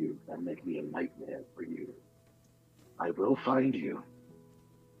like you that make me a nightmare for you. I will find you,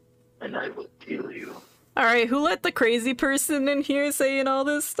 and I will kill you. Alright, who let the crazy person in here saying all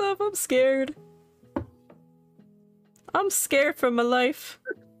this stuff? I'm scared. I'm scared for my life.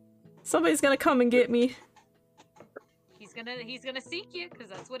 Somebody's gonna come and get me. He's gonna seek you, because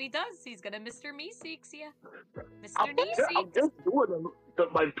that's what he does. He's gonna Mr. Me seeks you. I'm Mr. Me just doing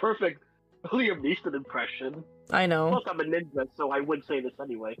my perfect Liam Neeson impression. I know. Plus, I'm a ninja, so I would say this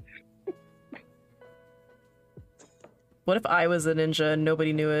anyway. What if I was a ninja and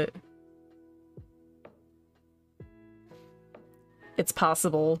nobody knew it? It's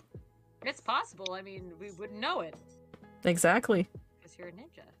possible. It's possible. I mean, we wouldn't know it, Exactly. because you're a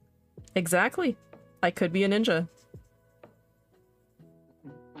ninja. Exactly. I could be a ninja.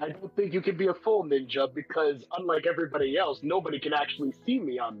 I don't think you can be a full ninja because, unlike everybody else, nobody can actually see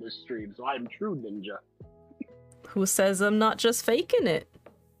me on this stream, so I'm true ninja. Who says I'm not just faking it?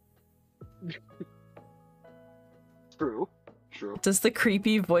 True. True. Does the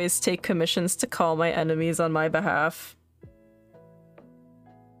creepy voice take commissions to call my enemies on my behalf?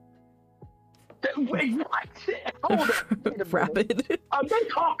 Wait, what? Hold on. Wait a minute. Rapid. Are they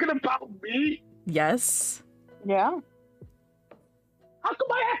talking about me? Yes. Yeah. How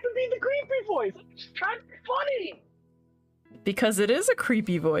come I have to be the creepy voice? I'm just trying to be funny. Because it is a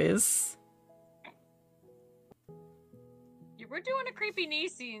creepy voice. We're doing a creepy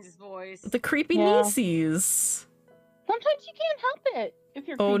Neeson's voice. The creepy Yeah. nieces. Sometimes you can't help it. If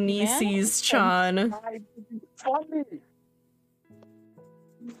you're Oh, creepy, man. Nisi's-chan. Funny.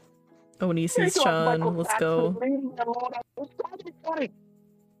 Oh, Nisi's-chan. Let's go.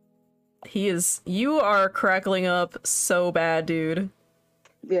 You are crackling up so bad, dude.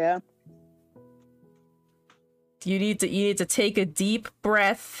 Yeah. You need to take a deep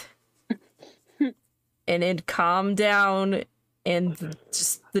breath and then calm down, and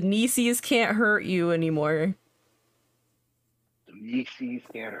just the Nisis can't hurt you anymore. The Yeezys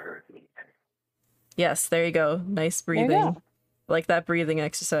can't hurt me. Yes, there you go. Nice There you breathing. go. Like that breathing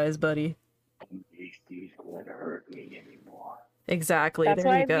exercise, buddy. The Yeezys can't hurt me anymore. Exactly. That's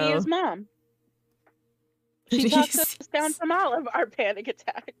there why you go. Via's mom. She talks us down from all of our panic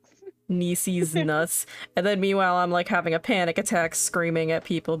attacks. Nisi's nuts. And then meanwhile, I'm like having a panic attack screaming at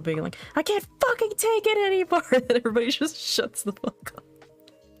people, being like, I can't fucking take it anymore! And everybody just shuts the fuck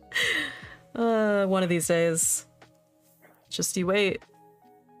up. One of these days. Just you wait.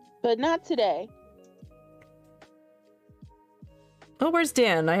 But not today. Oh, where's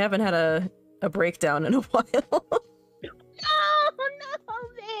Dan? I haven't had a breakdown in a while. No,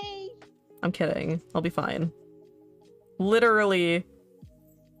 babe. I'm kidding. I'll be fine. Literally,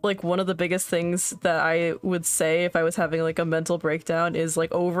 like, one of the biggest things that I would say if I was having, like, a mental breakdown is,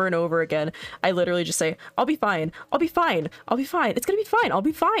 like, over and over again, I literally just say, I'll be fine. I'll be fine. I'll be fine. It's gonna be fine. I'll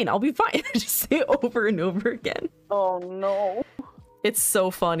be fine. I'll be fine. I just say it over and over again. Oh, no. It's so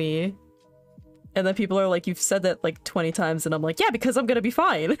funny. And then people are like, you've said that, like, 20 times, and I'm like, yeah, because I'm gonna be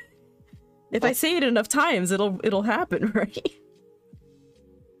fine. If I say it enough times, it'll happen, right?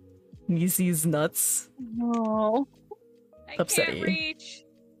 Nisi's nuts. No. I Upsetting. can't reach.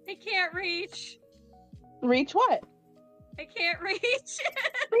 I can't reach. Reach what? I can't reach.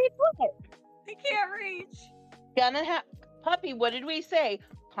 Reach what? I can't reach. Gonna have puppy. What did we say?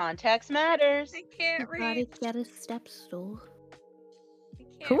 Context matters. I can't Gotta reach. get a step stool. I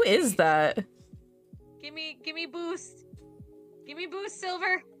can't Who is reach. that? Give me boost. Give me boost,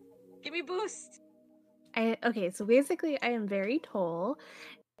 Silver. Give me boost. Okay, so basically I am very tall,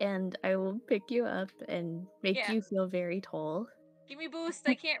 and I will pick you up and make Yeah. you feel very tall. Give me boost.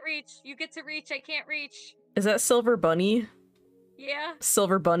 I can't reach. You get to reach. I can't reach. Is that Silver Bunny? Yeah.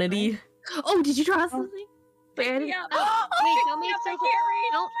 Silver Bunnity? Oh, did you draw something? Wait, I Pick me didn't- up. Oh, wait, Pick don't me make up. I Silver. can't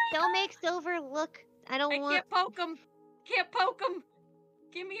reach. Don't make Silver look. I don't I want. can't poke him. Can't poke him.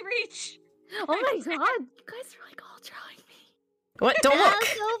 Give me reach. Oh my god, you guys are like all drawing me. What? Don't Ah, look!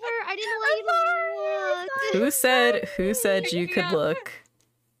 Silver, I didn't want you to look. Who said Pick you me could up. look?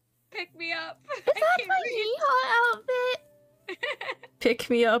 Pick me up. Is that I can't my reach. yeehaw outfit? Pick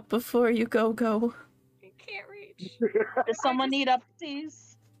me up before you go. I can't reach. Does someone need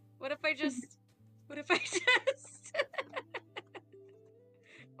upsies? What if I just? What if I just?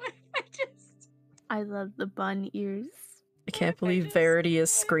 What if I just? I love the bun ears. I can't if I believe just- Verity is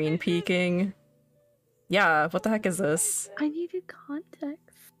what if I screen just- peeking. Yeah, what the heck is this? I needed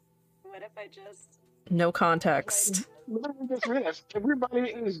context. What if I just? No context. Let me just realize,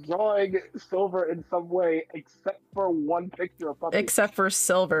 everybody is drawing Silver in some way except for one picture of Puppy. Except for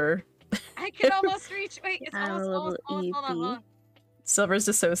Silver. I can almost reach. Wait, it's I'm a almost. Hold on, hold little on. Silver's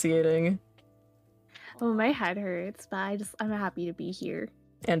dissociating Oh, my head hurts, but I'm happy to be here.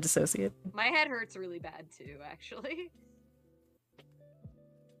 and dissociate. My head hurts really bad too, actually.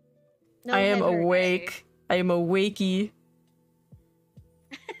 No I am head hurt. awake. I am awakey.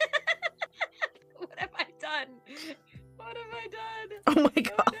 What have I done? What have I done? Oh my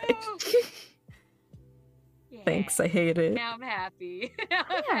Oh, god. no. Yeah. Thanks, I hate it. Now I'm happy. Now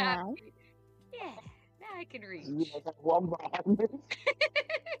I'm Yeah. happy. Yeah. Now I can reach. One behind me.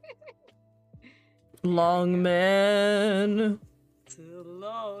 Long man. It's a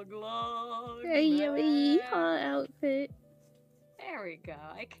long, long. I have a man. yeehaw outfit. There we go.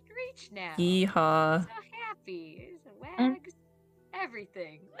 I can reach now. Yeehaw. So happy. There's the wags.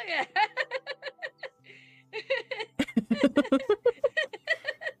 Everything. Look at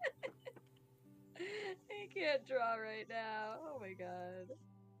I can't draw right now. Oh my god.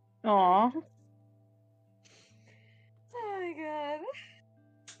 Aw. Oh my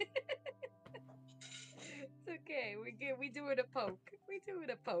god. It's okay. We do it a poke. We do it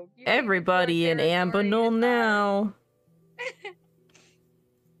a poke. You can't Everybody in explore territory, Ambinol it's now.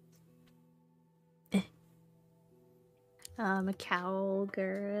 I'm a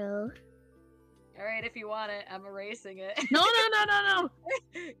cowgirl. Alright, if you want it, I'm erasing it. No, no, no, no, no.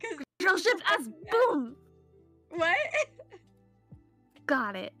 'Cause- Control Shift S. Boom. What?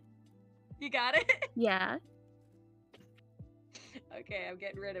 Got it. You got it? Yeah. Okay, I'm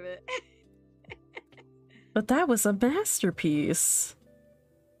getting rid of it. But that was a masterpiece.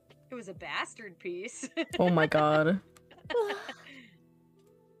 It was a bastard piece. Oh my god.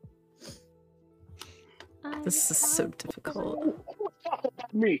 This is so difficult. Talk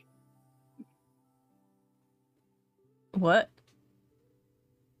about me. What?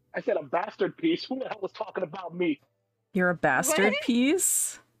 I said a bastard piece. Who the hell was talking about me? You're a bastard What?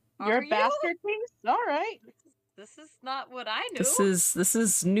 piece? You're Are a you? bastard piece? All right. This is not what I knew. This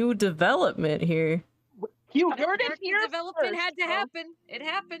is new development here. You heard it Character here development first, had to folks. happen. It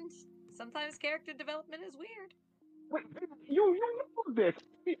happened. Sometimes character development is weird. Wait, you know this.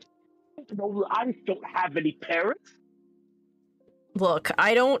 No, I don't have any parents. Look,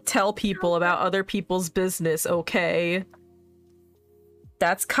 I don't tell people about other people's business, okay?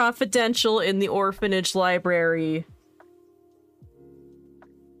 That's confidential in the orphanage library.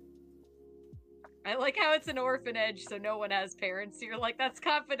 I like how it's an orphanage, so no one has parents. You're like, that's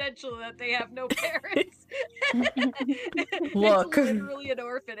confidential that they have no parents. Look. It's literally an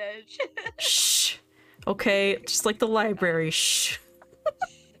orphanage. Shh. Okay, just like the library, shh.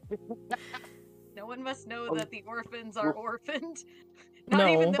 No one must know that the orphans are orphaned. No. Not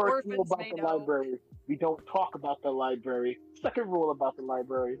even the First rule orphans about may the know. library: we don't talk about the library. Second rule about the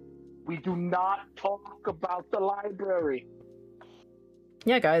library: we do not talk about the library.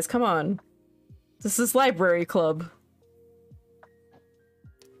 Yeah, guys, come on. This is library club.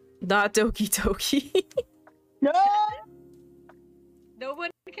 Not Doki Doki. No. No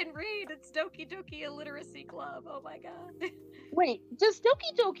one can read. It's Doki Doki Illiteracy Club. Oh my god. Wait, does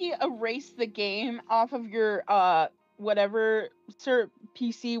Doki Doki erase the game off of your whatever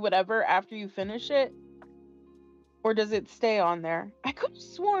PC whatever after you finish it? Or does it stay on there? I could have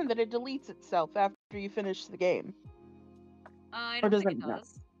sworn that it deletes itself after you finish the game. I Or don't does think it it not?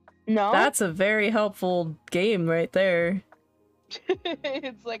 does. No? That's a very helpful game right there.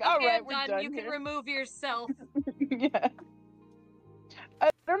 It's like, Okay, alright, I'm we're done. done You can here. remove yourself. Yeah. I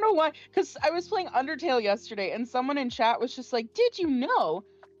don't know why, because I was playing Undertale yesterday, and someone in chat was just like, did you know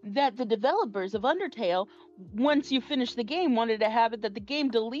that the developers of Undertale, once you finish the game, wanted to have it that the game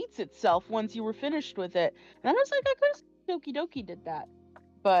deletes itself once you were finished with it? And I was like, I could have Doki Doki did that.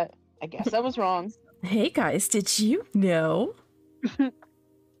 But I guess I was wrong. Hey guys, did you know?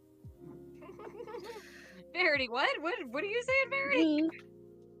 Verity, what? What are you saying, Verity?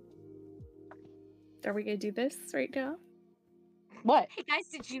 Are we gonna do this right now? What? Hey guys,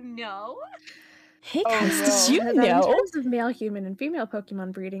 did you know? Hey Oh, guys, no. did you That in know? terms of male human and female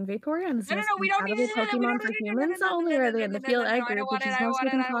Pokemon breeding, Vaporeon is No, most we don't need compatible to. We Pokemon don't for need to. humans. Not only are they in the field egg I don't group, want which it. is I don't most want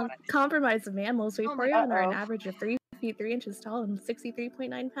it. I within don't want it. compromise of mammals, Oh my Vaporeon are an Uh-oh. average of 3 feet 3 inches tall and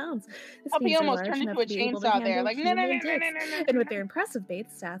 63.9 pounds. This Puppy means they're almost large turned enough into a to be able to chainsaw there. handle Like, no, no, no, human no, no, dicks. no, no. And with their impressive base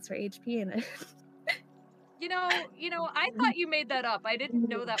stats for HP and You know, I thought you made that up. I didn't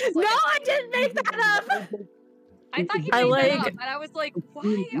know that was No, like I didn't make that up! I thought you I made that like- up, and I was like,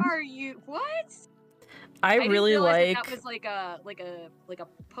 why are you what? I didn't really realize like. that was like a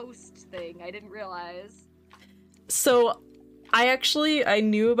post thing. I didn't realize. So, I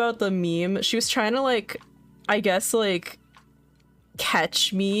knew about the meme. She was trying to like, I guess like,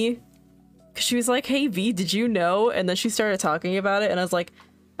 catch me. 'Cause she was like, "Hey V, did you know?" And then she started talking about it, and I was like,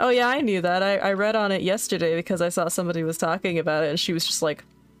 "Oh yeah, I knew that. I read on it yesterday because I saw somebody was talking about it." And she was just like,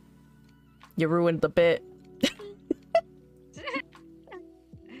 "You ruined the bit."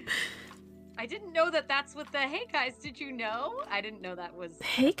 I didn't know that that's what the hey guys, did you know? I didn't know that was.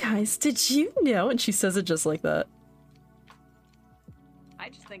 Hey guys, did you know? And she says it just like that. I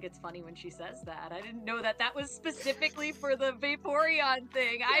just think it's funny when she says that. I didn't know that that was specifically for the Vaporeon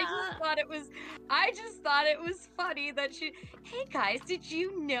thing. I just thought it was funny that she. Hey guys, did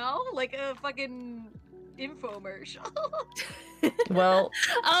you know? Like a fucking infomercial. Well,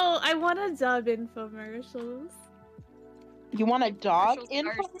 Oh, I want to dub infomercials. You want a dog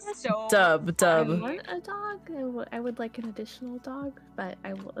Commercials are in? so Dub. I funny. want a dog. I would like an additional dog, but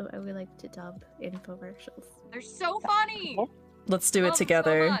I would like to dub infomercials. They're so funny. let's do Love it them so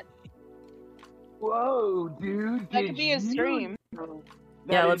together. much. Whoa, dude! That could did be a you stream. know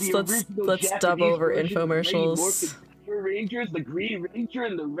Yeah, that in let's the original dub Japanese over version, the Lady infomercials. Morphin Power Rangers, the Green Ranger,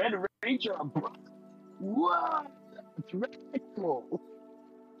 and the Red Ranger are brothers. Whoa, that's radical.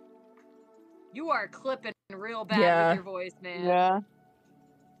 You are clipping real bad Yeah. with your voice, man. Yeah.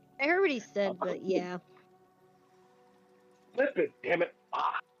 I heard what he said, but yeah. Flip it, damn it!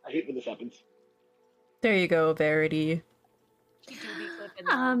 Ah, I hate when this happens. There you go, Verity. You do be clipping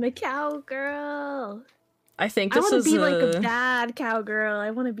that. I'm a cowgirl. I think I this want to is be like a bad cowgirl.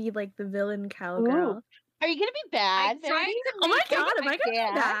 I want to be like the villain cowgirl. Are you gonna be bad, I tried Verity? to Oh my make you- god, am I gonna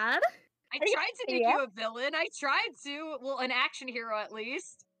Yeah. be bad? I Are you- tried to make yeah. you a villain. I tried to. Well, an action hero at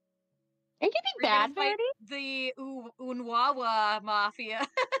least. Are you gonna be We're gonna bad, fight Verity? the Unwawa Mafia.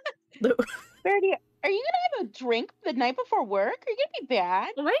 Verity, Are you gonna have a drink the night before work? Are you gonna be bad?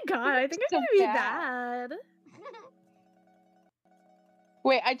 Oh my god, I think I'm So gonna be bad. bad.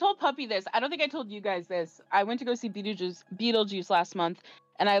 Wait, I told Puppy this. I don't think I told you guys this. I went to go see Beetlejuice last month,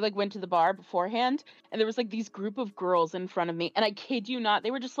 and I like went to the bar beforehand, and there was like these group of girls in front of me, and I kid you not, they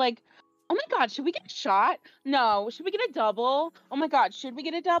were just like, "Oh my god, should we get a shot? No, should we get a double? Oh my god, should we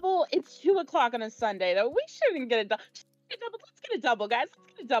get a double? It's 2 o'clock on a Sunday, though. We shouldn't get a double. Let's get a double, guys.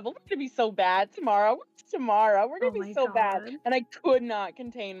 Let's get a double. We're gonna be so bad tomorrow. Tomorrow, we're gonna Oh be my so bad." god. And I could not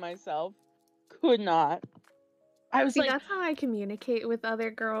contain myself. Could not. I was See, like, that's how I communicate with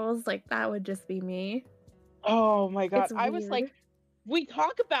other girls. Like, that would just be me. oh my god. It's I was weird. like, we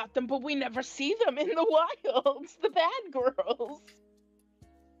talk about them, but we never see them in the wilds. The bad girls.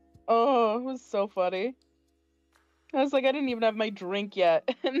 Oh, it was so funny. I was like, I didn't even have my drink yet,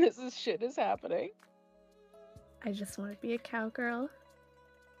 and shit is happening. I just want to be a cowgirl.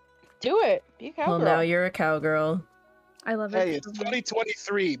 Do it. Be a cowgirl. Well, now you're a cowgirl. I love Hey, it. it's So much.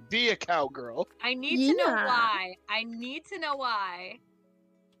 2023. Be a cowgirl. I need to know Yeah. why. I need to know why.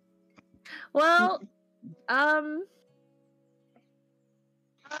 Well,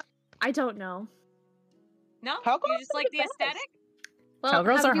 I don't know. No? Cowgirls You just are like the the best. aesthetic? Well,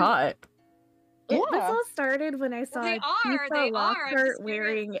 Cowgirls have are you- hot. This Yeah. all started when I saw they are, Tifa they are. I'm Lockhart just curious.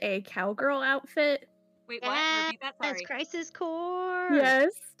 wearing a cowgirl outfit. Wait, what? Repeat that? Yes, Sorry. Crisis Core.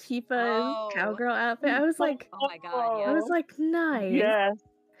 Yes, Tifa's Oh. cowgirl outfit. I was like, Oh my god, I yeah. was like, nice. Yes.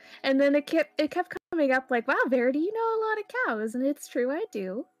 And then it kept coming up like, wow, Verity, you know a lot of cows, and it's true, I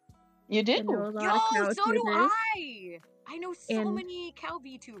do. You I know a do. lot of cow Yo, so do tubers. I know so And- many cow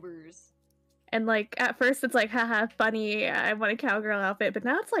VTubers. And like at first it's like, haha, funny, I want a cowgirl outfit, but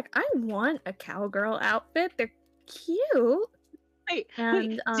now it's like, I want a cowgirl outfit. They're cute. Wait,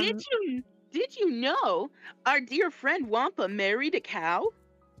 And did you know our dear friend Wampa married a cow?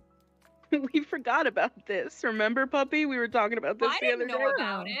 We forgot about this. Remember, Puppy? We were talking about this I the other didn't know day.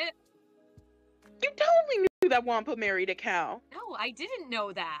 about it. You totally knew that Wampa married a cow. No, I didn't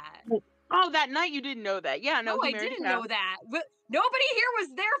know that. Oh, that night you didn't know that. Yeah, no, No, he I married didn't a cow. know that. But nobody here was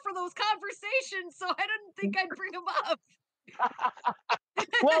there for those conversations, so I didn't think I'd bring them up.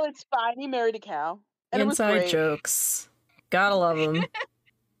 Well, it's fine. He married a cow. And it was Inside great. jokes. Gotta love them.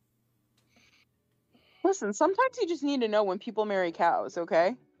 Listen, sometimes you just need to know when people marry cows,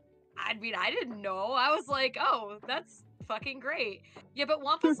 okay? I mean, I didn't know. I was like, oh, that's fucking great. Yeah, but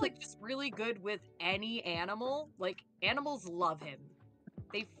Wampa's like just really good with any animal. Like, animals love him.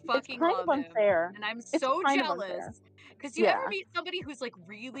 They fucking it's kind love of him. unfair. And I'm It's so kind of unfair. jealous. Because you ever Yeah. meet somebody who's like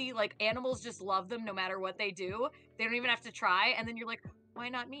really like animals just love them no matter what they do? They don't even have to try, and then you're like, why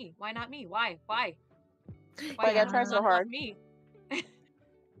not me? Why not me? Why? Why Like, I do try you so not love hard. me?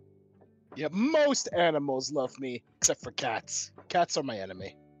 Yeah, most animals love me, except for cats. Cats are my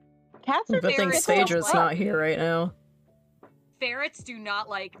enemy. Cats are Good thing Ferrets difficult. Phaedra's like- not here right now. Ferrets do not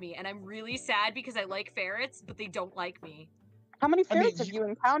like me, and I'm really sad because I like ferrets, but they don't like me. How many I mean, ferrets have you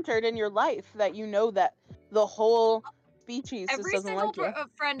encountered in your life that you know that the whole species just Every doesn't single like you?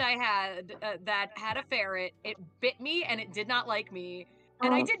 friend I had that had a ferret, it bit me and it did not like me,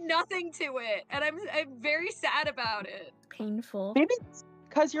 and I Oh. did nothing to it, and I'm very sad about it. painful. Maybe it's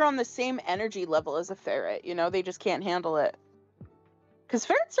because you're on the same energy level as a ferret, you know? They just can't handle it. Because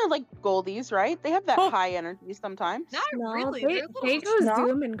ferrets are like goldies, right? They have that Oh. high energy sometimes. Not No, really. they, They're they little. go No?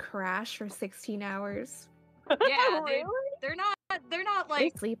 zoom and crash for 16 hours. Yeah, Really? they're not They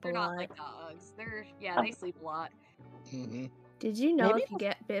like sleep a they're not lot. like dogs. They sleep a lot. Hmm Did you know Maybe if you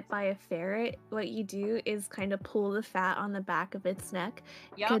get bit by a ferret, what you do is kind of pull the fat on the back of its neck?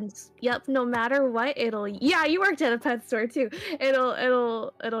 Yep. Yep, no matter what, it'll yeah, you worked at a pet store too.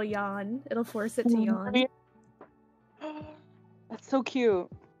 It'll yawn. It'll force it to yawn. Really? That's so cute.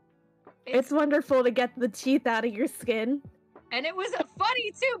 It's wonderful to get the teeth out of your skin. And it was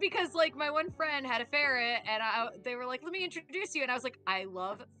funny too because like my one friend had a ferret and they were like, "Let me introduce you," and I was like, "I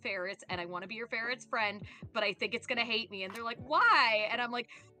love ferrets and I want to be your ferret's friend, but I think it's gonna hate me." And they're like, "Why?" And I'm like,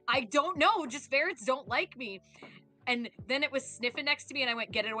 "I don't know. Just ferrets don't like me." And then it was sniffing next to me, and I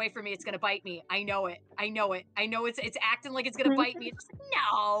went, "Get it away from me! It's gonna bite me. I know it. I know it. I know it's acting like it's gonna bite me." It's like,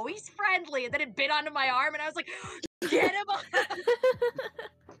 "No, he's friendly." And then it bit onto my arm, and I was like, "Get him off!"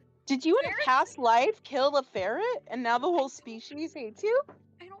 Did you in a Ferrets- past life kill a ferret and now the whole species hates you?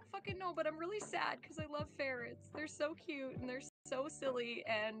 I don't fucking know, but I'm really sad because I love ferrets. They're so cute and they're so silly,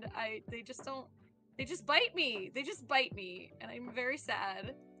 and they just bite me. They just bite me, and I'm very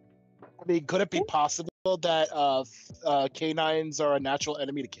sad. I mean, could it be possible that canines are a natural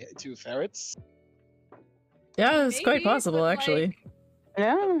enemy to ferrets? Yeah, it's quite Maybe, possible, but, actually. like-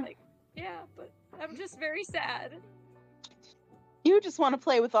 Yeah. Like, yeah, but I'm just very sad. You just want to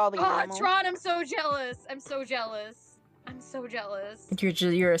play with all the Oh, animals. Tron, I'm so jealous. I'm so jealous. I'm so jealous.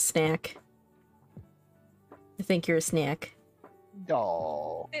 You're a snack. I think you're a snack.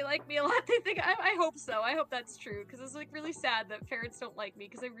 No. They like me a lot. They think I hope so. I hope that's true because it's like really sad that ferrets don't like me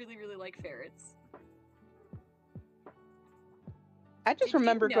because I really really like ferrets. I just Did you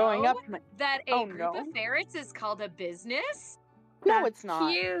remember growing up. know that a Oh, group no. of ferrets is called a business. No, That's it's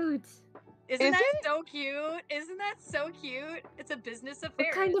not. Cute. Isn't Is that it? so cute? Isn't that so cute? It's a business of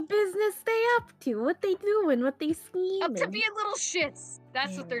What ferrets. kind of business they up to? What they doing? What they scheming? Up to being little shits.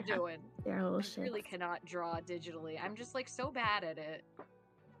 That's what they're Yeah. doing. They're little I shits. really cannot draw digitally. I'm just like so bad at it.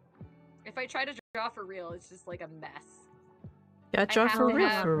 If I try to draw for real, it's just like a mess. Yeah, draw have for to real,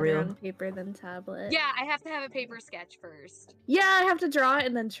 have for Better real. on paper than tablet. Yeah, I have to have a paper sketch first. Yeah, I have to draw it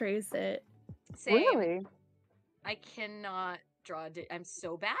and then trace it. Same. Really? I cannot draw. I'm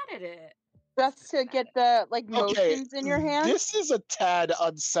so bad at it. Just to get the Okay, motions in your hand. this is a tad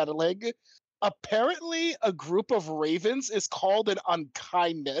unsettling. Apparently, a group of ravens is called an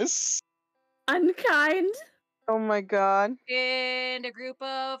unkindness. Unkind. Oh my god. And a group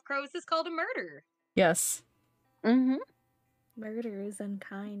of crows is called a murder. Yes. Mm-hmm. Murder is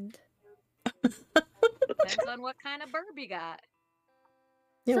unkind. Depends on what kind of burb you got.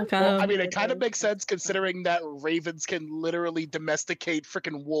 Yeah, Some kind Well, of. I mean, it kind of ravens makes are sense considering that ravens can literally domesticate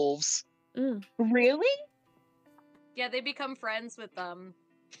freaking wolves. Really? Yeah, they become friends with them.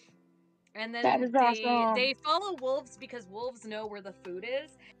 And then That is awesome. they follow wolves because wolves know where the food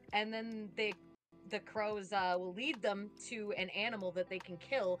is, and then the crows will lead them to an animal that they can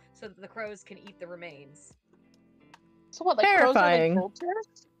kill so that the crows can eat the remains. So what, like Terrifying. crows are like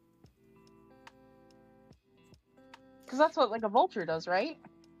vultures? Because that's what like a vulture does, right?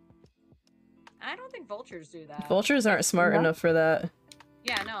 I don't think vultures do that. Vultures aren't smart No? enough for that.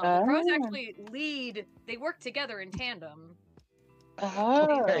 Yeah, no. The crows Oh. actually lead. They work together in tandem.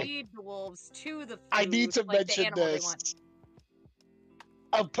 Oh. They lead the wolves to the food, I need to like the mention animal they this. want.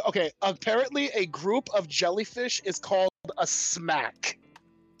 Okay, apparently a group of jellyfish is called a smack.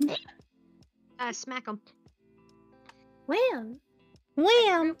 Smack them. Wham! A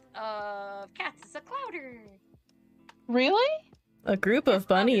Wham! group of cats is a clouder. Really? A group of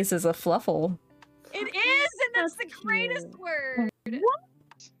bunnies is a fluffle. It is, and that's the That's greatest cute. word.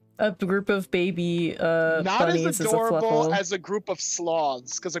 A group of baby Not bunnies as is a adorable fluffle. as a group of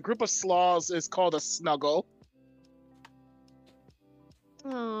sloths, because a group of sloths is called a snuggle.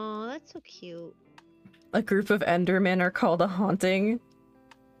 Oh, that's so cute. A group of endermen are called a haunting.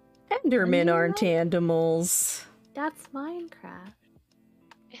 Endermen aren't animals. That's Minecraft.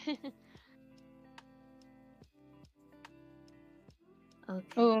 Okay.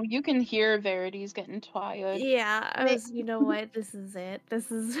 Oh, you can hear Verity's getting tired. Yeah, I Wait. was. You know what? This is it.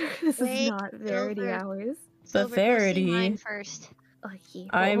 This is this Wait, is not Verity Silver. hours. Silver, go see Verity. mine first. Okay.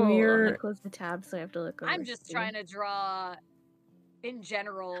 I'm Let me your- close the tab so I have to look over. I'm just here. trying to draw in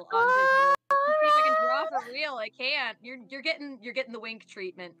general on digital. To see if I can draw for real. I can't. You're getting the wink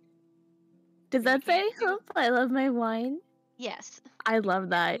treatment. Does You that say can't do- "Hope I love my wine"? Yes. I love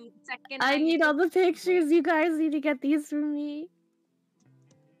that. The second I need get all the this wink- pictures. You guys need to get these for me.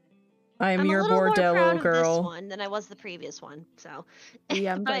 I'm a your little more proud bordello of this girl. one than I was the previous one. So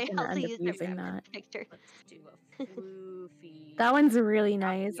Yeah, I'm but I like gonna also end up used the using reference that. picture. Let's do a floofy. That one's really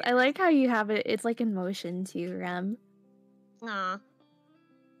nice. I weird. like how you have it. It's like in motion too, Rem. Aw.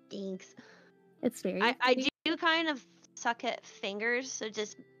 Thanks. It's very. I pretty. do kind of suck at fingers, so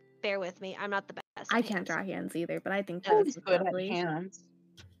just bear with me. I'm not the best. I at can't hands. draw hands either, but I think that Who's is good lovely. at hands?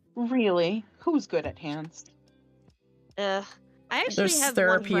 Really? Who's good at hands? Ugh. I actually There's- there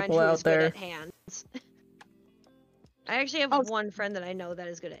are have one friend people who out is good there. at hands. I actually have Oh. one friend that I know that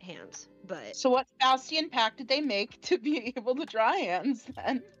is good at hands, but So what Bastian pack did they make to be able to draw hands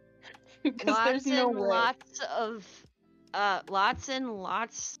then? Because there's lots no and way. lots of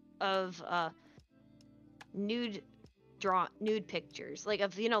nude pictures, like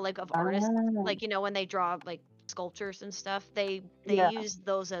of like of artists, Oh. like when they draw like sculptures and stuff, they Yeah. use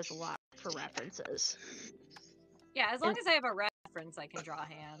those as a lot for references. Yeah, as long as I have a reference, I can draw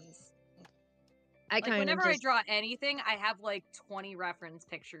hands. I Like kind whenever of I just draw anything, I have like 20 reference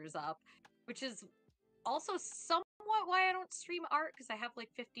pictures up, which is also somewhat why I don't stream art because I have like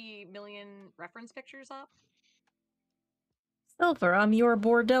 50 million reference pictures up. Silver, I'm your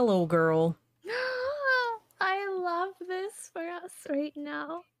bordello girl. I love this for us right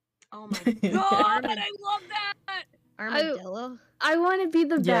now. Oh my god, I love that! armadillo. I want to be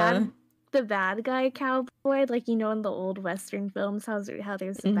the Yeah. bad guy cowboy, like in the old Western films, how there's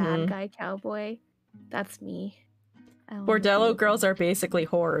a bad Mhm. guy cowboy. That's me. I wanna Bordello be- girls are basically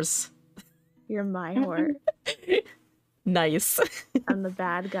whores. You're my whore. Nice. I'm the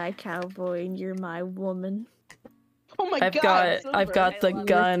bad guy cowboy, and you're my woman. Oh my I've god. got Silver. the love it.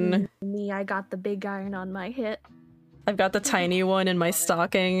 gun. Listen to me, I got the big iron on my hip. I've got the tiny one in my Love it.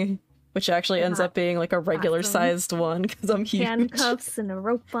 stocking, which actually ends up being like a regular sized one because I'm huge. Handcuffs and a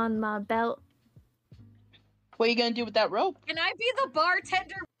rope on my belt. What are you gonna do with that rope? Can I be the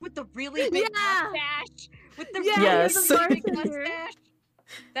bartender with the really big Yeah! mustache? With the Yeah, Yes. really big bartender. mustache?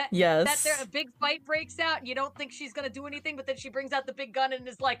 That Yes. there a big fight breaks out and you don't think she's gonna do anything, but then she brings out the big gun and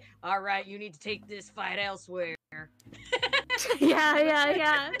is like, "All right, you need to take this fight elsewhere." Yeah,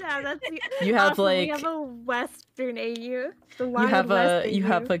 that's You have, awesome. We like- have a Western AU. The You Wild have West a you AU.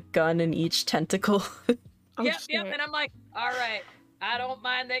 have a gun in each tentacle. Oh, yep, shit. and I'm like, "All right, I don't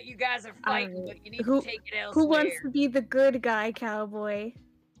mind that you guys are fighting, Alright. but you need Who- to take it elsewhere." Who wants to be the good guy cowboy?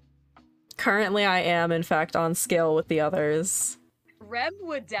 Currently, I am in fact on scale with the others. Rem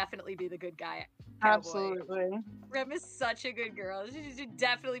would definitely be the good guy cowboy. Absolutely. Rem is such a good girl. She should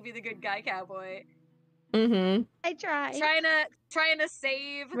definitely be the good guy cowboy. Mm-hmm. I tried. Trying to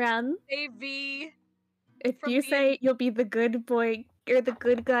save Ren, V. if From you being- say you'll be the good boy or the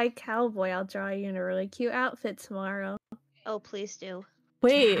good guy cowboy, I'll draw you in a really cute outfit tomorrow. Oh, please do.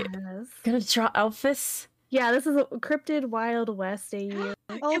 Wait, Yes. gonna draw outfits? Yeah, this is a cryptid Wild West AU.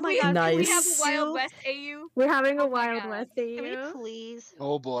 Oh Can my we, god, Can we Nice. have a Wild Sue? West AU? We're having a Oh my Wild God. West Can we AU. please?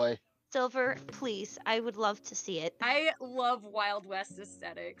 Oh boy. Silver, please. I would love to see it. I love Wild West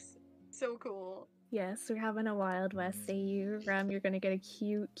aesthetics. So cool. Yes, we're having a Wild West AU. Rem, you're gonna get a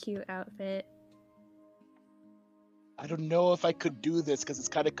cute outfit. I don't know if I could do this because it's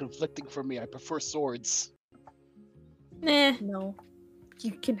kind of conflicting for me. I prefer swords. Nah. No,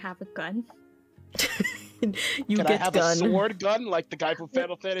 you can have a gun. You Can I get have gun. a sword gun like the guy from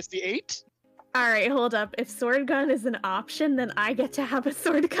Final Fantasy VIII? All right, hold up. If sword gun is an option, then I get to have a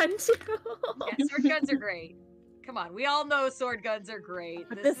sword gun too. Yeah, sword guns are great. Come on, we all know sword guns are great.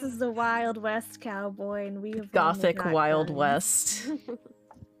 But this is the Wild West cowboy, and we have Gothic only got Wild guns. West. I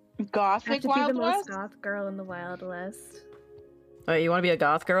have Gothic to Wild be the most West? goth girl in the Wild West. Wait, you want to be a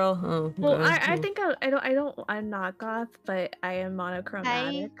goth girl? Oh. Well, okay. I think I'm not goth, but I am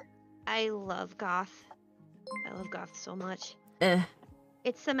monochromatic. I love goth. I love goth so much. Eh.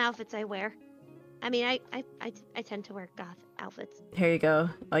 It's some outfits I wear. I mean, I tend to wear goth outfits. Here you go.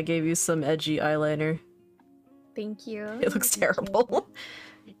 I gave you some edgy eyeliner. Thank you. It looks Thank you. terrible.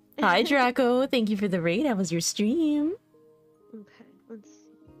 Hi, Draco. Thank you for the raid. How was your stream? Okay, let's.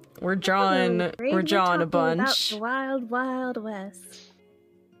 We're drawing. Great, We're drawing a talking about bunch. the Wild Wild West.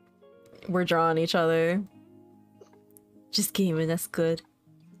 We're drawing each other. Just gaming. That's good.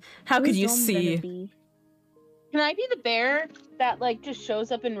 How could Who's you Dom gonna see? be? Can I be the bear that like just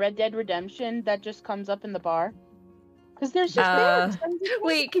shows up in Red Dead Redemption that just comes up in the bar? Because there's just bears.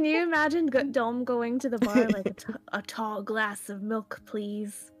 Wait, can you imagine Dome going to the bar like a tall glass of milk,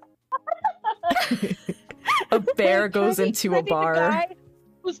 please? A bear Wait, can I goes be- into can I a be the bar. guy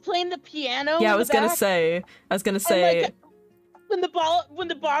who's playing the piano? Yeah, in I the was gonna back? say. I was gonna And, say. like, when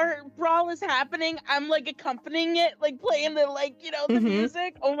the bar brawl is happening, I'm like accompanying it, like playing the the Mhm.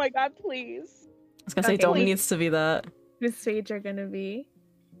 music. Oh my god, please. I was gonna say. Okay, Dome wait. needs to be that. Whose stage are gonna be?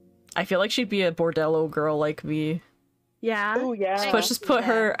 I feel like she'd be a bordello girl like me. Yeah. Oh yeah. Just put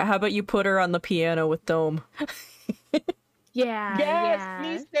her. How about you put her on the piano with Dome? Yeah. Yes, yeah.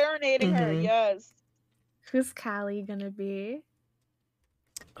 me serenading her. Mhm. Yes. Who's Callie gonna be?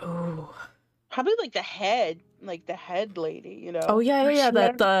 Oh. Probably like the head lady. You know. Oh yeah, yeah, yeah.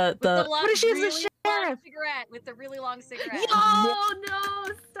 That With the long, What if she's the really long sheriff? cigarette with the really long cigarette. Oh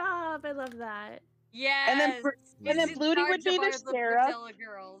no! Stop! I love that. Yes. And then She's in Flutie charge would be of the our sheriff. Bordello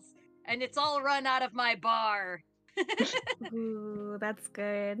girls, and it's all run out of my bar. Ooh, that's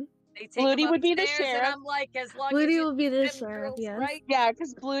good. They take Flutie them would be the upstairs, sheriff. and I'm like, as long as Flutie you will be the them sheriff, girls yes. right. Yeah,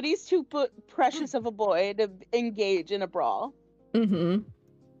 because Blutie's too precious of a boy to engage in a brawl. Mm-hmm.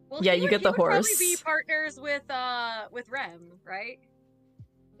 Well, Yeah, he you would- get he the would probably be horse. partners with Rem, right?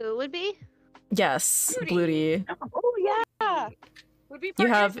 Who would be? Yes, Blutie. Blutie. Oh yeah. Would be You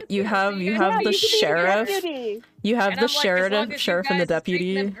partners have with you so have you you guys have could the be you could be sheriff. deputy. You have And the I'm like, as long as sheriff and the you guys treat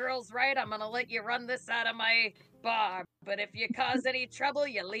deputy. them girls right, I'm gonna let you run this out of my bar. But if you cause any trouble,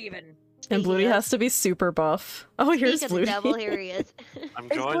 you're leaving. And Speaking Blutie of- has to be super buff. Oh, here's Speak of the devil, Blutie. here he is. I'm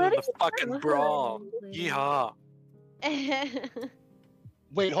Is joining the Blutey- fucking brawl. Yeehaw.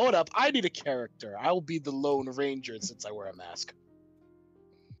 Wait, hold up. I need a character. I'll be the Lone Ranger since I wear a mask.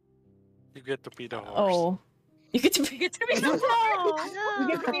 You get to be the horse. Oh, you get to You be. get to be the You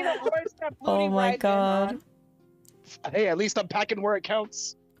get to be the horse that Oh Flutie my rides in god. on. Hey, at least I'm packing where it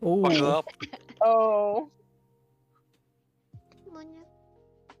counts. Buckle Ooh. up. Oh.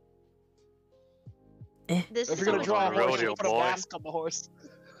 This If is you're gonna so draw a Rodeo horse, you exciting. put a boy. mask on the horse.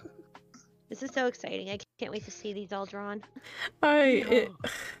 This is so exciting. I can't wait to see these all drawn.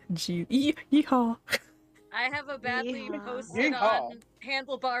 Gee, yeehaw. I have a badly Yeehaw. posted Yeehaw. on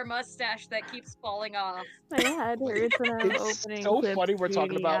handlebar mustache that keeps falling off. My head hurts when I'm It's opening so Clip funny we're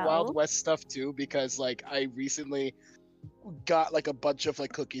talking about Wild Studio. West stuff too, because like I recently got like a bunch of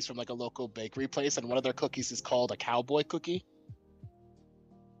like cookies from like a local bakery place, and one of their cookies is called a cowboy cookie.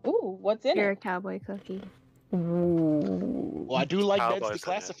 Ooh, what's in You're a it? cowboy cookie. Ooh. Well, I do like Ned's Cowboys in it.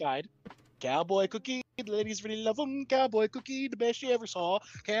 Declassified. Cowboy cookie, the ladies really love them. Cowboy cookie, the best you ever saw.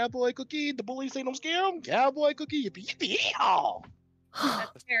 Cowboy cookie, the bullies they don't scare them. Cowboy cookie, yippee yippee yeehaw!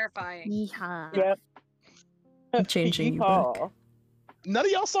 That's terrifying. Yeehaw. Yep. I'm changing you back. Yeehaw. None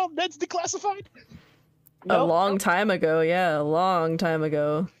of y'all saw Ned's Declassified? A Nope. long time ago, yeah, a long time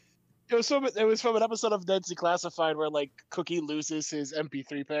ago. It was from an episode of Ned's Declassified where like Cookie loses his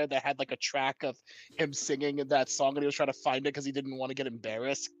MP3 player that had like a track of him singing in that song, and he was trying to find it because he didn't want to get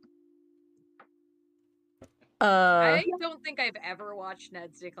embarrassed. I don't think I've ever watched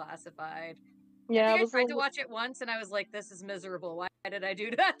Ned's Declassified. Yeah, I I think was I tried a to little- watch it once and I was like, this is miserable. Why did I do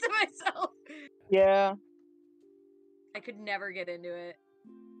that to myself? Yeah. I could never get into it.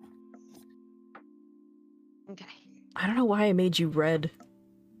 Okay. I don't know why I made you red.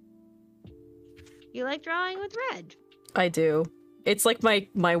 You like drawing with red? I do. It's like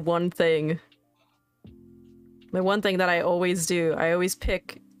my one thing. My one thing that I always do. I always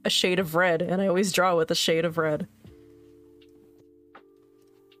pick a shade of red, and I always draw with a shade of red.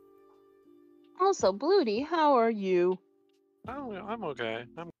 Also, Bluty, how are you? Oh, I'm okay.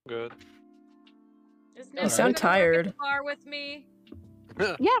 I'm good. Is You Nemu sound gonna work at tired. the bar with me?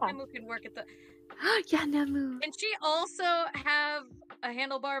 Yeah. Nemu can work at the. Yeah, Nemu. Can she also have a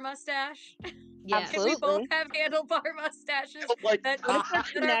handlebar mustache? Yes. Can we both Absolutely. have handlebar mustaches Like, that, What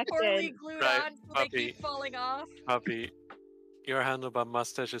if they're that are poorly connected? glued Right, on so they puppy. keep falling off? Puppy, your handlebar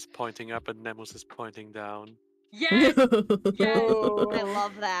mustache is pointing up and Nemus is pointing down. Yes! Yes! Oh. I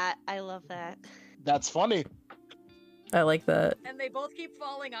love that. I love that. that's funny. I like that. And they both keep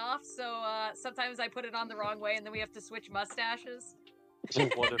falling off, so sometimes I put it on the wrong way and then we have to switch mustaches.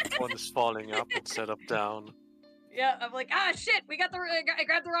 What if one is falling up instead of down? Yeah, I'm like, ah, shit, I grabbed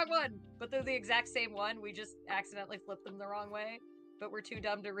the wrong one. But they're the exact same one. We just accidentally flipped them the wrong way. But we're too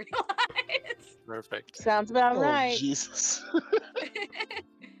dumb to realize. Perfect. Sounds about Oh right. Jesus.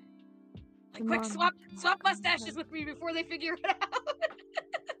 Like, quick, swap mustaches with me before they figure it out.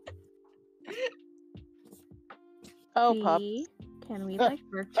 Oh, pup. See? Can we like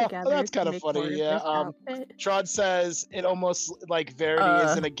work Oh, together? that's to kinda make funny, more of yeah, this outfit? Tron says it almost like Verity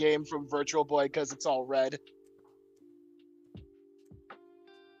is in a game from Virtual Boy because it's all red.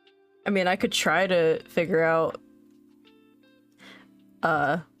 I mean, I could try to figure out.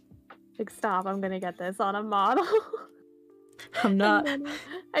 Like, stop! I'm gonna get this on a model. I'm not. And then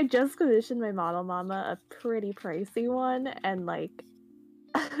I just commissioned my model mama a pretty pricey one, and like,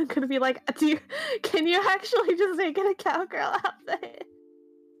 I'm gonna be like, can you actually just make it a cowgirl outfit?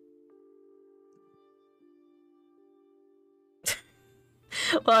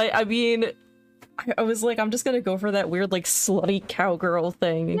 Well, I mean, I was like, I'm just gonna go for that weird, like, slutty cowgirl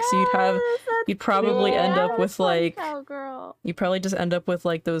thing. So you'd probably end up with like, cowgirl. you probably just end up with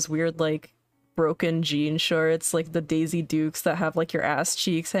like those weird, like, broken jean shorts, like the Daisy Dukes that have like your ass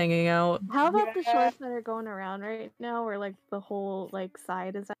cheeks hanging out. How about the Yeah. shorts that are going around right now, where like the whole like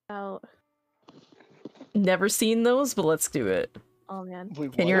side is out? Never seen those, but let's do it. Oh man.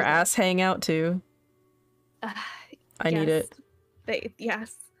 Wait, Can your what? ass hang out too? I need it.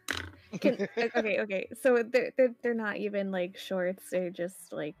 Yes. Okay. So they're not even like shorts. They're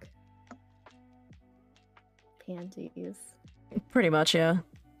just like panties. Pretty much, yeah.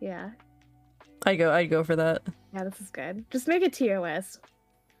 Yeah. I'd go for that. Yeah, this is good. Just make it TOS,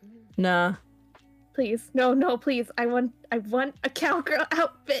 Nah, please. No, please. I want a cowgirl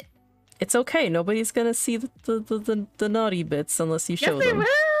outfit. it's okay. Nobody's gonna see the naughty bits unless you show Yes, they them.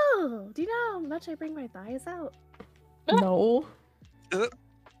 will. Do you know how much I bring my thighs out? No.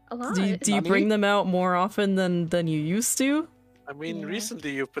 A lot. Do you bring them out more often than you used to? I mean, Yeah.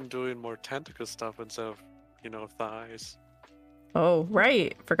 recently you've been doing more tentacle stuff instead of, thighs. Oh,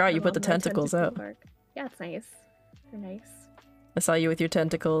 right. Forgot you I put the love my tentacles tentacle out. bark. Yeah, it's nice. They're nice. I saw you with your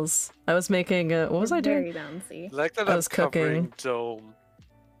tentacles. I was making what was They're I doing? Very bouncy. Like that I I'm was covering Dome.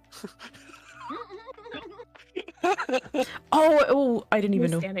 Oh, I didn't You're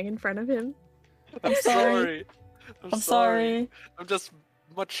even know. standing in front of him. I'm sorry. sorry. I'm sorry. I'm just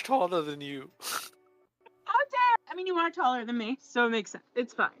much taller than you. How dare! I mean, you are taller than me, so it makes sense.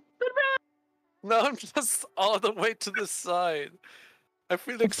 It's fine. No, I'm just all the way to the side. I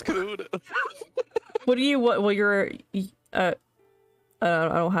feel excluded. What do you what? Well, you're. I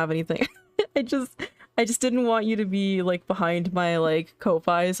don't have anything. I just didn't want you to be like behind my like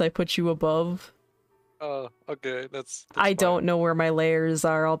Ko-Fis. I put you above. Oh, okay, that's I fine. don't know where my layers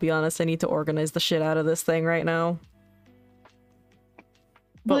are. I'll be honest. I need to organize the shit out of this thing right now.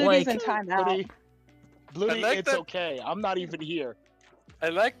 But Bluey's like, in timeout. Bloody, like it's that- okay. I'm not even here. I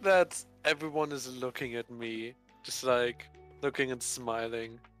like that everyone is looking at me, just like looking and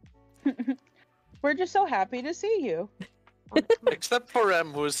smiling, We're just so happy to see you. except for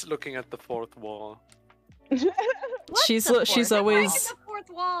Em, who is looking at the fourth wall. she's the she's fourth Breaking always. the fourth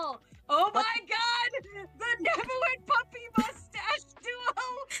wall. Oh my god! The Nemo and Puppy mustache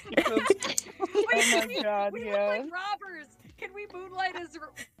duo! Oh my we, god, we look yeah. like robbers. Can we moonlight as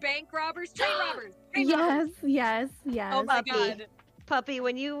bank robbers? Train robbers! Train Yes, robbers! yes, yes. Oh my Puppy. god. Puppy,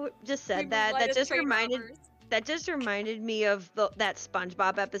 when you just We said that, moonlight as train robbers. that just reminded me of that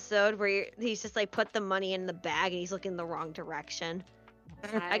SpongeBob episode where he's just like put the money in the bag and he's looking the wrong direction.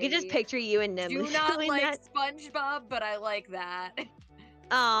 I can just picture you and Nemu do not doing like that. SpongeBob, but I like that.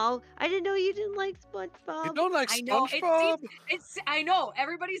 Oh, I didn't know you didn't like You SpongeBob. don't like I know SpongeBob? it's I know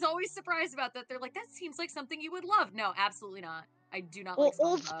everybody's always surprised about that. They're like, that seems like something you would love. No, absolutely not. I do not Well, like SpongeBob.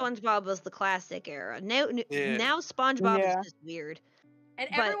 old SpongeBob was the classic era. Now, Yeah. now SpongeBob Yeah. is just weird. And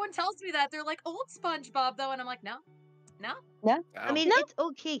but- everyone tells me that. They're like, old SpongeBob though, and I'm like, no. I mean, No. it's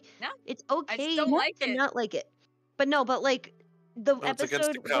okay. No. It's okay don't like to it. not like it. But no, but like the No, it's against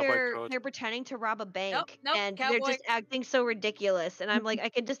episode the cowboy where code. they're pretending to rob a bank nope, and they're cowboy. just acting so ridiculous, and I'm like, I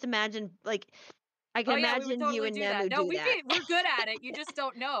can just imagine, like, I can Oh yeah, we imagine would totally you and do Nemu that. No, do that. we're good at it. You just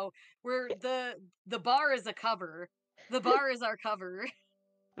don't know. We're the bar is a cover. The bar is our cover.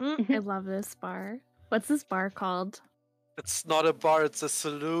 I love this bar. What's this bar called? It's not a bar, it's a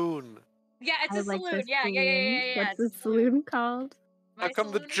saloon. Yeah, it's I a like saloon. this Yeah. saloon. What's It's the a saloon. saloon called? My How come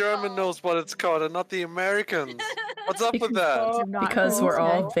the saloon is German called- knows what it's called and not the Americans? What's up with Because- that? Oh, Do not Because know. we're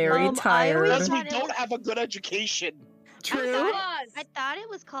all very I always tired. Because we thought it- don't have a good education. True. Pause. I thought it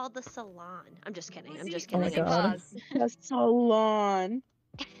was called the salon. I'm just kidding. I'm Boozy- just Oh my kidding. boozy God. pause. The salon.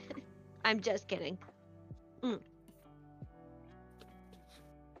 I'm just kidding.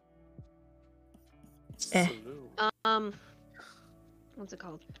 Eh. Saloon. What's it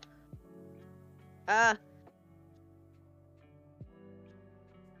called?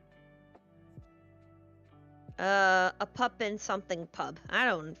 A pup in something pub. I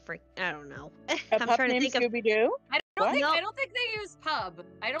don't know. A I'm pup trying to named think of. Scooby Doo? What? No. I don't think they use pub.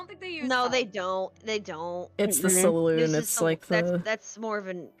 I don't think they use No, pub. they don't. They don't. It's the Mhm. saloon. This is It's the- like the. that's more of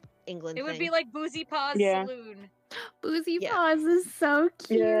an England It would thing. be like Boozy Paws Yeah. Saloon. Boozy Yeah. Paws is so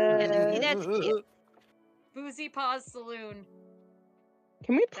cute. Yeah. See, that's cute. Boozy Paws Saloon.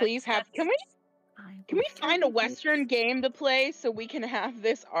 Can we please That's- have? Can we I find a love Western game to play so we can have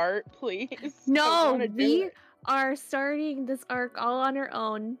this art, please? I No, wanna do we it. are starting this arc all on our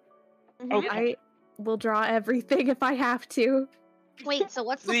own. Mhm. Okay. I will draw everything if I have to. Wait, so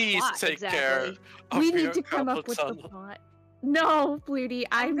what's the Please plot take care exactly? of We your need to come carpal up with the tunnel. plot. No, Flutie,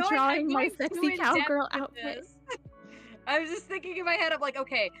 I'm drawing my going too sexy in-depth cowgirl with outfit. this. I was just thinking in my head, I'm like,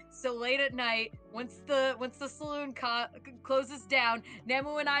 okay, so late at night, once the saloon closes down,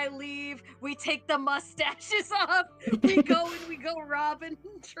 Nemu and I leave. We take the mustaches off. We go and we go robbing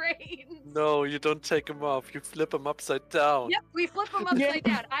trains. No, you don't take them off. You flip them upside down. Yep, we flip them upside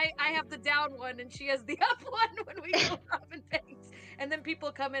down. I have the down one and she has the up one when we go robbing banks. And then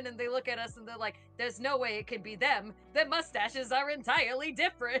people come in and they look at us and they're like, there's no way it can be them. Their mustaches are entirely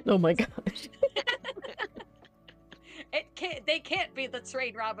different. Oh my gosh. They can't be the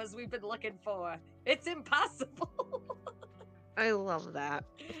train robbers we've been looking for. It's impossible. I love that.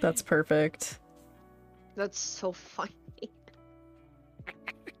 That's perfect. That's so funny.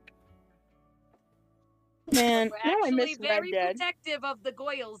 Man, We're now I actually miss Red very Dead. protective of the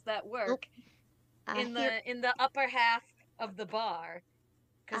goyles that work I in hear- the upper half of the bar.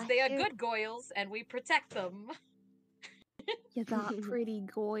 Because I they are hear- good goyles and we protect them. You got pretty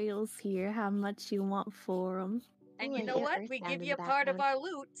goyles here. How much you want for them? And Ooh, you I know hear what? Earth We Sound give in you the part of background.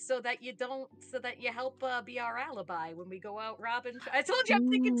 our loot so that you help be our alibi when we go out robbing. I told you I'm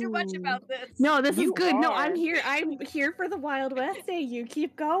thinking too much Ooh. about this. No, this is You good. No, are. I'm here. I'm here for the Wild West. Hey, you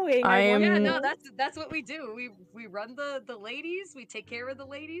keep going. I am- Yeah, want no, to- that's what we do. We run the ladies, we take care of the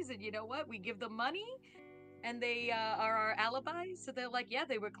ladies, and you know what? We give them money, and they are our alibi. So they're like, yeah,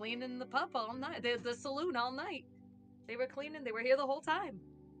 they were cleaning the pub all night, the saloon all night. They were cleaning. They were here the whole time.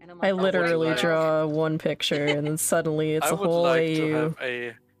 And I'm like, I "Oh, literally right, draw one picture and then suddenly it's I a would whole like to AU. have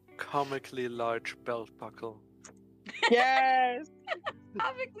a comically large belt buckle. Yes.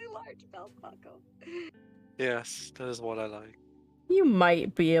 comically large belt buckle." Yes, that is what I like. You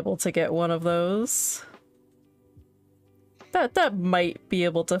might be able to get one of those. That might be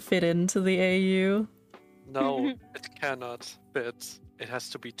able to fit into the AU. No, it cannot fit. It has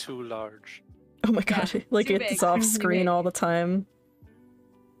to be too large. Oh my god, like too it's big. off Too screen big. all the time.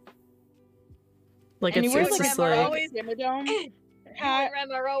 Like And it's, you wear it's like just Rem, a like always- Dimmadome You hat. and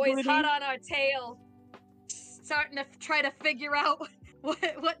Rem are always Booty. hot on our tail. Starting to try to figure out what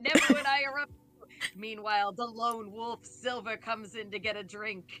Nemu and I are up to. Meanwhile, the lone wolf Silver comes in to get a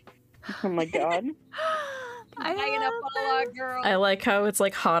drink. Oh my god. Buying up all our girls. I like how it's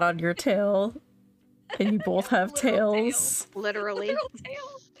like hot on your tail. And you both have Literal tails. Literally. Literal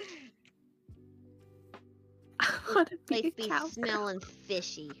tail. I want to be Life a be cowboy. smelling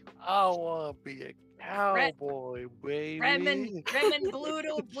fishy. I wanna be a cowboy, baby. Rem and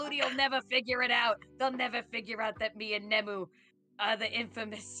Bluty will never figure it out. They'll never figure out that me and Nemu are the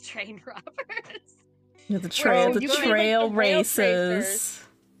infamous train robbers. Yeah, the trail, Oh, the you could be like trail the rail races.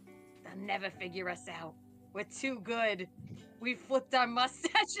 They'll never figure us out. We're too good. We flipped our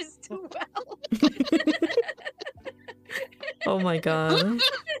mustaches too well. Oh my god. It's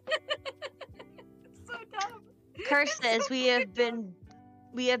so dumb. Curse says we have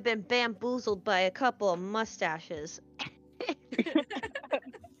been bamboozled by a couple of mustaches.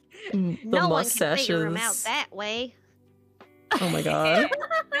 The No one can figure them out mustaches. that way. Oh my god.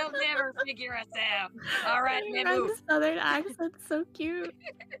 They'll never figure us out. All right, Your Nemu. southern accent's so cute.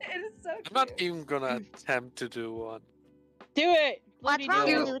 It is so I'm not cute. even gonna attempt to do one. Do it. What's Bluty, wrong,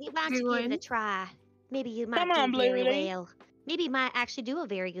 do it. Bluty? Why don't you give it a try? Maybe you might Come on, do very Bluty. well. Maybe you might actually do a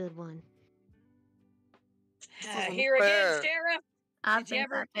very good one. Here again, Fair. Sheriff. I Did you think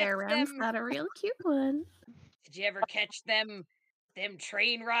ever that there catch Rem's them? got a real cute one. Did you ever catch them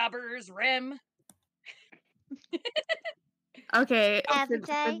train robbers, Rem? Okay, Haven't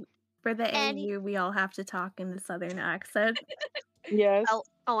I? for the Any- AU, we all have to talk in the southern accent. Yes.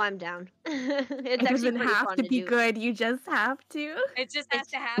 Oh, I'm down. It's It actually doesn't pretty have fun to be do. good, you just have to. It just has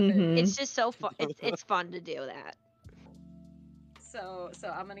to happen. Mhm. It's just so fun. It's fun to do that. So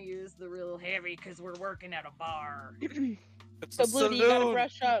I'm gonna use the real heavy because we're working at a bar. It's So a Bluty, you gotta saloon.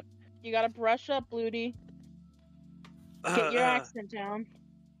 brush up. You gotta brush up, Bluty. Get your accent down.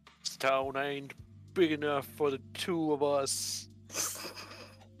 This town ain't big enough for the two of us.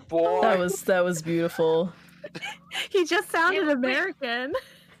 Boy. That was beautiful. He just sounded Yeah, American.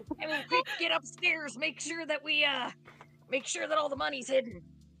 And we'll quick get upstairs. Make sure that all the money's hidden.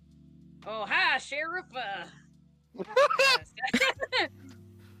 Oh, hi, Sheriff.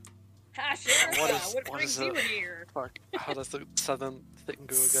 Hi, Sheriff. What brings you in here? Fuck. How does the southern thing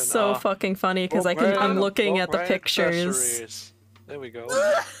go again? So fucking funny because I'm looking at the pictures. There we go.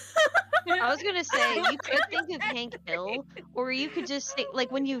 I was gonna say you could think of Hank Hill, or you could just say,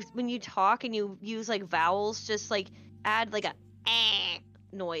 like when you talk and you use like vowels, just like add like a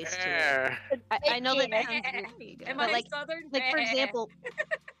noise to it. I know that sounds weird, Am but I like Southern?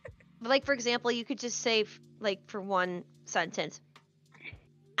 for example, you could just say like for one sentence,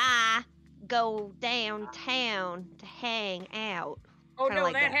 I go downtown to hang out. Oh kinda no,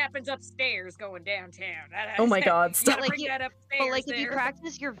 like that that. happens upstairs going downtown. Oh my god, You stop. gotta Like bring you- that But upstairs like if you there.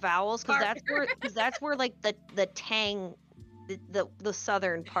 practice your vowels, because that's where like the tang, the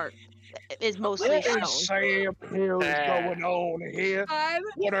southern part is mostly shown. Sam Hill is going on here? I'm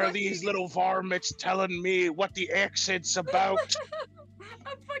What are fucking- these little varmints telling me what the accent's about?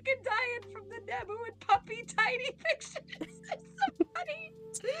 I'm fucking dying from the Nemu and Puppy tiny pictures. It's so funny.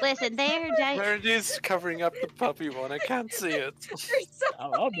 Listen, Where it is covering up the puppy one. I can't see it. They're so I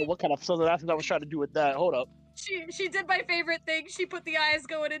don't know what kind of southern accent I was trying to do with that. Hold up. She did my favorite thing. She put the eyes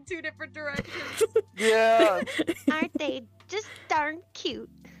going in two different directions. Yeah. aren't they just darn cute?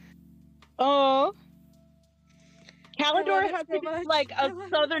 Oh. love Calidor it has so to much. do like I a love it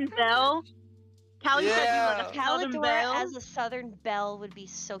southern so belle. Callie said do like a Yeah. southern Calidor belle. as a southern belle would be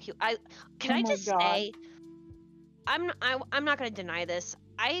so cute. Can Oh I my just God. say, I'm not gonna deny this.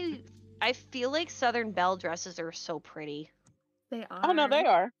 I feel like southern belle dresses are so pretty. They are. Oh no, they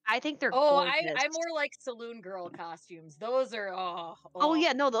are. I think they're Oh, gorgeous. I more like saloon girl costumes. Those are Oh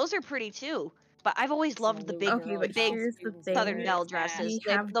yeah, no, those are pretty too. But I've always loved the big, Okay, but big here's the thing. southern belle We dresses.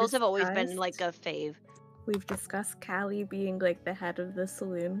 have Those have always been discussed- like a fave. We've discussed Callie being like the head of the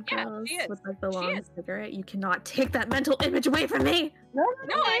saloon Yeah, girls she is. with like the She long is. cigarette. You cannot take that mental image away from me. No,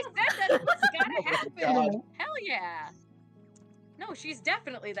 I said that it's gotta happen. God. Hell yeah. No, she's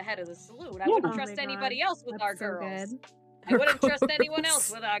definitely the head of the saloon. I Yeah. wouldn't Oh my trust God, anybody else with That's our so girls. good. I wouldn't trust anyone Girls.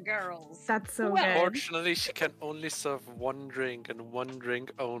 else with our girls. That's so Well, good. Unfortunately, she can only serve one drink and one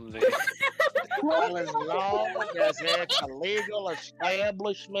drink only. Well, as long as it's a legal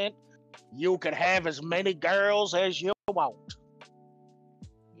establishment, you can have as many girls as you want.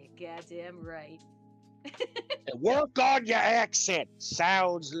 goddamn right. Work on your accent.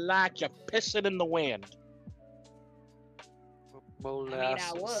 Sounds like you're pissing in the wind. Molasses.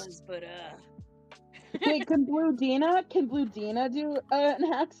 I mean, I was, but Wait, can Blue Dina do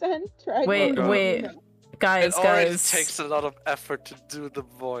an accent? Try Wait, Blue wait. Dina. Guys, It already guys. takes a lot of effort to do the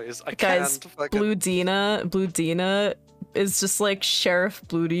voice. I Guys, can't fucking... Blue Dina is just like Sheriff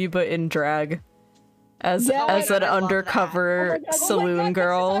Bluty, but in drag. As Yeah. as Oh my an God, I love that. undercover Oh my God, saloon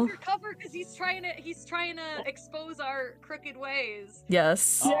girl. This is undercover because he's trying to expose our crooked ways.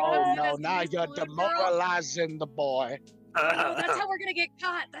 Yes. Yeah. Oh That's no, now the you're saloon girl. demoralizing the boy. Oh no, that's how we're gonna get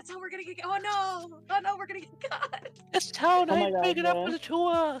caught. That's how we're gonna get. Oh no, we're gonna get caught. This town Oh my ain't God, big enough yeah. for the two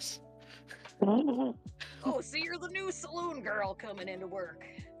of us. Oh, so you're the new saloon girl coming into work.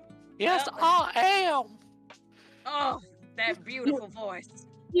 Yes, Well, I am. Oh, that beautiful voice.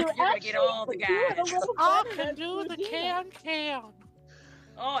 You You're gonna get all the do it a guys. little I better can than do the Blue Dina. can.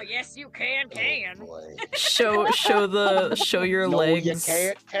 Oh yes, you can. Oh, boy. Show your No, legs.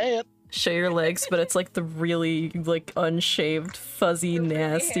 you can't. Show your legs, but it's like the really like unshaved, fuzzy, They're really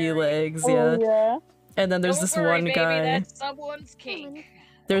nasty hairy. legs, Oh, yeah. yeah. And then there's Don't this worry, one baby, guy. that's someone's kink.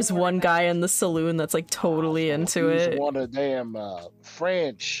 There's Don't worry one about guy it. in the saloon that's like totally into He's it. one of them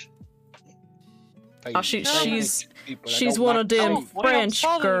French. Oh, she's one of them Oh, what French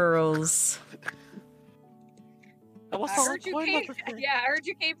I'm sorry. girls. I was I so heard you point came. of it. Yeah, I heard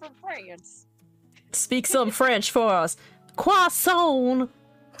you came from France. Speak some French for us. Croissant.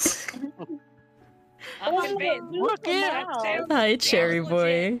 I'm convinced. Look at Sounds- Hi, cherry sounds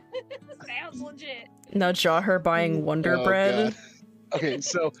boy. legit. Sounds legit. Now draw her buying Wonder Oh, Bread. God. Okay,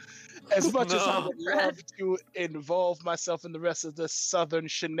 so as much as I No. would love to involve myself in the rest of the southern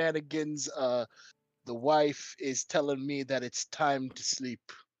shenanigans, the wife is telling me that it's time to sleep.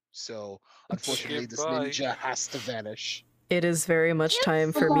 So unfortunately, this Goodbye. ninja has to vanish. It is very much Yes,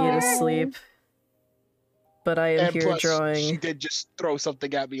 time for me to Bye. sleep. But I am And here plus, she drawing. did just throw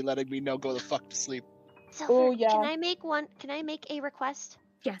something at me, letting me know go the fuck to sleep. Silver, Oh, yeah. Can I make a request?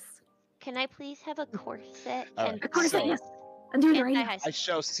 Yes. Can I please have a corset All and right, Of course I so- am. I'm doing it and right thigh now. highs? I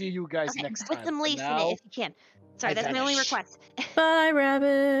shall see you guys Okay, next with time. some For leaves in now, it if you can. Sorry, I that's my only vanish. request. Bye,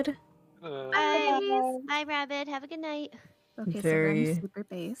 rabbit. Uh, Bye, Rabbit. Have a good night. Okay, so Very- I'm super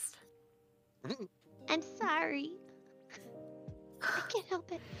based. I'm sorry. I can't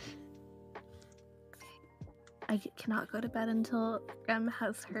help it. I cannot go to bed until Em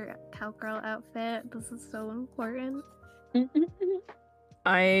has her cowgirl outfit. This is so important.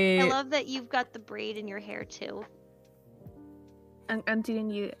 I love that you've got the braid in your hair too. I'm doing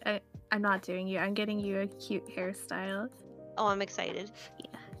you. I'm not doing you. I'm getting you a cute hairstyle. Oh, I'm excited.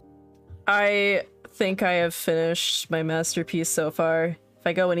 I think I have finished my masterpiece so far. If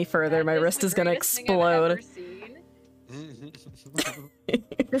I go any further, That my is wrist the is gonna greatest thing I've ever explode. seen.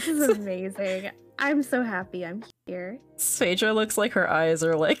 This is amazing. I'm so happy I'm here. Phaedra looks like her eyes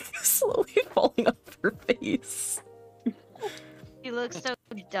are like slowly falling off her face. She looks so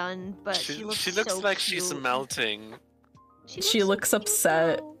done, but she looks looks so like she's cute. melting. She so looks cute,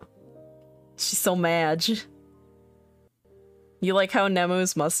 upset. though. She's so mad. You like how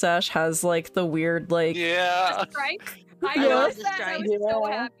Nemu's mustache has like the weird like Yeah. The stripe. I Yeah. love that. I was so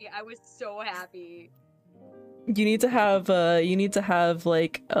Yeah. happy. I was so happy. you need to have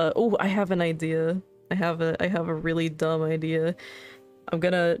like oh, I have an idea. I have a really dumb idea. I'm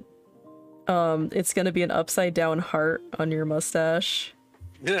gonna it's gonna be an upside down heart on your mustache.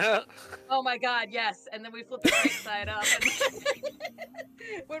 Yeah. Oh my god, yes. And then we flip it right side up.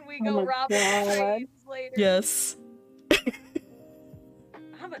 And when we Oh go my rob the God. trains later. Yes.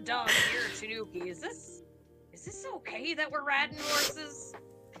 I'm a dog here, Tanuki. Is this okay that we're riding horses?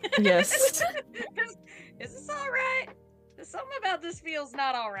 Yes. Is this alright? Something about this feels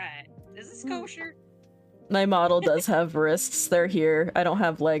not alright. Is this kosher? My model does have wrists. They're here. I don't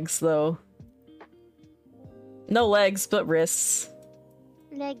have legs though. No legs, but wrists.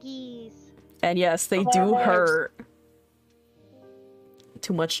 Leggies. And yes, they do hurt.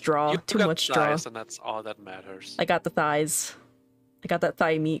 Too much draw. You Too got much draw. thighs, and that's all that matters. I got the thighs. I got that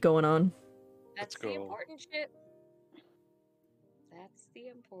thigh meat going on. That's go. the important shit. That's the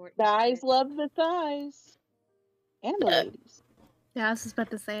important Guys shit. love the thighs. And the ladies. Yeah, I was just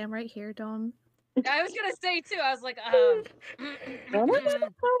about to say I'm right here, Dom. I was gonna say too, I was like, Oh my God, I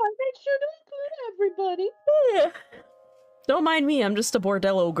made sure to include everybody. Yeah. Don't mind me, I'm just a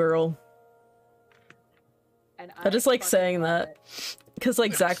bordello girl. and I just like fucking saying love that. it. Because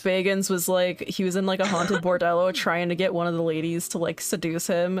like Zach Bagans was like, he was in like a haunted bordello trying to get one of the ladies to like seduce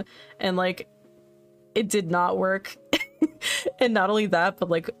him. And like, it did not work. And not only that, but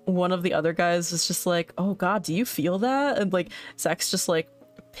like one of the other guys was just like, oh God, do you feel that? And like, Zach's just like,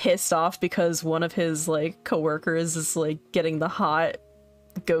 pissed off because one of his like coworkers is like getting the hot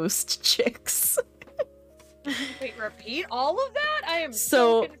ghost chicks. Wait, repeat all of that? I am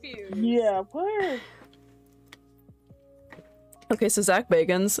So- so confused. Yeah, where? Okay, so Zach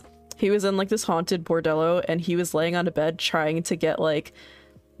Bagans, he was in like this haunted bordello and he was laying on a bed trying to get like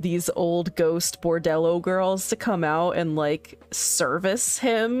these old ghost bordello girls to come out and like service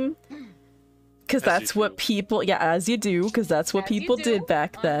him. Because that's what people, yeah, as you do, because that's what As you people do, did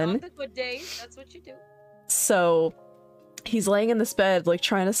back on then. the good days, that's what you do. So he's laying in this bed, like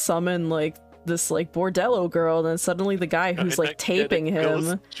trying to summon like this like bordello girl, and then suddenly the guy who's like taping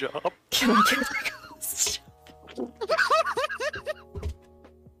him. Can I get a ghost job?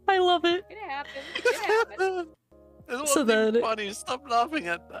 I love it. It happened. It happened. So then- funny. Stop laughing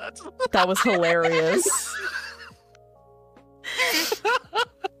at that. That was hilarious.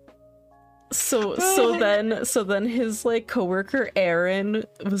 So then his like coworker Aaron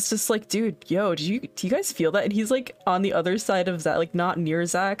was just like, dude, yo, do you guys feel that? And he's like on the other side of Zach, like not near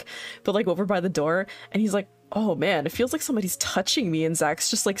Zach, but like over by the door, and he's like, oh man, it feels like somebody's touching me, and Zach's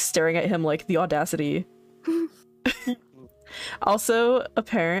just like staring at him like the audacity. Also,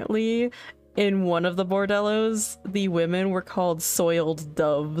 apparently in one of the bordellos, the women were called soiled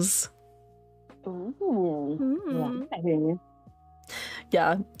doves. Ooh. Mm.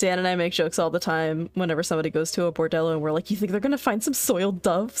 Yeah, Dan and I make jokes all the time whenever somebody goes to a bordello and we're like, you think they're gonna find some soiled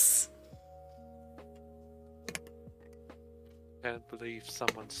doves? Can't believe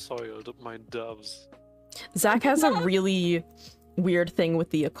someone soiled my doves. Zach has a really weird thing with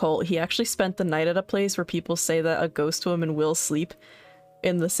the occult. He actually spent the night at a place where people say that a ghost woman will sleep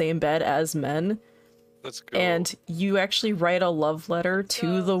in the same bed as men. Let's go. And you actually write a love letter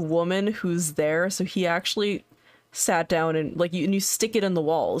to the woman who's there, so he actually sat down and like you stick it in the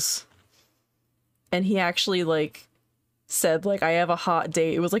walls. And he actually like said like, I have a hot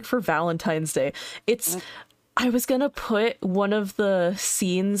date. It was like for Valentine's Day. I was gonna put one of the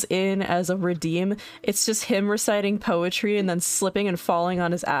scenes in as a redeem. It's just him reciting poetry and then slipping and falling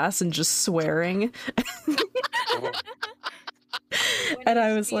on his ass and just swearing. When And I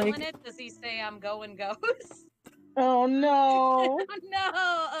he's was feeling like- it, does he say I'm going ghost? Oh no.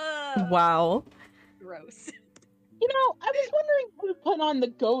 No. Wow. Gross. You know, I was wondering who put on the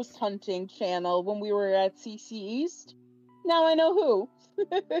ghost hunting channel when we were at CC East. Now I know who.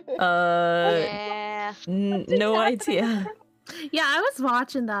 Yeah. No idea. Yeah, I was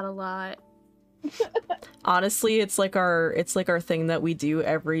watching that a lot. Honestly, it's like our thing that we do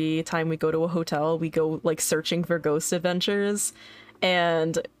every time we go to a hotel. We go like searching for ghost adventures,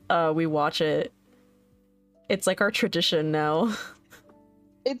 and we watch it. It's like our tradition now.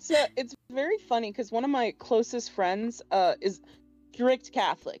 It's very funny because one of my closest friends is strict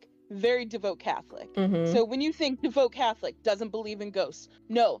Catholic, very devout Catholic. Mhm. So when you think devout Catholic doesn't believe in ghosts,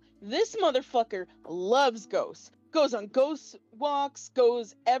 no, this motherfucker loves ghosts. Goes on ghost walks,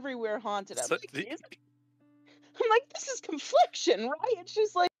 goes everywhere haunted. I'm like, this is confliction, right? It's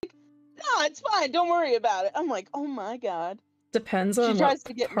just like, no, it's fine. Don't worry about it. I'm like, oh my god. Depends She on tries what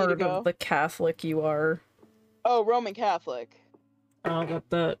to get me to part go. of the Catholic you are. Oh, Roman Catholic. Oh,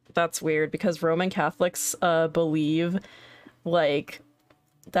 that's weird because Roman Catholics believe like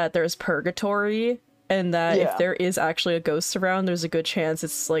that there's purgatory and that if Yeah. there is actually a ghost around, there's a good chance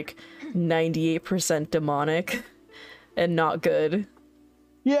it's like 98% demonic and not good.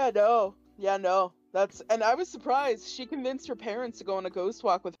 Yeah, no. And I was surprised. She convinced her parents to go on a ghost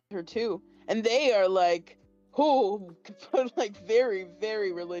walk with her too. And they are like, like very,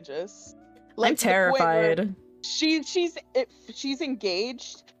 very religious. Like, I'm to the point where terrified. she's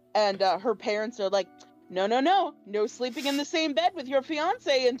engaged, and her parents are like, no sleeping in the same bed with your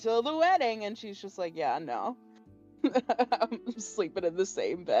fiance until the wedding. And she's just like, yeah, no. I'm sleeping in the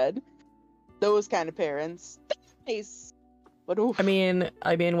same bed. Those kind of parents. Nice. But oof. I mean,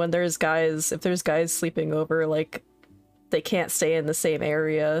 when there's guys, if there's guys sleeping over, like, they can't stay in the same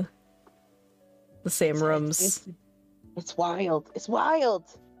area, the same rooms. It's wild. It's wild.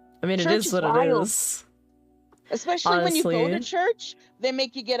 I mean, it Church is is what it wild. is. Especially when you go to Honestly. church, they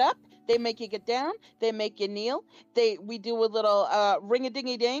make you get up, they make you get down, they make you kneel. We do a little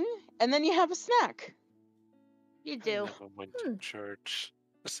ring-a-dingy-ding, and then you have a snack. You I do. never went to church.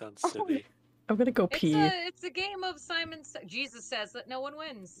 That sounds Oh, silly. I'm gonna go pee. It's a game of Simon. Jesus says that no one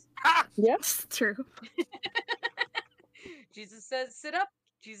wins. Yes, true. Jesus says sit up.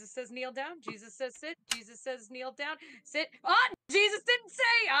 Jesus says kneel down. Jesus says sit. Jesus says kneel down. Sit. Ah, Jesus didn't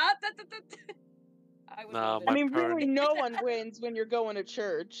say. I was No, moving. I My mean, really, parents- no one wins when you're going to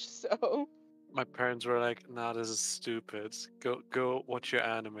church, so... My parents were like, "Nah, this is stupid. Go watch your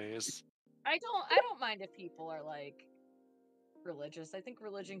animes." I don't mind if people are like religious. I think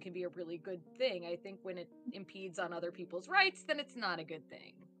religion can be a really good thing. I think when it impedes on other people's rights, then it's not a good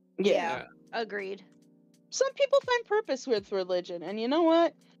thing. Yeah. Agreed. Some people find purpose with religion, and you know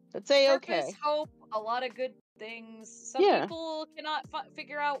what? That's A-okay. Purpose, hope, a lot of good things. Some Yeah. people cannot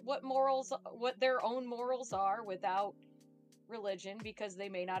figure out what their own morals are without religion because they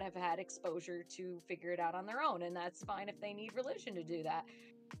may not have had exposure to figure it out on their own, and that's fine if they need religion to do that.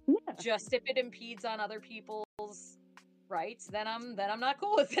 Yeah. Just if it impedes on other people's rights, then I'm not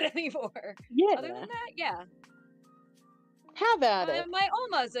cool with it anymore. Yeah. Other than that, yeah. Have at it. My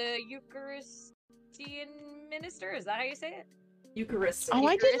Oma's a Eucharistian minister. Is that how you say it? Eucharistic. Oh,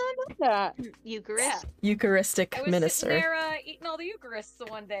 I did not know that. Eucharist. Eucharistic I was minister. sitting there eating all the Eucharists the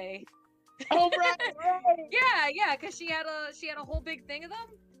one day. Oh, right, right. Yeah, because she had a whole big thing of them,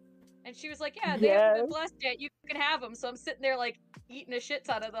 and she was like, "Yeah, they haven't been blessed yet. You can have them." So I'm sitting there like eating a shit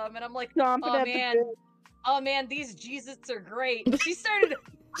ton of them, and I'm like, "Oh man, these Jesus are great." And she started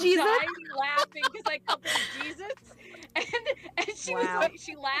dying laughing because I called them Jesus, and she was like,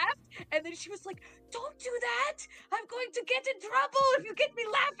 she laughed, and then she was like, "Don't do that! I'm going to get in trouble if you get me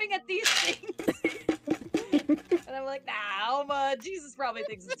laughing at these things." And I'm like, "Nah, Jesus probably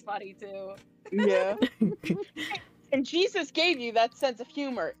thinks it's funny too." Yeah. And Jesus gave you that sense of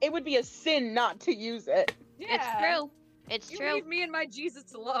humor. It would be a sin not to use it. Yeah, It's true. It's you true. leave me and my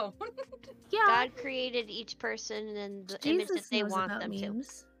Jesus alone. Yeah. God created each person in the image that they want them to.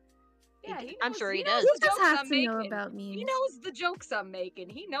 Yeah, he knows, I'm sure he knows does. the He just jokes has I'm to know making. about memes. He knows the jokes I'm making.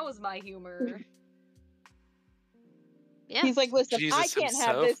 He knows my humor. Yeah. He's like, listen, Jesus I can't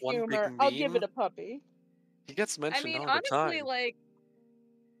have himself, this one big humor. I'll give meme. it a puppy. He gets I mentioned mean, all the honestly, time. like,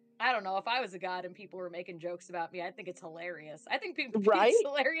 I don't know. If I was a god and people were making jokes about me, I think it's hilarious. I think it's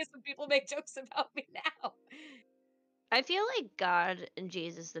hilarious when people make jokes about me now. I feel like God and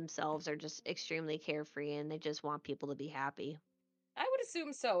Jesus themselves are just extremely carefree and they just want people to be happy. I would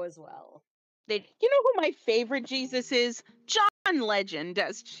assume so as well. You know who my favorite Jesus is? John Legend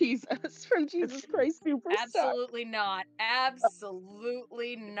as Jesus from Jesus Christ Superstar. Absolutely not.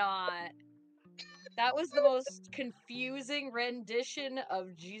 Absolutely not. That was the most confusing rendition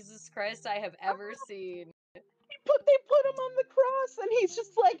of Jesus Christ I have ever seen. They put him on the cross, and he's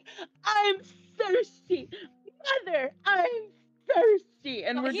just like, "I'm thirsty, Mother, I'm thirsty,"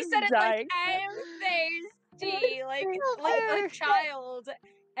 and No, we're he just said it dying. like, "I'm thirsty," like a child,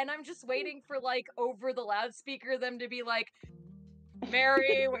 and I'm just waiting for like over the loudspeaker them to be like,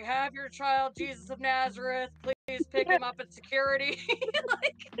 "Mary, we have your child, Jesus of Nazareth. Please pick him up at security."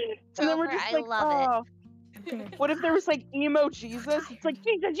 And then we're just I like, love what if there was like emo Jesus? It's like,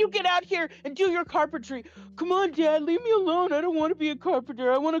 Jesus, you get out here and do your carpentry. Come on, Dad, leave me alone. I don't want to be a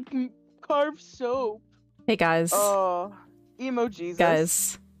carpenter. I want to carve soap. Hey guys. Oh, emo Jesus.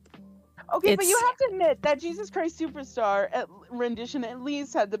 Guys. Okay, but you have to admit that Jesus Christ Superstar rendition at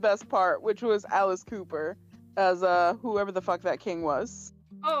least had the best part, which was Alice Cooper as whoever the fuck that king was.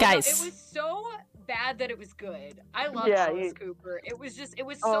 Oh, guys. No, it was so bad that it was good. I love Alice Cooper. It was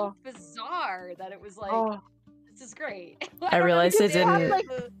so bizarre that it was like, this is great. I realized it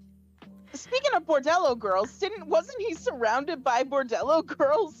didn't. Speaking of Bordello girls, wasn't he surrounded by Bordello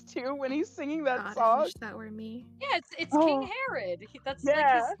girls too when he's singing that song? I wish that were me. Yeah, it's King Herod. That's like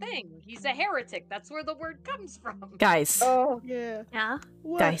his thing. He's a heretic. That's where the word comes from. Guys. Oh yeah. Yeah.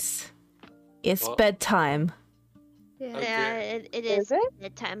 Guys. It's bedtime. Yeah, it is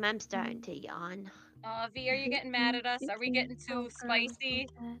bedtime. I'm starting to yawn. V, are you getting mad at us? Are we getting too spicy?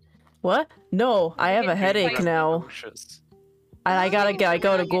 What? No, I have a headache now. And I gotta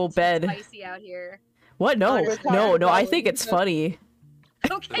go to bed. Spicy out here. What? No, no, I think it's funny.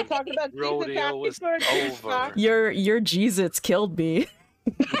 Okay. Rodeo was over. Your Jesus killed me.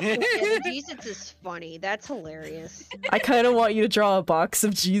 Yeah, Jesus is funny. That's hilarious. I kind of want you to draw a box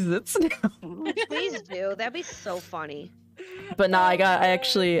of Jesus now. Please do. That'd be so funny. But nah, I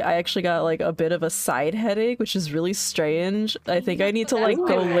actually got like a bit of a side headache, which is really strange. I think I need to like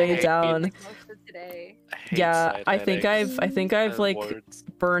go lay down. Yeah, I think I've like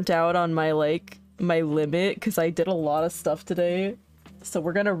burnt out on my my limit because I did a lot of stuff today. So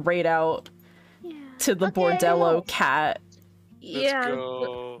we're gonna raid out to the Bordello cat. Yeah.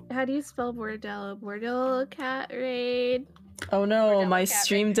 How do you spell Bordello? Bordello cat raid. Oh no, my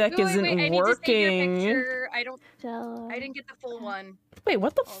stream deck isn't working. I didn't get the full one. Wait,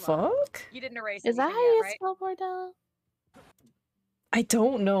 what the fuck? You didn't erase. Is that how you spell Bordello? I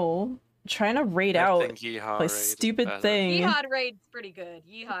don't know. I'm trying to raid out my stupid thing. Yeehaw raid's pretty good.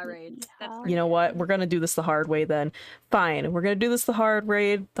 Yeehaw raid. You know what? We're gonna do this the hard way then. Fine, we're gonna do this the hard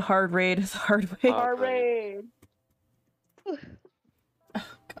raid. The hard raid. The hard way. Hard raid. Oh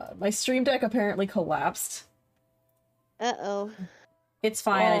god, my stream deck apparently collapsed. Uh-oh. It's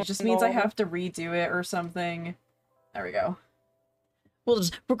fine. Oh, It just means I no. have to redo it or something. There we go.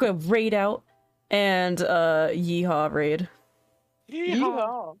 We're gonna raid out and yeehaw raid.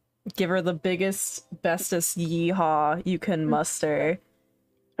 Yeehaw. Give her the biggest, bestest yeehaw you can muster.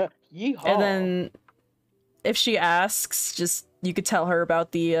 Yeehaw. And then if she asks, just you could tell her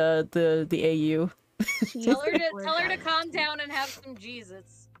about the AU. Tell her to calm down and have some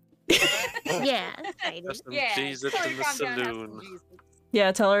Jesus. Yeah, excited. Just some Yeah, Jesus tell her in to the calm down and have some saloon. Jesus.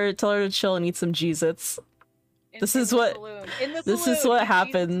 Yeah, tell her to chill and eat some Jesus. This is the what- saloon. In the this is saloon, what eat Jesus in the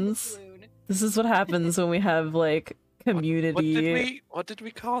happens. saloon. This is what happens when we have like community What did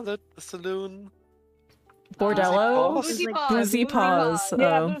we call it? The saloon? bordello. Boozy Like paws. Boozy paws.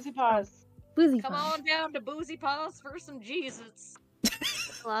 Yeah, Oh. Boozy Paws. Boozy Come fun. on down to Boozy Paws for some Jesus.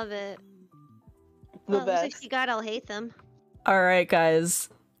 Love it. The Well, at least best. you got I'll hate them. All right, guys.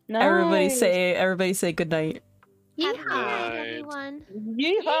 Nice. Everybody say good night. Have a good night, Night. everyone.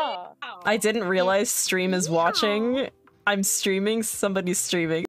 Yeehaw. I didn't realize stream is watching. I'm streaming. Somebody's streaming.